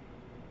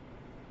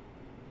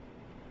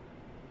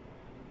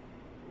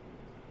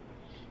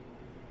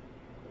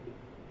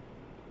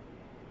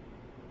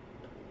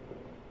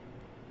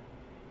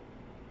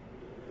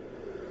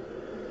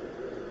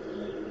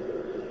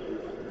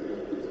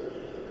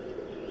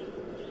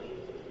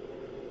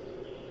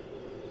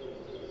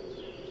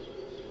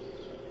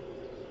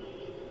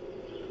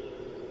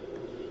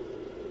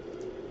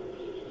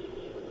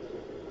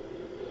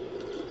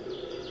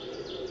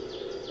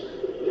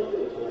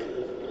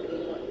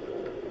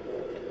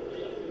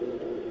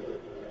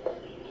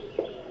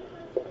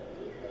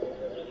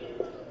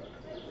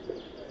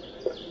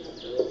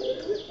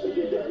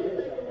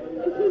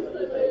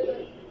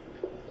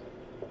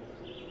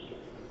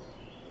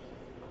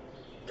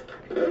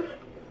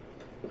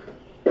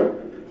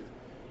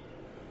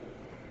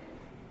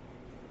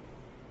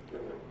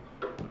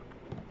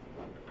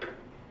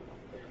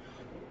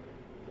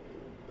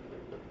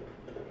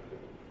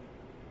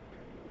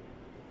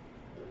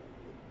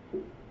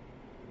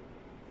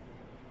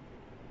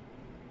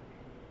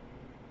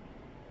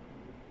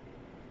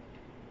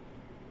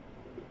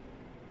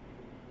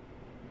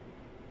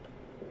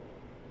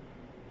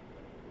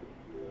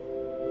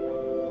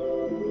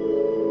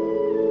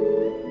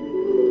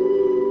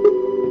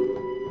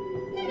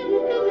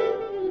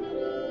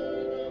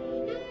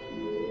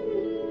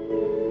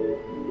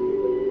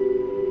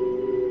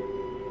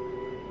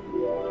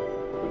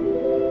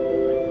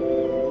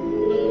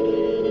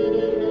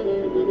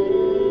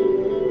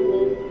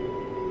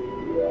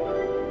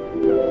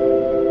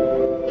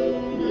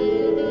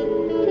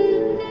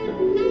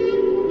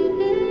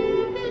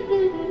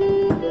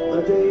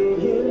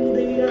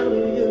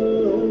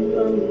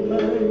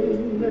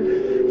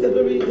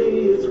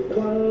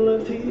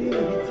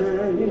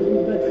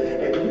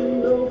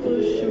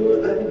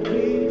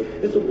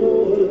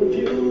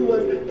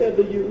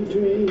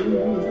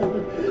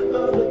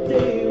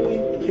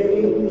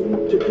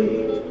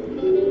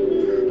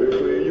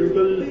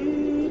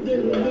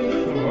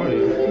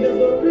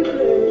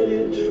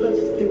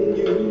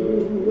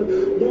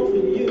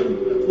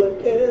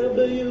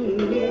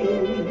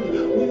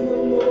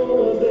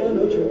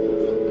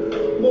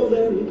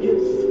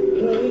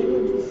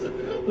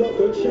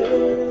 So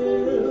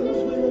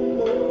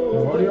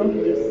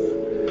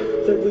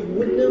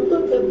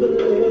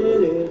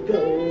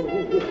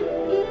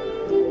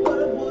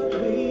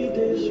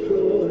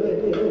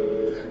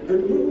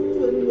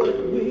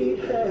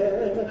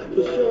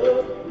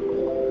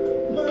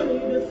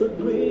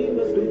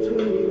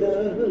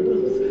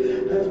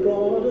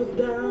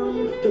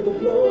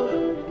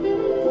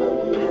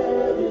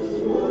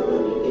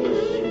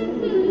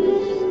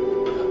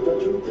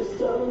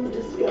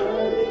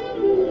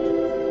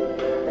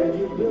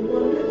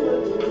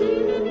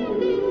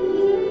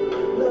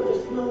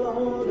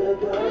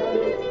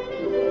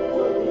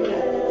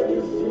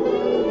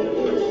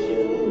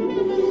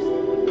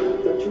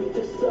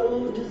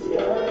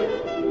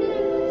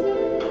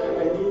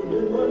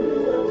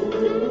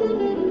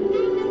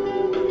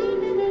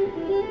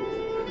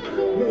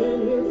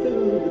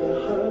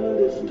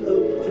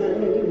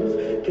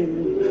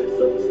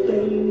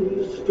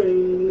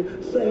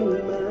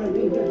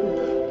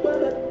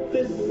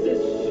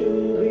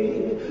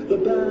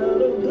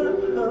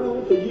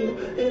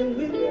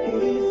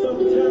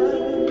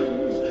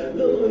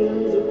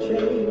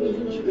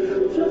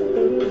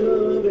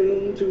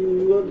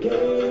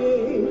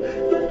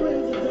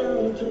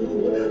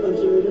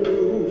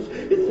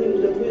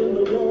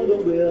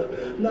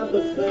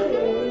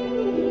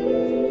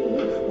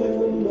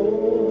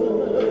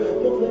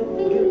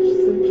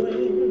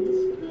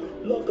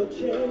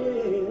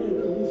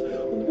chance,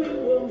 we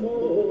were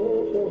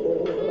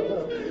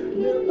more.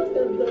 Never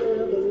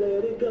ever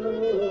let it go.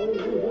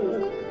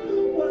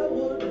 Why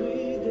would we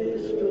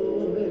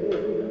destroy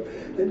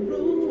and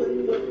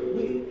ruin what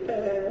we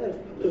had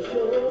for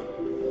sure?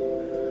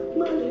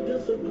 Many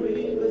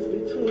disagreements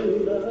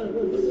between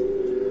us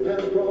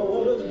has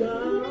brought us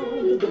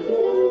down to the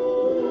floor.